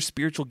use their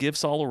spiritual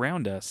gifts all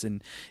around us.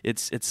 And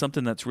it's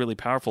something that's really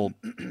powerful.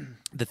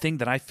 The thing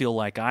that I feel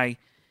like I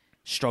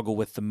struggle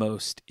with the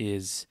most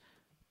is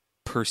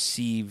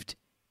perceived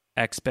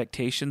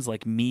expectations,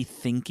 like me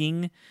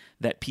thinking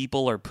that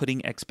people are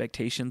putting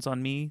expectations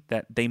on me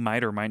that they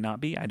might or might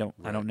not be. I don't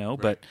know. Right.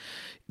 But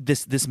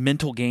this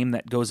mental game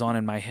that goes on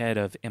in my head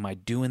of, am I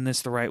doing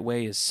this the right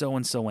way? Is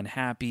so-and-so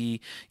unhappy?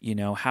 You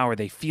know, how are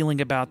they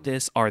feeling about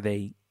this? Are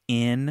they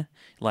in?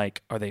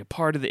 Like, are they a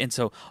part of it? And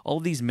so all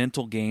of these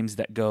mental games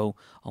that go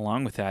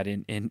along with that,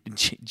 and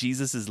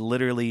Jesus is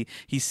literally,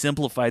 he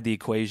simplified the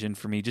equation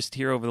for me just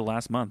here over the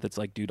last month. It's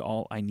like, dude,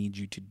 all I need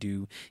you to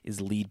do is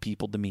lead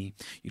people to me.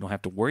 You don't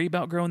have to worry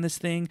about growing this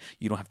thing.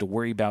 You don't have to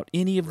worry about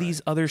any of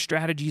these other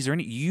strategies or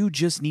any. You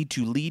just need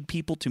to lead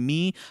people to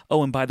me.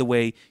 Oh, and by the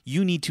way,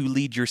 you need to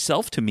lead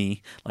yourself to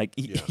me. Like,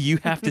 you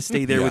have to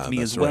stay there with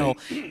me as well.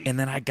 Right. And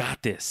then I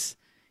got this.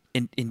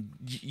 And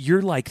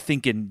you're like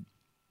thinking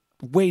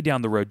way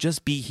down the road,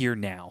 just be here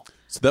now.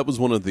 So that was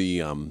one of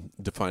the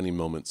defining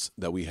moments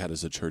that we had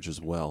as a church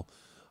as well.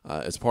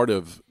 as part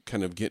of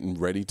kind of getting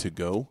ready to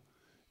go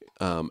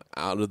out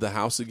of the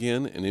house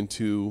again and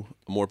into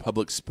a more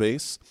public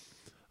space,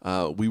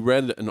 we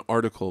read an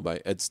article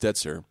by Ed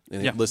Stetzer,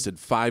 and it listed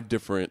 5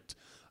 different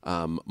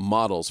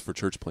models for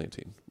church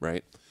planting,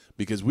 right?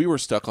 Because we were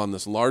stuck on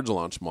this large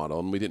launch model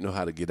and we didn't know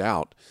how to get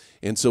out.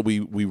 And so we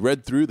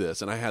read through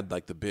this, and I had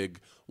like the big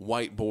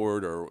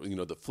whiteboard or,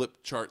 the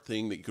flip chart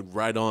thing that you could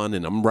write on,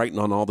 and I'm writing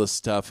on all this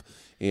stuff.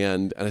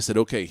 And I said,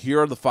 okay, here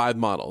are the 5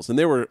 models. And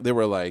they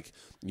were like,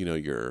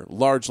 your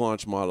large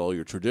launch model,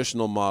 your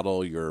traditional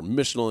model, your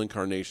missional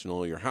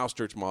incarnational, your house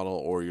church model,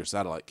 or your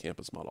satellite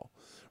campus model.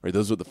 Right?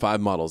 Those were the 5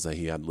 models that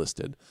he had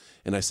listed.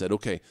 And I said,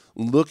 okay,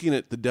 looking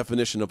at the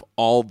definition of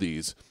all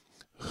these,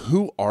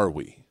 who are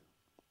we?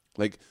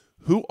 Like,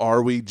 who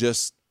are we?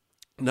 Just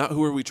not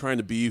who are we trying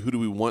to be? Who do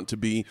we want to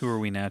be? Who are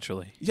we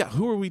naturally? Yeah,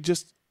 who are we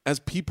just as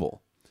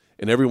people?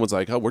 And everyone's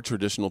like, oh, we're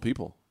traditional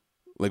people.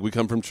 Like, we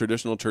come from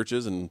traditional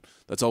churches, and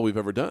that's all we've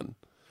ever done.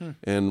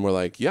 And we're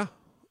like, yeah,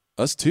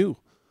 us too.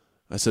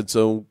 I said,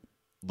 so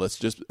let's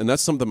just, and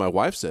that's something my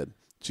wife said.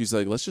 She's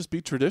like, let's just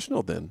be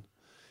traditional then.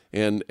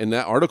 And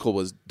that article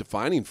was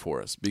defining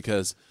for us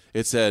because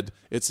it said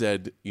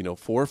 4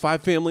 or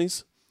 5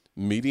 families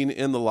meeting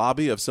in the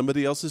lobby of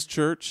somebody else's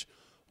church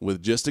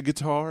with just a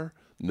guitar,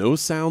 no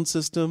sound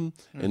system,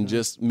 and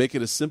just make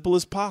it as simple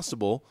as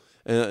possible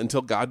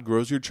until God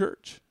grows your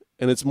church.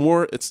 And it's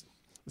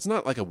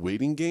not like a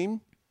waiting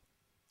game,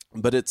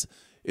 but it's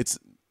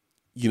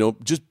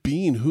just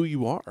being who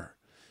you are.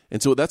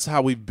 And so that's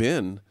how we've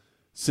been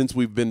since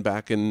we've been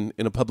back in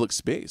a public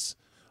space.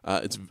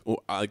 It's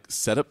like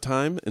setup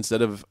time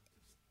instead of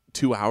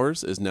 2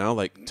 hours is now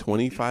like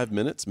 25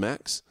 minutes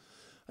max.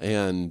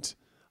 And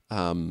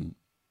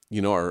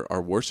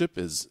our worship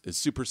is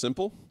super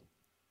simple.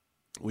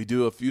 We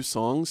do a few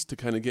songs to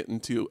kind of get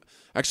into.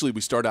 Actually,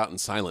 we start out in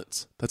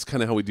silence. That's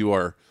kind of how we do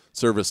our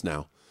service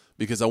now,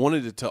 because I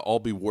wanted it to all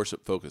be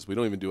worship focused. We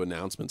don't even do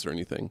announcements or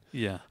anything.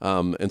 Yeah.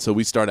 And so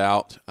we start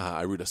out.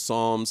 I read a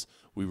Psalms.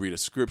 We read a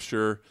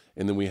scripture,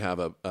 and then we have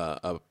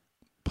a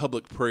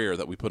public prayer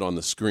that we put on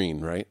the screen,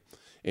 right?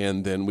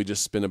 And then we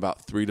just spend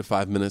about 3 to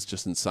 5 minutes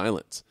just in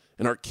silence,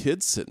 and our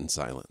kids sit in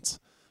silence.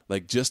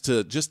 Like just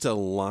to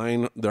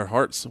align their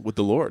hearts with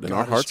the Lord, and God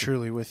our hearts is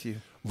truly with you.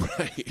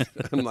 Right.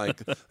 I'm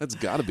like, that's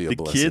got to be a The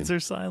blessing. kids are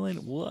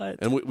silent? What?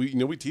 And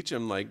we teach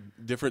them like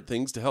different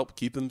things to help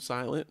keep them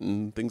silent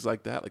and things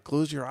like that. Like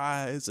close your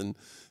eyes and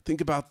think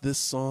about this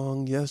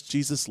song. Yes,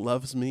 Jesus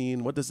loves me.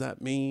 And what does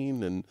that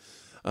mean? And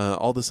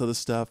all this other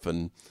stuff.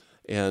 And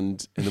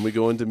then we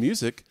go into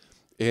music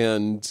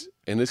and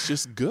it's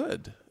just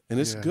good.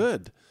 And it's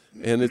good.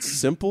 And it's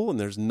simple. And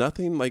there's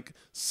nothing like,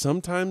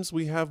 sometimes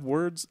we have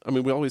words. I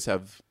mean, we always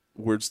have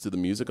words to the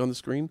music on the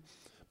screen,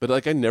 but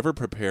like I never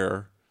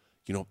prepare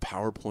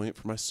PowerPoint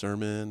for my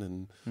sermon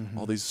and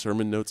all these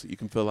sermon notes that you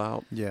can fill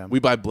out. Yeah. We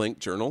buy blank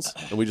journals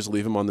and we just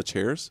leave them on the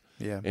chairs.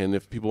 Yeah. And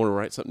if people want to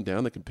write something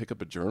down, they can pick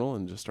up a journal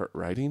and just start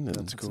writing. And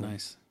That's cool. That's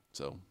nice.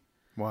 So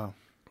Wow.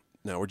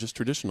 now we're just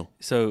traditional.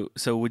 So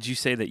would you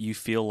say that you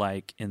feel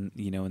like in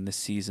this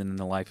season in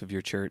the life of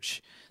your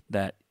church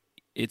that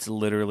it's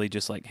literally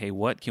just like, hey,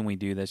 what can we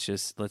do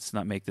let's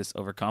not make this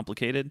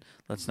overcomplicated.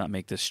 Let's not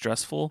make this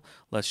stressful.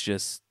 Let's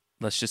just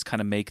kind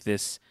of make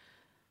this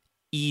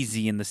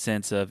easy in the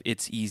sense of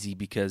it's easy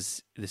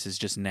because this is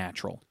just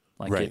natural.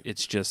 Like right.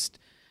 It's just,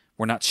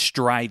 we're not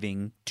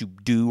striving to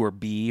do or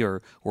be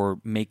or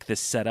make this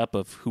setup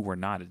of who we're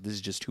not. This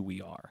is just who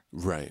we are.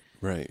 Right.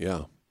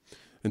 Yeah.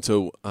 And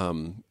so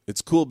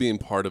it's cool being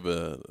part of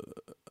a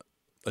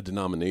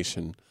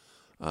denomination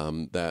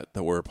that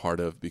we're a part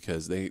of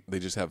because they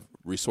just have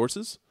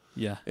resources.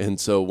 Yeah. And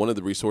so one of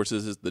the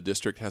resources is the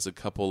district has a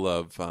couple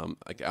of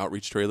like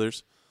outreach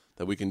trailers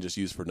that we can just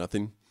use for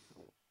nothing.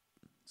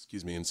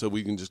 Excuse me. And so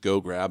we can just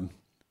go grab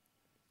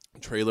a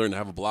trailer and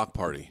have a block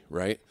party,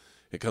 right?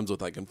 It comes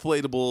with like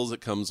inflatables.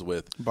 It comes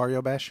with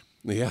Barrio Bash.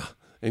 Yeah.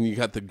 And you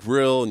got the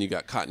grill and you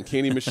got cotton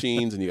candy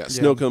machines and you got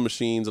snow cone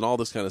machines and all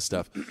this kind of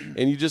stuff.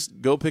 And you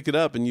just go pick it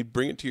up and you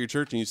bring it to your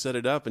church and you set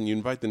it up and you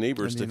invite the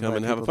neighbors to come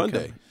and have a fun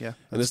day. Yeah.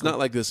 And it's not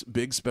like this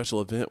big special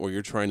event where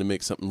you're trying to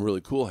make something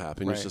really cool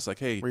happen. Right. It's just like,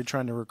 hey, we're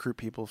trying to recruit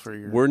people for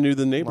your. we're new to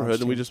the neighborhood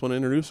launch and we team. just want to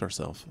introduce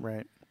ourselves.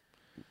 Right.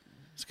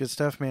 It's good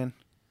stuff, man.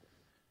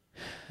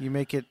 You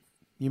make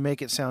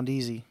it sound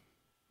easy.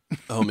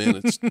 Oh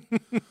man, it's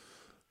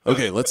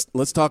okay.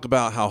 Let's talk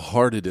about how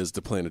hard it is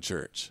to plant a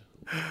church.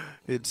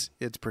 It's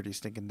pretty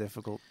stinking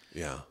difficult.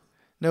 Yeah.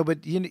 No, but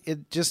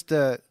it just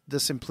the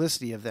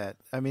simplicity of that.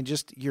 I mean,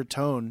 just your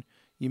tone.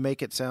 You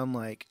make it sound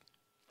like,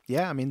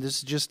 yeah. I mean, this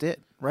is just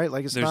it, right?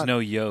 Like There's no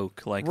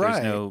yoke. Like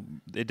Right.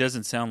 it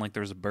doesn't sound like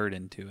there's a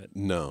burden to it.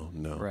 No.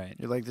 Right.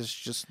 You're like,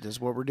 this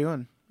is what we're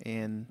doing,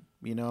 and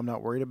I'm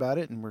not worried about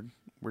it, and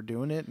we're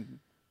doing it. And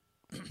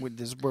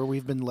this is where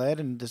we've been led,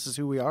 and this is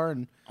who we are,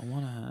 and I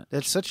want to.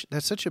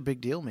 that's such a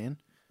big deal, man.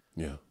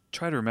 Yeah.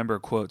 Try to remember a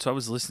quote. So I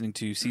was listening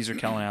to Caesar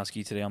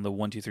Kalinowski today on the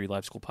 123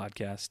 Life School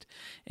podcast,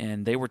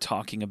 and they were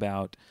talking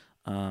about,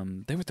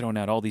 they were throwing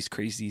out all these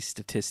crazy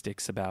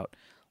statistics about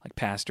like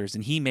pastors,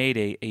 and he made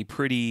a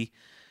pretty,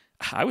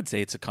 I would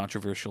say it's a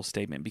controversial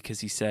statement because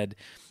he said,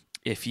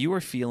 if you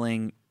are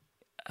feeling,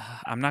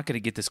 I'm not going to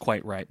get this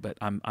quite right, but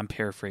I'm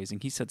paraphrasing.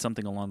 He said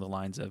something along the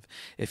lines of,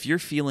 if you're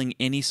feeling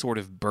any sort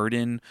of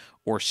burden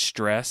or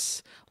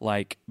stress,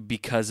 like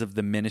because of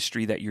the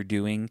ministry that you're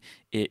doing,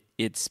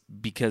 it's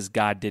because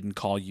God didn't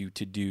call you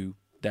to do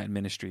that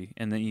ministry.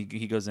 And then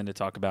he goes in to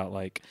talk about,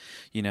 like,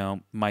 you know,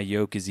 my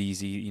yoke is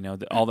easy, you know,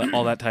 all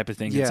that type of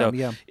thing. Yeah, and so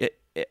yeah.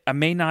 I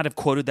may not have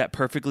quoted that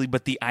perfectly,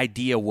 but the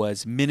idea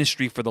was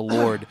ministry for the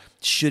Lord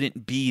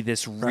shouldn't be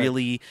this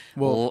really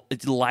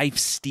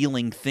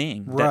life-stealing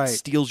thing that Right.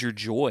 steals your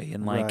joy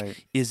and like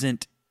Right.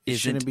 isn't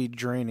shouldn't be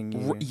draining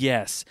you.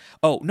 yes.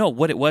 Oh no,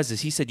 what it was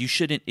is he said you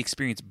shouldn't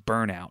experience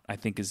burnout, I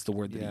think is the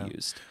word that Yeah. he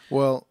used.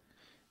 Well,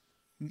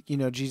 you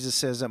know, Jesus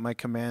says that my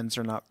commands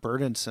are not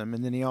burdensome,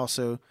 and then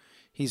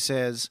he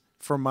says,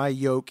 "For my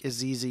yoke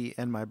is easy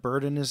and my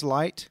burden is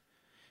light."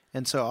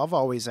 And so I've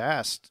always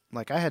asked,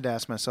 like, I had to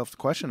ask myself the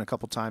question a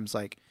couple times,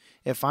 like,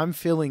 if I'm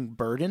feeling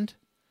burdened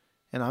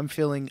and I'm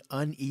feeling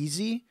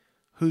uneasy,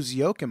 whose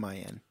yoke am I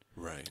in?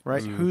 Right.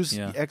 Right? Whose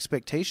yeah.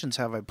 expectations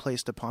have I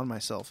placed upon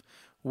myself?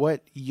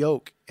 What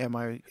yoke am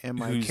I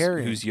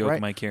carrying? Whose yoke right?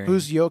 am I carrying?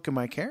 Whose yoke am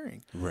I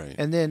carrying? Right.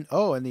 And then,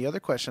 and the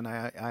other question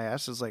I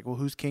asked is like, well,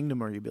 whose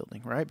kingdom are you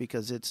building? Right?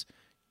 Because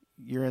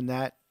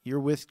you're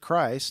with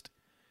Christ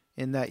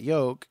in that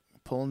yoke,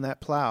 pulling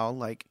that plow,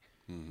 like,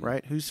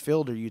 right? Whose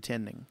field are you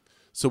tending?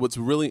 So what's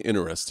really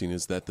interesting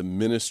is that the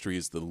ministry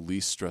is the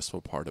least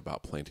stressful part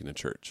about planting a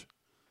church.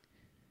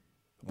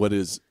 What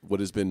has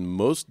been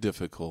most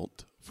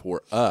difficult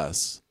for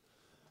us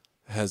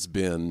has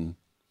been,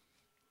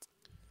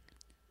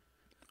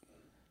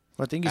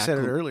 Well, I think you said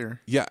it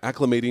earlier.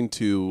 acclimating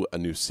to a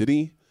new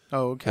city.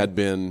 Oh, okay. Had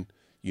been,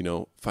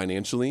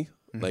 financially,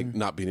 like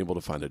not being able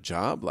to find a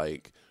job,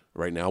 like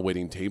right now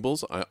waiting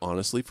tables. I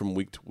honestly, from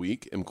week to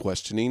week, am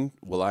questioning,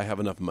 will I have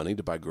enough money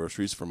to buy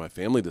groceries for my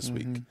family this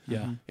week?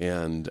 Yeah.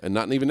 And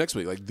not even next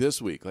week, like this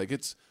week. Like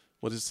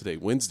what is today?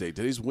 Wednesday.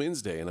 Today's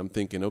Wednesday. And I'm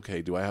thinking,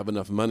 okay, do I have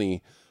enough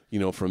money,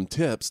 from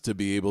tips to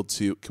be able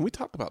to, can we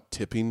talk about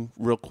tipping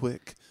real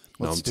quick?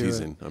 No, Let's I'm do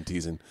teasing. I'm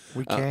teasing.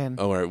 We can.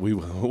 All right. We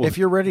will. If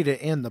you're ready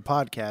to end the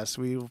podcast,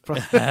 we will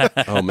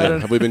probably... Oh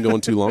man, have we been going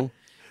too long?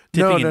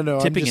 Tipping No.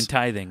 Tipping and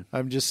tithing.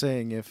 I'm just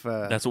saying if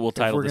That's what we'll if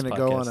title we're this going to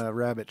go on podcast. a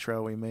rabbit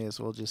trail, we may as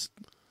well just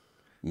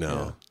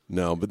No,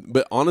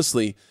 but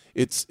honestly,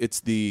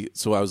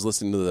 so I was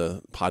listening to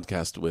the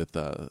podcast with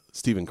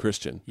Stephen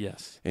Christian.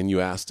 Yes. And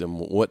you asked him,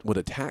 what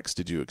attacks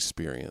did you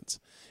experience?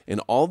 And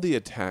all the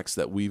attacks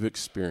that we've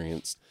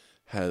experienced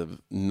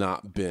have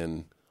not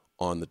been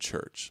on the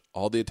church.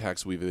 All the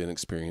attacks we've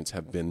experienced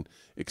have been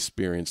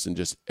experienced in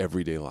just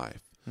everyday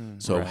life.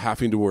 So right.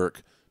 having to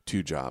work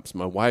 2 jobs,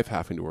 my wife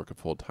having to work a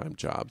full-time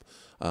job,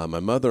 my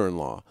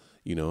mother-in-law,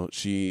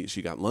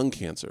 she got lung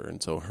cancer,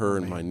 and so her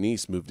and my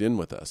niece moved in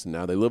with us, and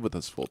now they live with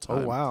us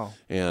full-time. Oh, wow.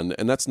 And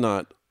that's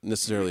not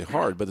necessarily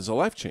hard, but it's a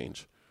life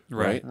change.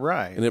 Right.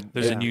 Right. And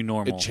There's a new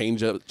normal. It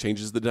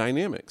changes the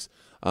dynamics.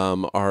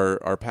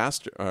 Our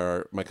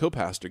pastor, my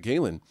co-pastor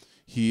Galen,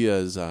 he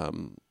is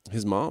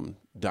his mom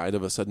died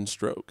of a sudden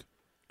stroke,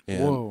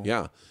 and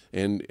Whoa.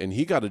 and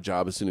he got a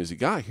job as soon as he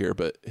got here,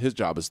 but his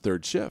job is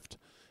third shift,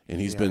 and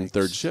he's been Yikes.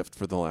 third shift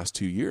for the last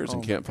 2 years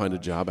and Oh, can't my find a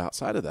gosh. job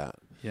outside of that.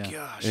 Yeah.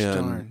 Gosh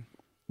And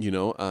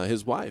darn.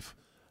 his wife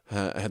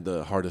had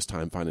the hardest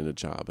time finding a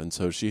job, and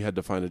so she had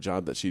to find a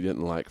job that she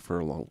didn't like for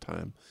a long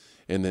time.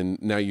 And then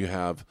now you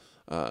have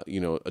a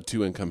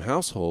 2-income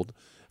household.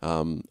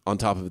 On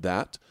top of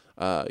that,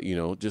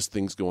 just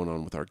things going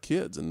on with our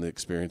kids and the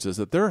experiences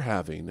that they're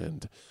having,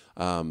 and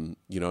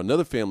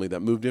another family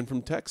that moved in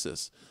from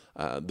Texas.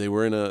 They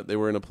were in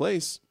a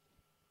place.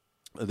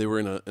 They were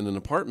in an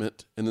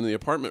apartment, and then the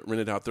apartment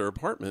rented out their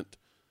apartment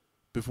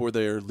before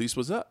their lease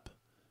was up.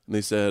 And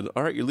they said,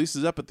 all right, your lease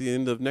is up at the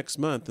end of next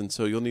month, and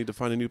so you'll need to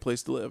find a new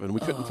place to live. And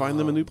we couldn't find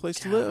them a new place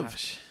to live.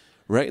 Gosh.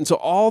 Right? And so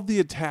all the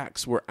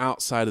attacks were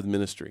outside of the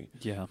ministry.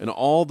 Yeah. And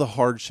all the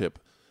hardship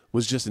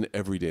was just in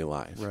everyday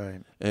life.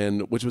 Right.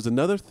 And which was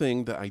another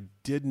thing that I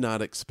did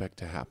not expect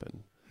to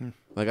happen.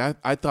 Like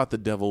I thought the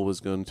devil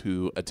was going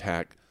to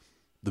attack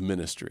the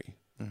ministry.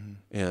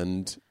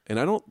 And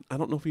I don't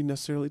know if he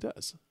necessarily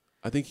does.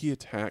 I think he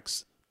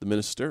attacks the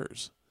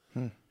ministers.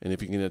 And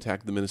if he can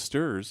attack the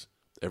ministers,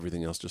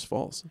 everything else just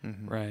falls.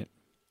 Right.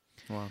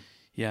 Wow.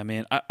 Yeah,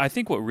 man. I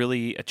think what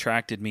really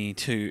attracted me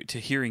to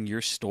hearing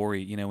your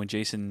story, when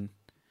Jason,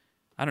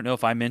 I don't know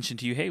if I mentioned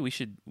to you, hey, we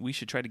should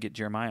try to get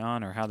Jeremiah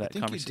on, or how that I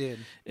think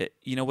conversation. you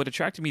did. What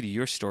attracted me to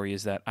your story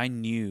is that I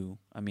knew,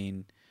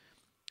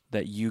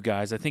 that you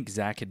guys, I think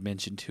Zach had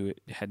mentioned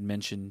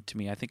to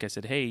me. I think I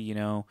said, hey,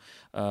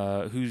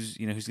 who's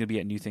going to be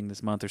at New Thing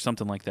this month or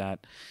something like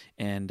that,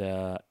 and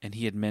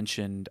he had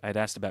mentioned, I'd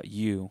asked about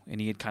you,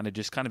 and he had kind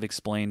of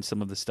explained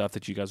some of the stuff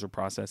that you guys were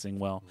processing.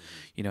 Well,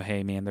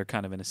 hey man, they're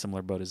kind of in a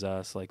similar boat as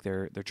us. Like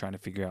they're trying to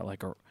figure out,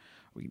 like, are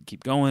we going to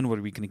keep going? What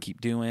are we going to keep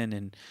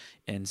doing?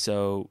 And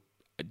so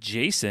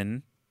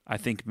Jason, I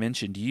think,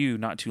 mentioned you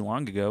not too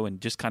long ago, and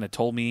just kind of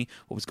told me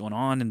what was going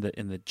on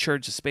in the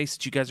church, the space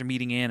that you guys are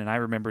meeting in. And I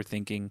remember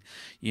thinking,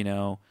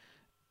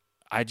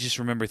 I just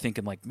remember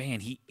thinking like, man,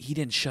 he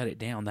didn't shut it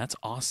down. That's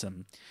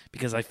awesome,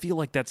 because I feel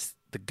like that's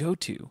the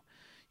go-to,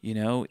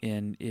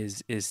 and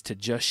is to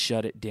just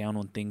shut it down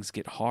when things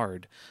get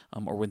hard,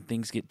 or when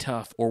things get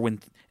tough, or when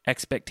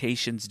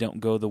expectations don't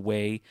go the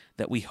way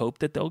that we hope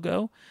that they'll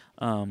go.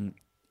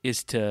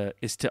 Is to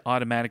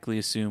automatically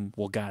assume,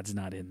 well, God's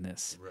not in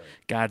this. Right.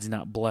 God's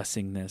not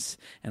blessing this.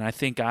 And I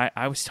think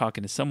I was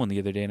talking to someone the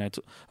other day, and it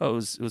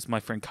was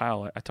my friend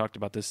Kyle. I talked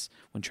about this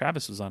when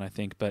Travis was on, I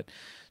think. But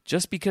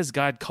just because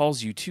God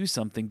calls you to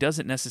something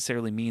doesn't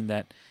necessarily mean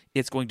that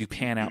it's going to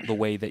pan out the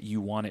way that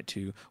you want it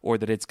to, or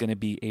that it's going to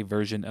be a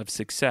version of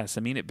success.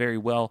 I mean, it very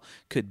well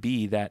could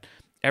be that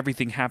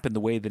everything happened the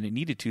way that it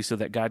needed to, so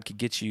that God could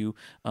get you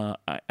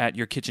at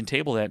your kitchen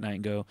table that night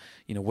and go,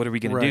 what are we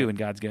going to do? And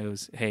God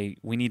goes, hey,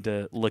 we need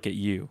to look at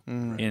you,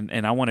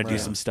 and I want to do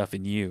some stuff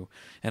in you.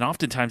 And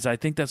oftentimes I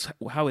think that's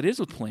how it is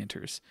with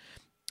planters,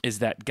 is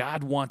that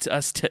God wants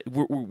us to,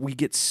 we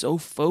get so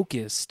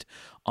focused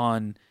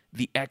on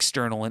the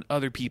external and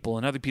other people.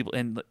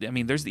 And I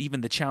mean, there's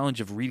even the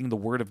challenge of reading the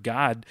Word of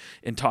God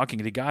and talking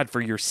to God for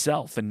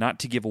yourself, and not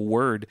to give a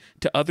word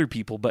to other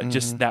people, but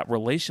just that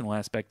relational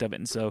aspect of it.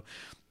 And so,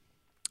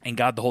 and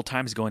God the whole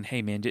time is going,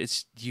 hey man,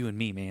 it's you and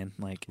me, man.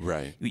 Like,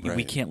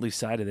 we can't lose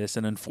sight of this.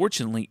 And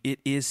unfortunately, it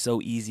is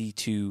so easy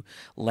to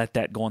let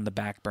that go on the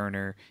back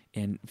burner,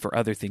 and for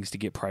other things to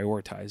get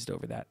prioritized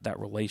over that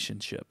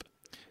relationship.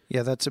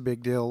 Yeah, that's a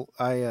big deal.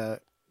 I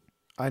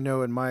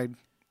know in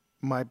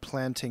my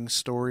planting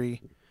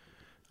story,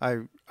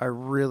 I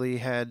really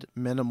had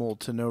minimal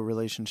to no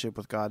relationship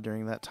with God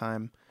during that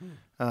time.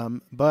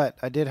 But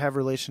I did have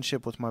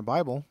relationship with my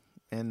Bible,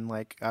 and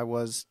like I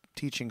was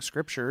teaching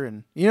scripture,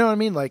 and you know what I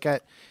mean? Like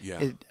I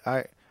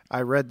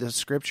read the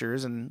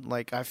scriptures, and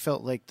like I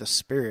felt like the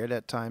Spirit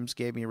at times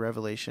gave me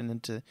revelation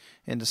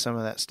into some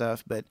of that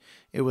stuff, but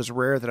it was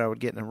rare that I would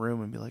get in a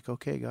room and be like,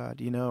 okay,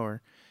 God,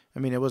 or I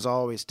mean, it was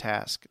always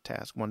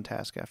one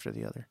task after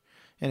the other.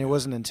 And it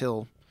wasn't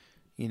until,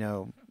 I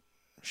don't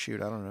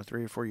know,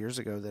 3 or 4 years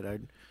ago that I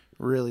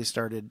really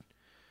started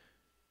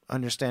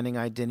understanding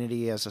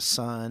identity as a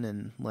son,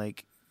 and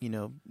like,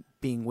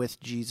 being with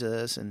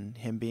Jesus and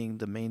him being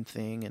the main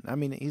thing. And I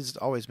mean, he's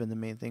always been the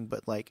main thing,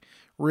 but like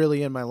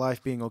really in my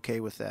life being okay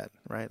with that,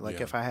 right?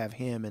 Like if I have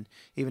him, and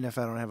even if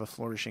I don't have a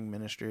flourishing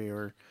ministry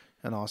or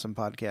an awesome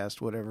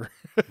podcast, whatever,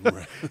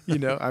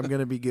 I'm going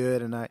to be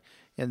good. And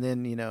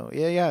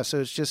then, so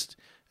it's just,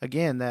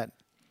 again, that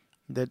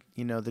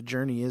the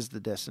journey is the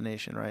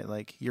destination, right?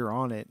 Like you're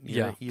on it,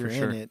 you're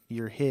in it,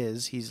 you're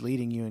his, he's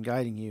leading you and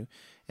guiding you.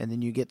 And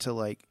then you get to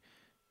like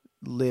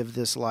live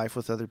this life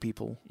with other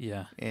people,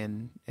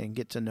 and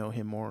get to know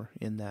him more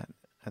in that.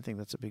 I think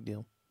that's a big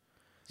deal.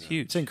 It's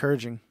huge. It's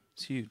encouraging.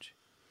 It's huge.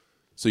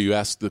 So you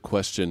asked the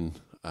question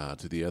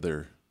to the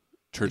other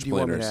church planters. Do you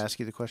want me to ask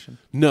you the question?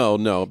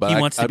 No, but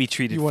he wants to be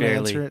treated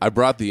fairly. I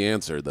brought the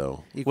answer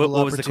though. Equal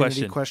what was the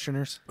opportunity question?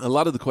 Questioners. A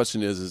lot of the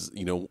question is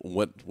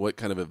what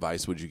kind of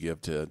advice would you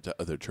give to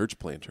other church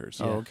planters?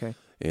 Oh, okay.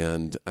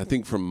 And I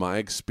think from my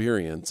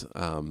experience,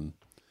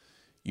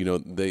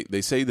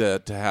 they say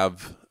that to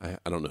have, I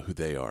don't know who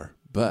they are,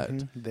 but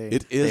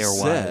it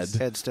is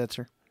said Ed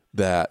Stetzer,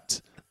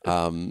 that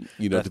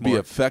to be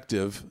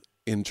effective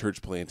in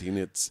church planting,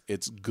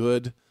 it's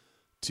good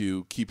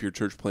to keep your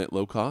church plant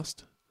low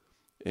cost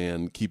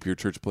and keep your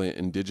church plant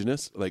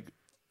indigenous, like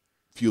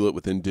fuel it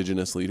with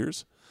indigenous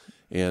leaders.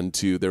 And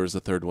there was a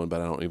third one,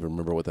 but I don't even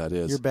remember what that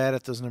is. You're bad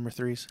at those number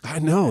threes. I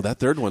know, that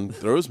third one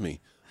throws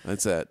me.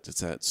 It's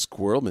that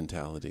squirrel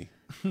mentality.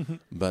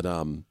 But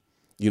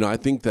I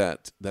think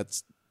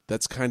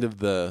that's kind of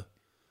the.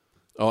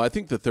 Oh, I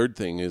think the third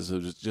thing is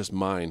just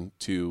mine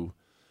too.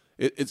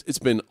 It's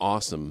been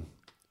awesome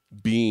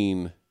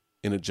being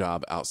in a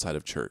job outside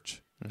of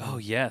church. Oh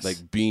yes,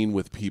 like being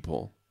with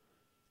people,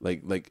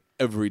 like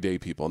everyday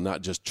people,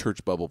 not just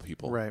church bubble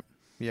people. Right.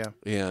 Yeah.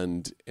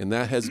 And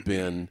that has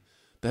been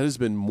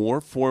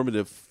more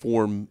formative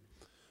for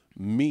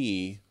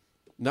me,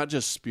 not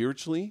just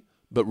spiritually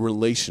but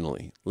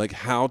relationally, like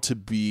how to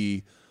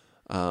be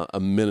a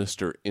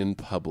minister in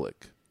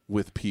public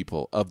with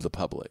people of the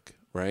public,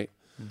 right?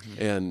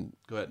 Mm-hmm. And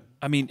go ahead.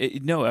 I mean,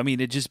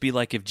 it'd just be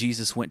like if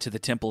Jesus went to the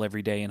temple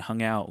every day and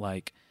hung out,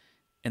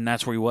 and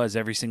that's where he was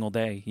every single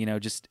day,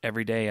 just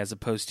every day, as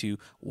opposed to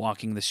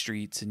walking the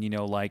streets and,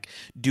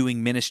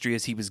 doing ministry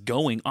as he was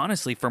going,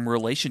 honestly, from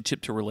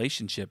relationship to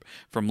relationship,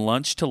 from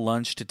lunch to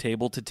lunch to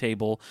table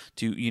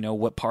to,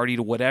 what party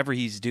to whatever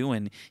he's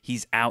doing,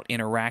 he's out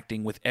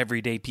interacting with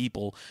everyday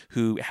people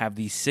who have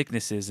these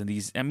sicknesses and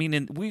these,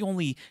 and we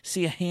only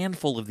see a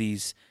handful of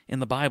these in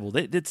the Bible.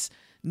 That's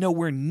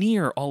nowhere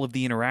near all of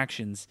the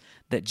interactions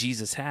that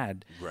Jesus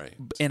had. Right.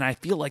 And I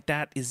feel like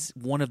that is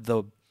one of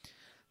the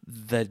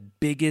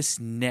biggest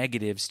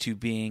negatives to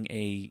being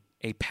a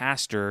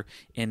pastor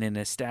in an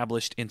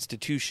established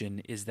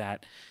institution, is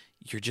that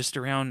you're just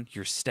around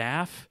your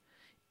staff,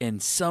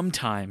 and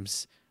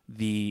sometimes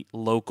the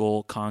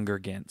local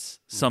congregants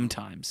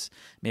sometimes,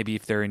 maybe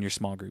if they're in your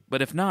small group.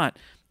 But if not,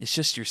 it's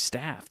just your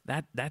staff.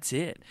 That's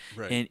it.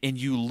 Right. And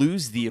you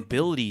lose the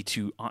ability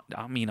to,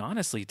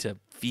 honestly, to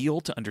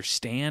feel, to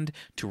understand,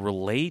 to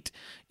relate.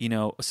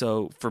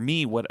 So for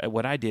me,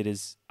 what I did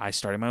is I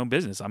started my own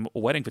business. I'm a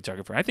wedding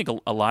photographer. I think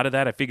a lot of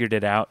that, I figured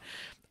it out.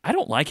 I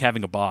don't like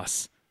having a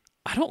boss.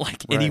 I don't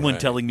like anyone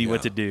telling me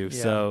what to do.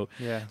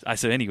 Yeah.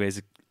 So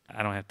anyways,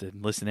 I don't have to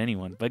listen to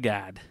anyone but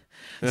God.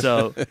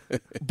 So,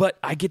 but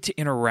I get to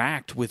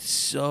interact with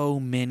so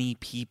many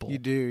people. You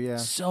do, yeah.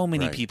 So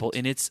many Right. people,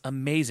 and it's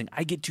amazing.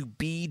 I get to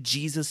be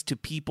Jesus to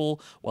people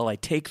while I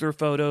take their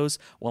photos,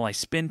 while I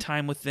spend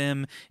time with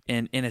them,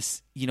 and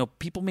it's,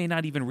 people may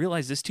not even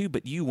realize this too,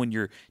 but when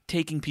you're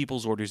taking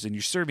people's orders and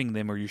you're serving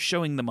them or you're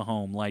showing them a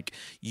home, like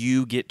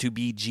you get to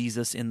be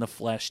Jesus in the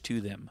flesh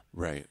to them.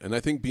 Right. And I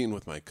think being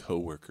with my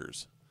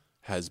coworkers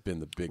has been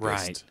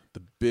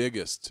the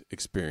biggest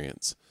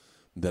experience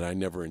that I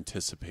never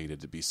anticipated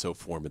to be so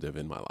formative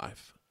in my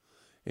life.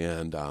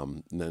 And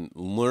then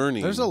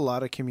learning. There's a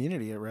lot of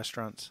community at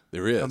restaurants.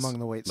 There is. Among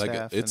the wait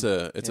staff. It's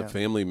a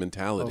family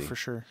mentality. Oh, for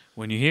sure.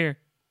 When you hear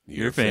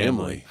Your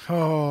family.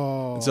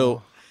 Oh. And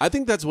so I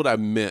think that's what I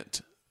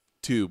meant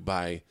too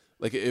by,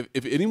 like,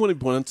 if anyone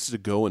wants to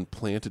go and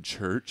plant a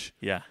church,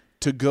 yeah.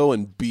 to go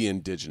and be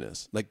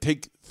indigenous, like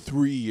take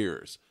 3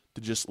 years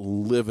to just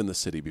live in the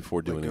city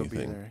before doing go be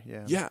anything. there,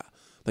 yeah. Yeah.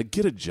 Like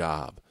get a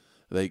job.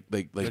 Like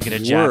Get a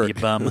job, work. you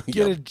bum. Get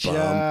You a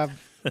job.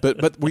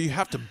 but where you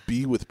have to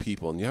be with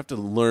people and you have to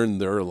learn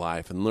their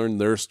life and learn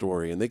their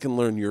story and they can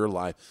learn your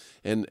life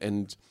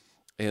and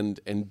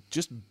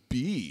just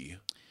be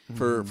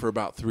for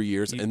about 3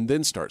 years and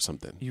then start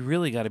something. You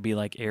really got to be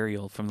like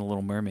Ariel from The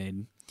Little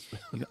Mermaid.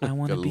 I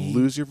want to Gotta be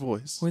lose your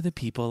voice. where the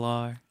people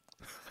are.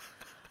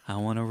 I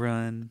want to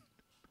run.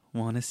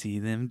 Want to see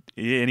them.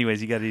 Yeah,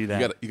 anyways, you got to do that.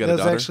 You got That a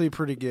was daughter? actually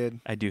pretty good.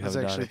 I do have That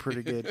a was actually daughter.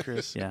 pretty good,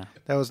 Chris. Yeah.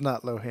 That was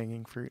not low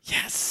hanging fruit.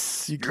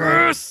 Yes. You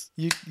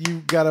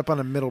got up on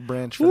a middle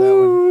branch for that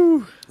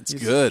one. It's You-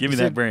 good. Give me You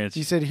that said- branch.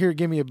 You said, "Here,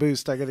 give me a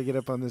boost. I got to get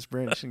up on this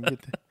branch and get."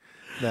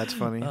 That's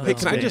funny. Oh, Hey,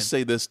 can I man. just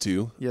say this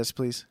too? Yes,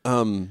 please.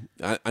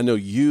 I know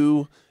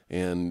you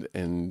and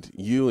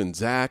you and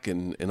Zach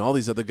and all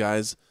these other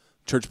guys,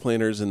 church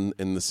planners in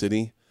the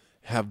city,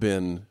 have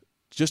been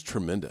just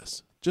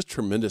tremendous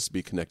to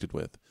be connected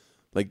with.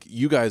 Like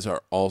you guys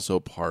are also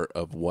part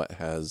of what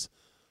has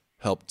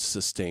helped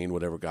sustain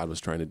whatever God was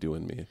trying to do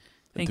in me and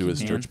Thank through you, His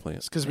man. church plant.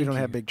 It's because we don't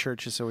have big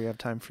churches, so we have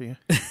time for you.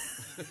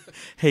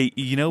 Hey,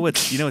 you know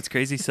what's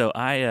crazy? So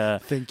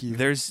Thank you.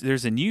 There's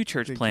a new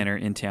church Thank planner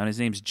in town. His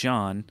name's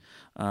John,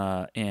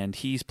 and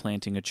he's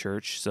planting a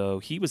church. So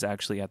he was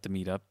actually at the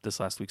meetup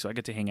this last week. So I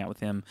get to hang out with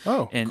him.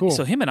 Oh, and cool.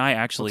 so him and I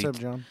actually, What's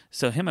up, John?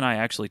 So him and I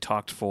actually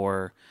talked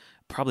for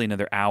probably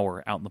another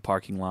hour out in the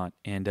parking lot,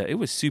 and it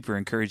was super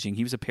encouraging.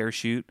 He was a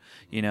parachute,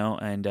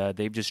 and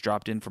they've just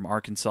dropped in from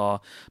Arkansas,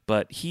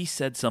 but he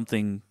said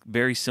something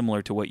very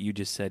similar to what you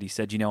just said. He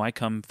said, I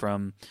come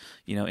from,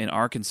 in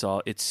Arkansas,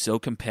 it's so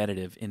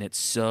competitive, and it's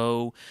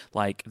so,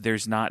 like,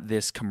 there's not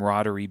this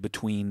camaraderie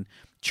between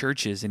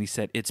churches, and he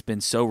said it's been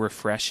so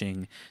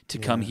refreshing to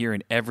come here,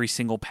 and every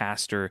single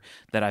pastor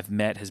that I've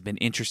met has been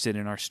interested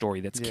in our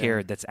story, that's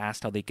cared, that's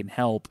asked how they can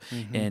help,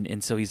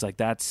 and so he's like,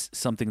 that's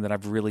something that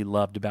I've really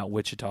loved about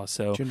Wichita.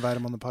 So Did you invite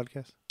him on the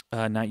podcast?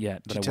 not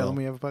yet, but Did you I tell will. him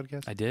we have a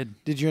podcast? I did.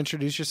 Did you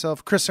introduce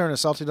yourself? Chris Cerna,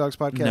 Salty Dogs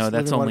Podcast. No,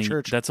 that's Living Water only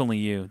Church. that's only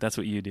you. That's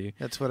what you do.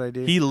 That's what I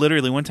do. He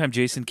literally, one time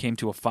Jason came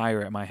to a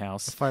fire at my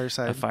house,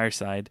 Fireside. a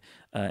fireside,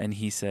 and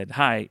he said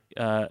hi,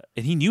 and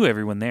he knew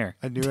everyone there.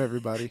 I knew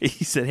everybody.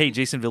 He said, "Hey,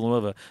 Jason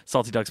Villanueva,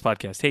 Salty Dogs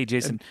Podcast. Hey,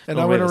 Jason." And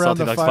I went Villanueva, around Salty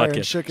the Dogs fire Podcast.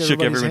 and shook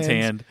everyone's everybody's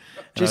hand. hands. And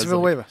I Jason was like-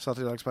 Villanueva,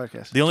 Salty Dogs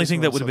Podcast. The only Just thing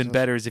one that of would have been socials.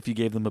 better is if you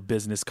gave them a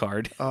business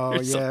card. Oh,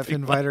 or yeah, something.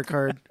 inviter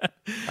card.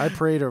 I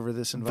prayed over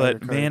this inviter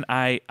But card. man,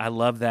 I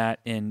love that,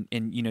 and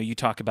you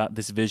talk about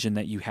this vision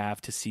that you have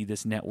to see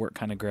this network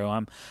kind of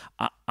grow.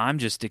 I'm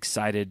just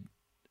excited.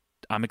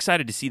 I'm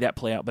excited to see that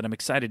play out, but I'm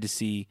excited to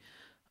see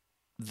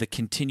the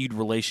continued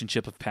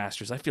relationship of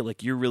pastors. I feel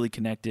like you're really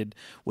connected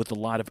with a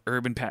lot of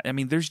urban I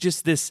mean, there's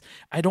just this,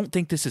 I don't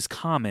think this is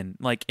common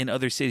like in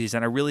other cities,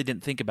 and I really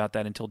didn't think about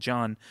that until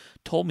John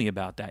told me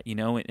about that,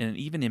 and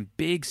even in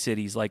big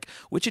cities, like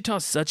Wichita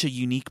is such a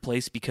unique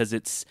place because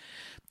it's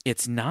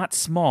not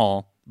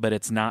small, but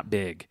it's not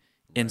big.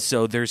 And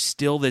so there's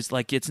still this,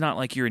 like, it's not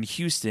like you're in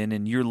Houston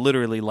and you're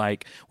literally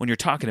like, when you're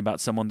talking about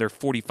someone, they're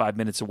 45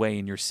 minutes away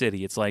in your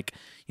city. It's like,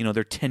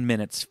 they're 10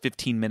 minutes,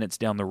 15 minutes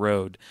down the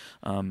road.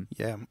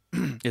 Yeah.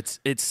 It's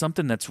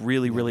something that's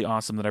really, really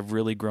awesome that I've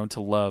really grown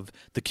to love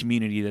the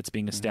community that's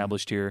being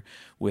established here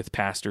with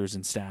pastors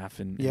and staff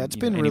and, Yeah, it's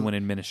been anyone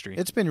in ministry.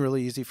 It's been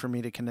really easy for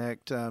me to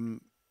connect. I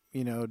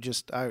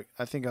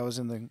think I was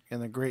in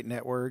the great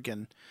network,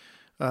 and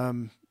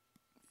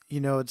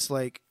it's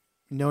like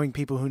knowing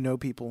people who know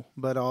people,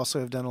 but I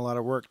also have done a lot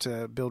of work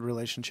to build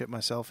relationship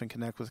myself and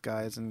connect with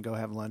guys and go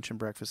have lunch and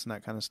breakfast and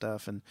that kind of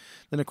stuff. And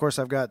then of course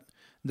I've got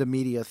the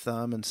media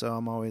thumb, and so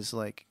I'm always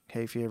like,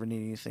 hey, if you ever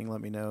need anything,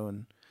 let me know.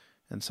 And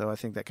And so I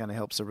think that kind of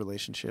helps the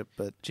relationship.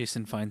 But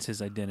Jason finds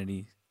his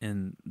identity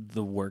in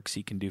the works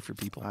he can do for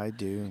people. I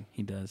do.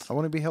 He does. I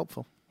want to be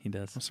helpful. He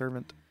does. I'm a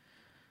servant.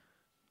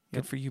 Good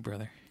Yep. for you,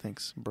 brother.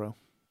 Thanks, bro.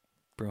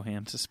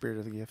 Broham. It's the spirit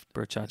of the gift.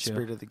 Brochacho.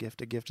 Spirit of the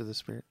gift. A gift of the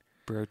spirit.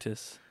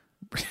 Brotus.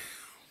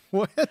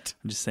 What?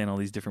 I'm just saying all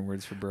these different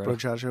words for bro.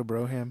 Brochacho,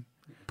 broham.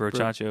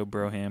 Brochacho,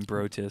 broham,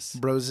 brotus,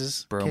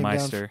 Broses.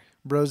 bromeister.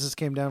 Broses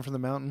came down from the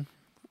mountain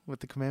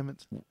with the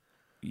commandments.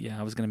 Yeah,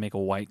 I was going to make a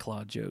White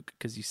Claw joke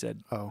because you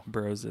said Oh,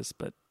 brosis,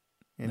 but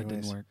that anyways.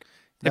 didn't work.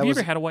 That Have you was-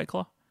 ever had a White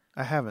Claw?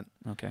 I haven't.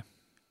 Okay.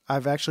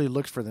 I've actually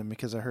looked for them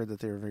because I heard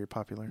that they were very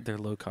popular. They're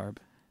low carb.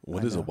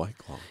 What I is a know. White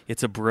Claw?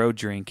 It's a bro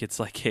drink. It's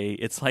like an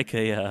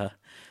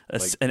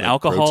like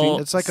alcohol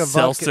protein? It's like a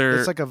seltzer. vodka.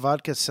 It's like a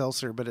vodka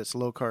seltzer, but it's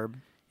low carb.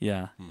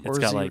 yeah, Or it's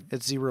got zero, like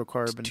it's zero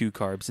carb. And, 2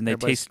 carbs, and they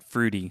everybody's- taste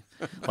fruity,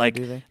 do like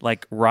they?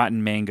 like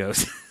rotten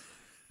mangoes.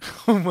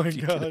 Oh my If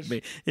you get gosh,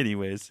 me.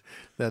 Anyways,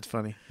 that's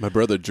funny. My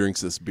brother drinks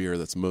this beer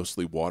that's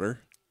mostly water.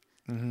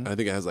 Hmm. I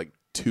think it has like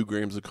 2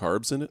 grams of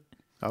carbs in it.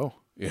 Oh,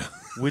 Yeah.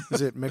 is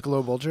it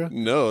Michelob Ultra?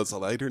 No, it's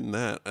lighter than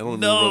that. I don't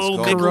know no, what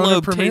it's called. Corona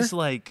Michelob Premier? tastes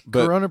like.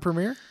 But Corona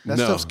Premier? That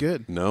no, stuff's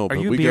good. No, but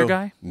you a we beer go,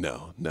 guy?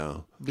 No.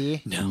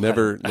 Beer. No,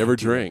 Never I don't do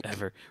drank. that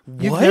Ever.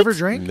 You've What? never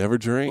drank? Never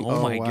drank.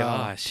 Oh my wow.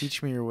 gosh.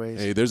 Teach me your ways.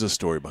 Hey, there's a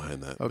story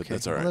behind that, but okay,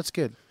 that's all right. Well, that's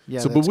good. Yeah.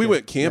 so, but that's we good.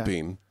 went Yeah.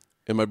 camping,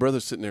 and my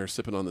brother's sitting there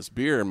sipping on this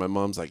beer, and my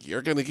mom's like,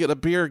 "You're gonna get a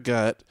beer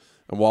gut."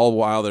 And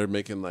while they're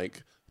making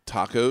like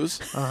tacos,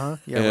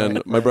 Yeah. and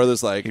right, my right.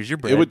 brother's like, Here's your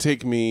 "It bread." would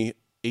take me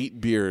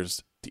 8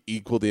 beers to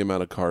equal the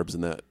amount of carbs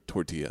in that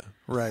tortilla."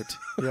 Right.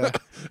 Yeah.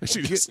 And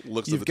she just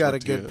looks at You've the got a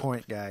tortilla. good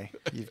point, guy.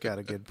 You've got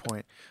a good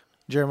point.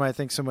 Jeremiah,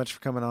 thanks so much for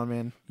coming on,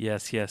 man.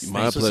 Yes.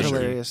 My This was pleasure.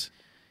 hilarious.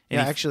 And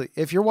Yeah, if- actually,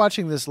 if you're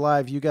watching this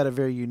live, you got a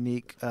very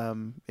unique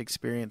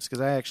experience because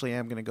I actually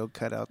am going to go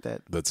cut out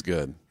that. That's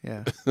good.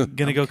 Yeah.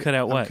 Gonna go cut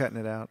out I'm what? cutting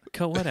it out.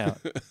 Cut what out?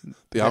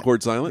 The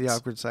awkward silence. The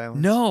awkward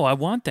silence. No, I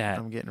want that.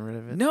 I'm getting rid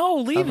of it. No,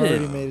 leave I've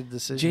already it. made a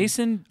decision.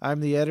 Jason,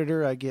 I'm the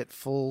editor. I get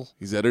full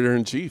He's editor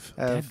in chief.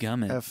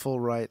 Dadgummit. have full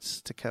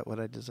rights to cut what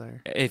I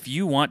desire. if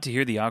you want to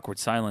hear the awkward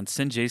silence,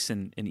 send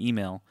Jason an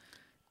email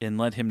and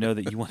let him know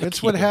that you want to That's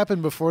keep what it.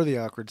 happened before the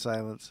awkward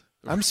silence.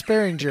 I'm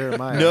sparing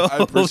Jeremiah. No, I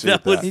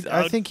appreciate that was. that.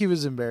 I think he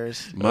was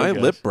embarrassed. My Oh,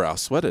 gosh. lip brow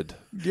sweated.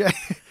 Yeah,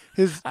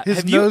 his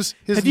have you- nose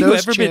have you nose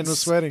ever chin been was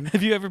sweating.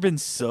 Have you ever been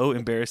so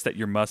embarrassed that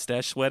your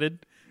mustache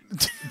sweated?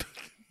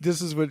 This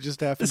is what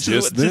just happened. This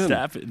Just is what just then.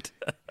 happened.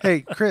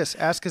 Hey, Chris,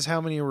 ask us how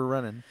many we're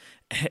running.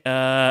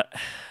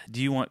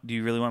 Do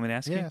you really want me to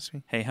ask Yeah, you? ask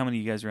me. Hey, how many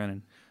of you guys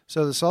running?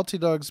 So the Salty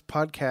Dogs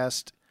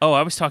podcast Oh,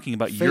 I was talking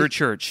about your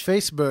church.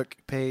 Facebook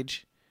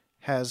page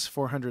has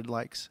 400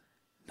 likes.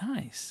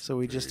 Nice. So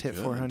we just hit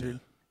good. 400.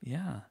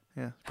 Yeah.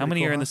 Yeah. How pretty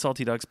many cool, are in huh? the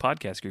Salty Dogs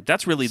podcast group?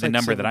 That's really It's the like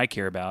number that 7 I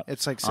care about.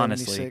 It's like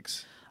honestly.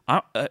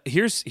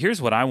 76.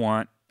 Here's what I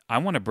want. I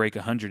want to break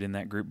 100 in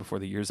that group before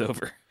the year's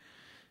over.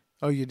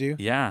 Oh, you do?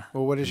 Yeah.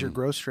 Well, what is your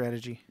growth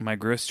strategy? My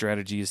growth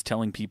strategy is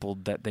telling people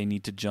that they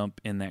need to jump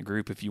in that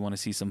group if you want to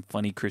see some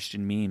funny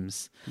Christian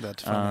memes.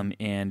 That's funny.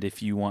 And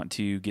if you want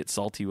to get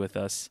salty with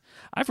us.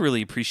 I've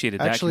really appreciated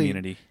that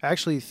community. I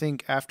actually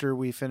think after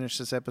we finish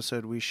this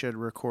episode, we should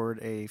record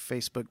a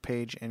Facebook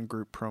page and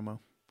group promo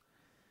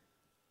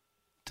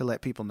to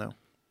let people know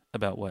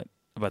About what?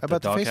 About the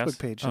doghouse? Facebook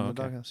page and Oh,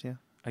 the okay. doghouse. Yeah,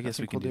 I guess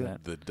we think can we'll do do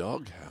that. The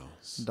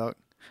doghouse. dog.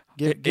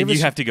 And you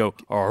have to go.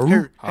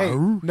 Here, hey,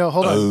 no,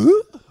 hold on.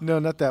 Uh? No,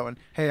 not that one.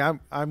 Hey,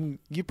 I'm.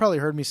 You probably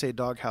heard me say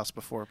doghouse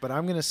before, but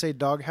I'm gonna say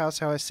doghouse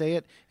how I say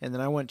it, and then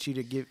I want you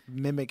to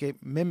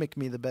mimic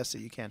me the best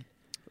that you can.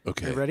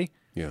 Okay. You ready?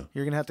 Yeah.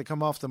 You're gonna have to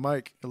come off the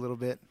mic a little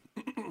bit,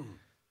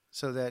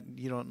 so that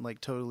you don't like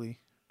totally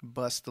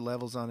bust the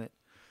levels on it.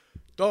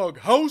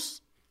 Doghouse.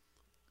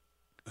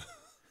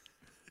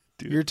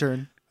 Your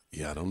turn.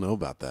 Yeah, I don't know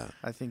about that.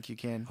 I think you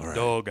can. All right.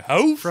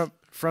 Doghouse.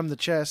 From the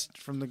chest,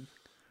 from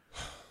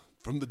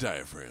From the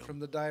diaphragm.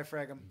 the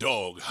diaphragm.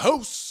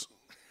 Doghouse.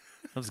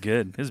 That was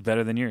good. It was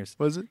better than yours.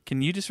 Was it?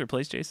 Can you just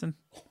replace Jason?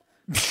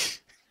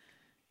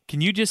 Can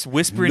you just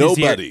whisper in his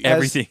Nobody. ear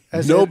everything?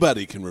 As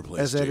Nobody can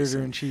replace As Jason.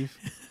 editor in chief.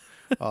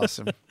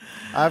 Awesome.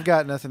 I've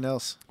got nothing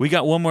else. We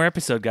got one more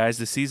episode, guys,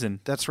 this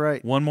season. That's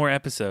right. One more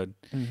episode.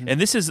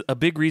 And this is a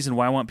big reason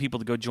why I want people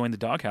to go join the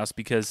Doghouse,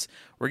 because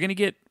we're gonna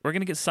get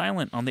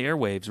silent on the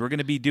airwaves. We're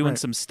gonna be doing Right.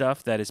 some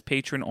stuff that is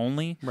patron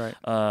only. Right.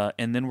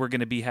 And then we're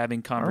gonna be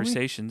having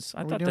conversations.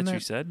 I we thought doing that's what you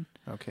that? said.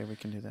 Okay, we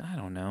can do that. I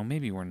don't know.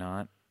 Maybe we're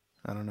not.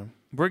 I don't know.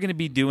 We're going to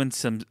be doing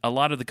a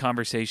lot of the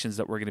conversations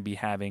that we're going to be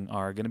having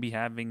are going to be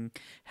had.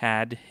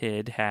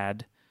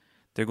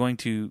 They're going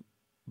to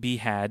be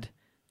had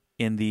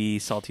in the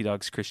Salty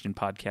Dogs Christian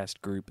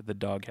podcast group, the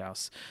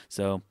Doghouse.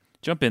 So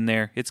jump in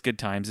there. It's good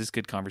times. It's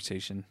good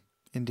conversation.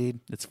 Indeed.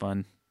 It's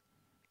fun.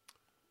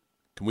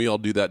 Can we all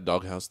do that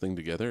doghouse thing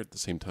together at the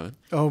same time?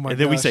 Oh my god. And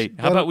then we say,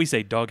 how about we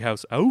say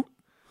Doghouse out?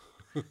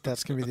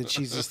 That's gonna be the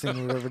cheesiest thing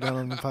we've ever done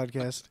on the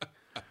podcast.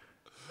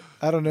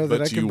 I don't know that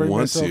But I can you bring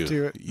want myself to.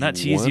 to it. You Not want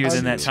cheesier than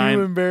to. that too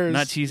time. embarrassed.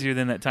 Not cheesier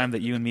than that time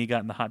that you and me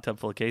got in the hot tub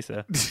full of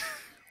queso.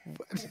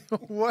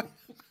 What?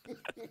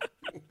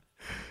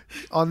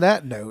 On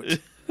that note,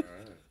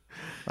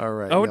 All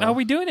right. Oh, y'all. are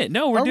we doing it?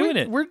 No, we're doing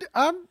it.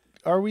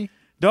 Are we?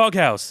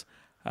 Doghouse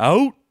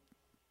out.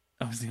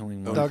 I was the only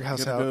one. Doghouse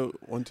You gotta out. Go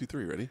 1, 2,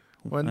 3. Ready?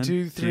 1,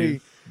 2,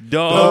 3.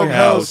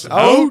 Doghouse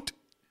out.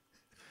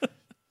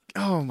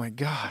 Oh my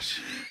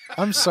gosh.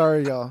 I'm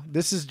sorry, y'all.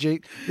 This is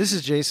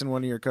Jason,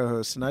 one of your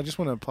co-hosts, and I just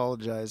want to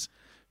apologize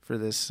for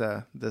this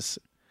this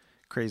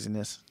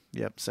craziness.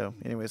 Yep. So,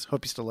 anyways,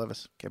 hope you still love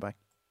us. Okay, bye.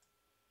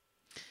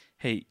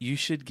 Hey, you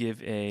should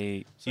give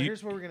a.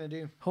 Here's what we're gonna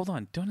do. Hold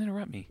on, don't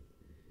interrupt me.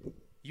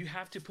 You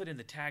have to put in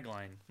the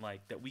tagline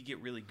like that. We get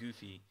really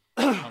goofy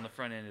on the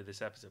front end of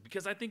this episode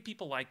because I think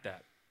people like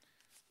that.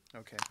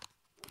 Okay.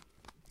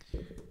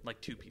 Like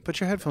 2 people.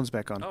 Put your headphones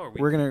back on. Oh, are we?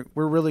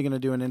 We're really gonna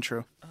do an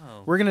intro.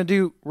 Oh. We're gonna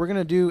do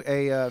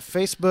a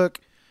Facebook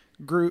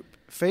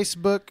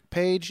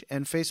page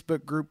and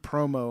Facebook group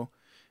promo,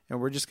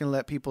 and we're just gonna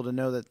let people to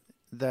know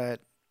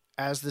that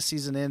as the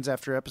season ends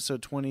after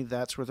episode 20,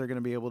 that's where they're gonna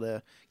be able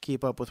to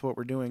keep up with what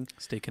we're doing.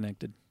 Stay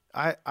connected.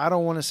 I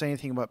don't want to say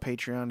anything about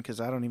Patreon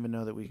because I don't even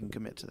know that we can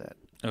commit to that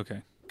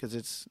Okay.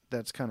 because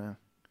that's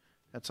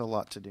a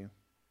lot to do.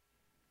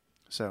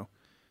 So,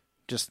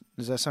 does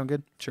that sound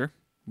good? Sure.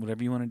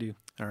 Whatever you want to do.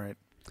 All right.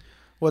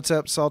 What's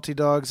up, Salty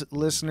Dogs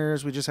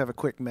listeners? We just have a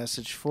quick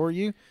message for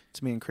you.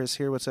 It's me and Chris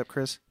here. What's up,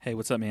 Chris? Hey,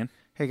 what's up, man?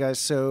 Hey, guys.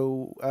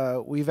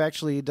 So we've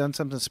actually done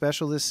something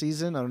special this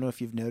season. I don't know if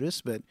you've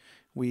noticed, but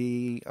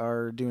we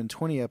are doing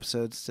 20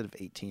 episodes instead of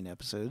 18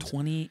 episodes.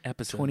 20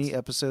 episodes. 20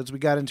 episodes. We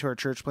got into our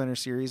Church Planner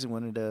series and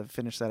wanted to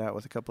finish that out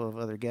with a couple of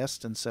other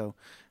guests. And so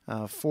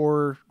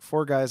four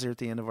guys are at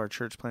the end of our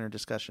Church Planner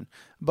discussion.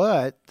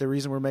 But the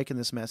reason we're making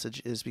this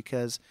message is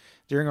because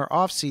during our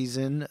off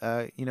season,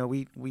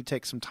 we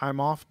take some time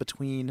off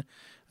between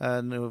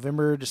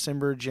November,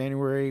 December,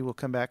 January. We'll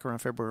come back around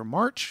February or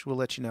March. We'll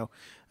let you know.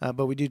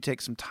 But we do take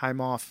some time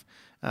off.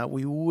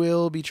 We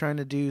will be trying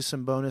to do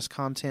some bonus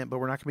content, but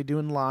we're not going to be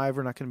doing live.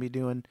 We're not going to be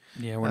doing...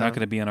 Yeah, we're not going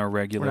to be on our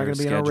regular We're not going to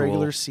be schedule. on our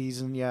regular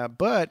season, yeah.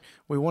 But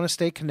we want to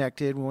stay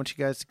connected. We want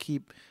you guys to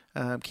keep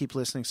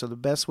listening. So the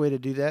best way to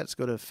do that is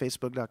go to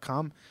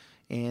Facebook.com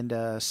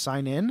and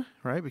sign in,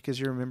 right?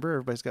 Because you remember,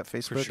 everybody's got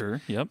Facebook. For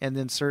sure, yep. And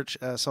then search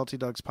Salty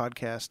Dogs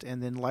Podcast,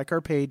 and then like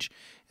our page,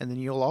 and then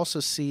you'll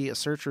also see a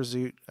search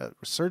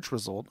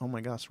result. Oh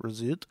my gosh,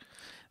 result.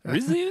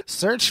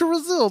 Search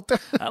result.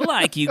 I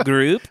like you,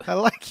 group. I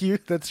like you.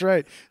 That's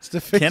right. It's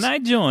the Can I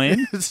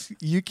join?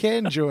 You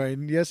can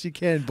join. Yes, you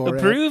can, Borat.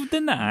 Approve,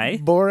 deny.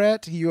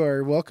 Borat, you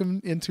are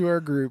welcome into our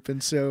group.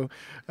 And so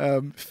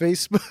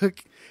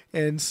Facebook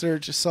and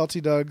search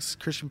Salty Dogs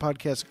Christian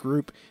Podcast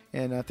Group.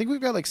 And I think we've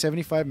got like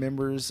 75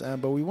 members,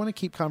 but we want to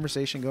keep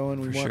conversation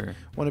going. We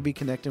want to be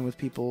connecting with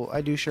people.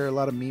 I do share a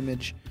lot of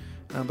memeage,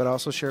 but I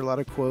also share a lot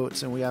of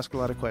quotes, and we ask a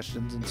lot of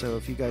questions. And so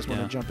if you guys want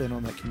to jump in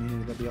on that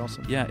community, that'd be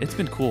awesome. Yeah, it's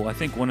been cool. I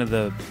think one of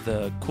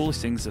the coolest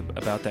things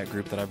about that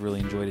group that I've really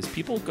enjoyed is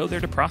people go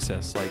there to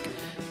process. Like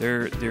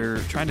they're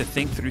trying to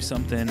think through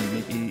something.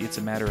 Maybe it's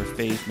a matter of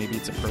faith. Maybe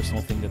it's a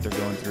personal thing that they're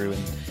going through,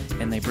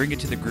 and they bring it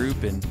to the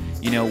group. And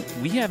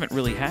we haven't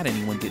really had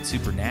anyone get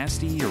super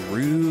nasty or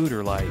rude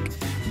or like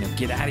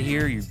get out of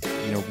here. You're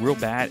real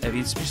bad. I mean,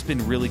 it's just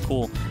been really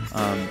cool.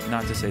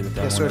 Not to say that.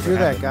 Yeah. So if you're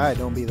that guy,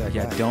 don't be that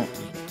guy. Yeah. Don't.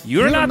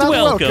 You're not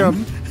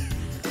welcome.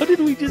 How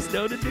did we just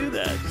know to do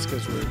that? Just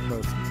because we're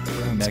both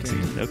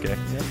Mexican. Okay.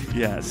 Yep.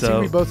 Yeah.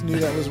 So we both knew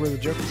that was where the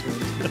joke was going.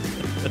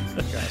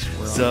 Gosh,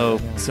 we're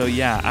So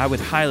yeah, I would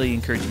highly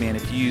encourage, man,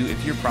 if you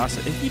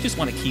just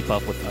want to keep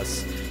up with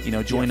us,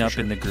 join up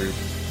in the group.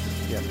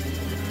 Yeah.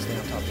 Stay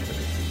on top of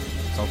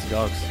it. Salty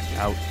Dogs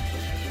out.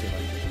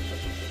 Goodbye.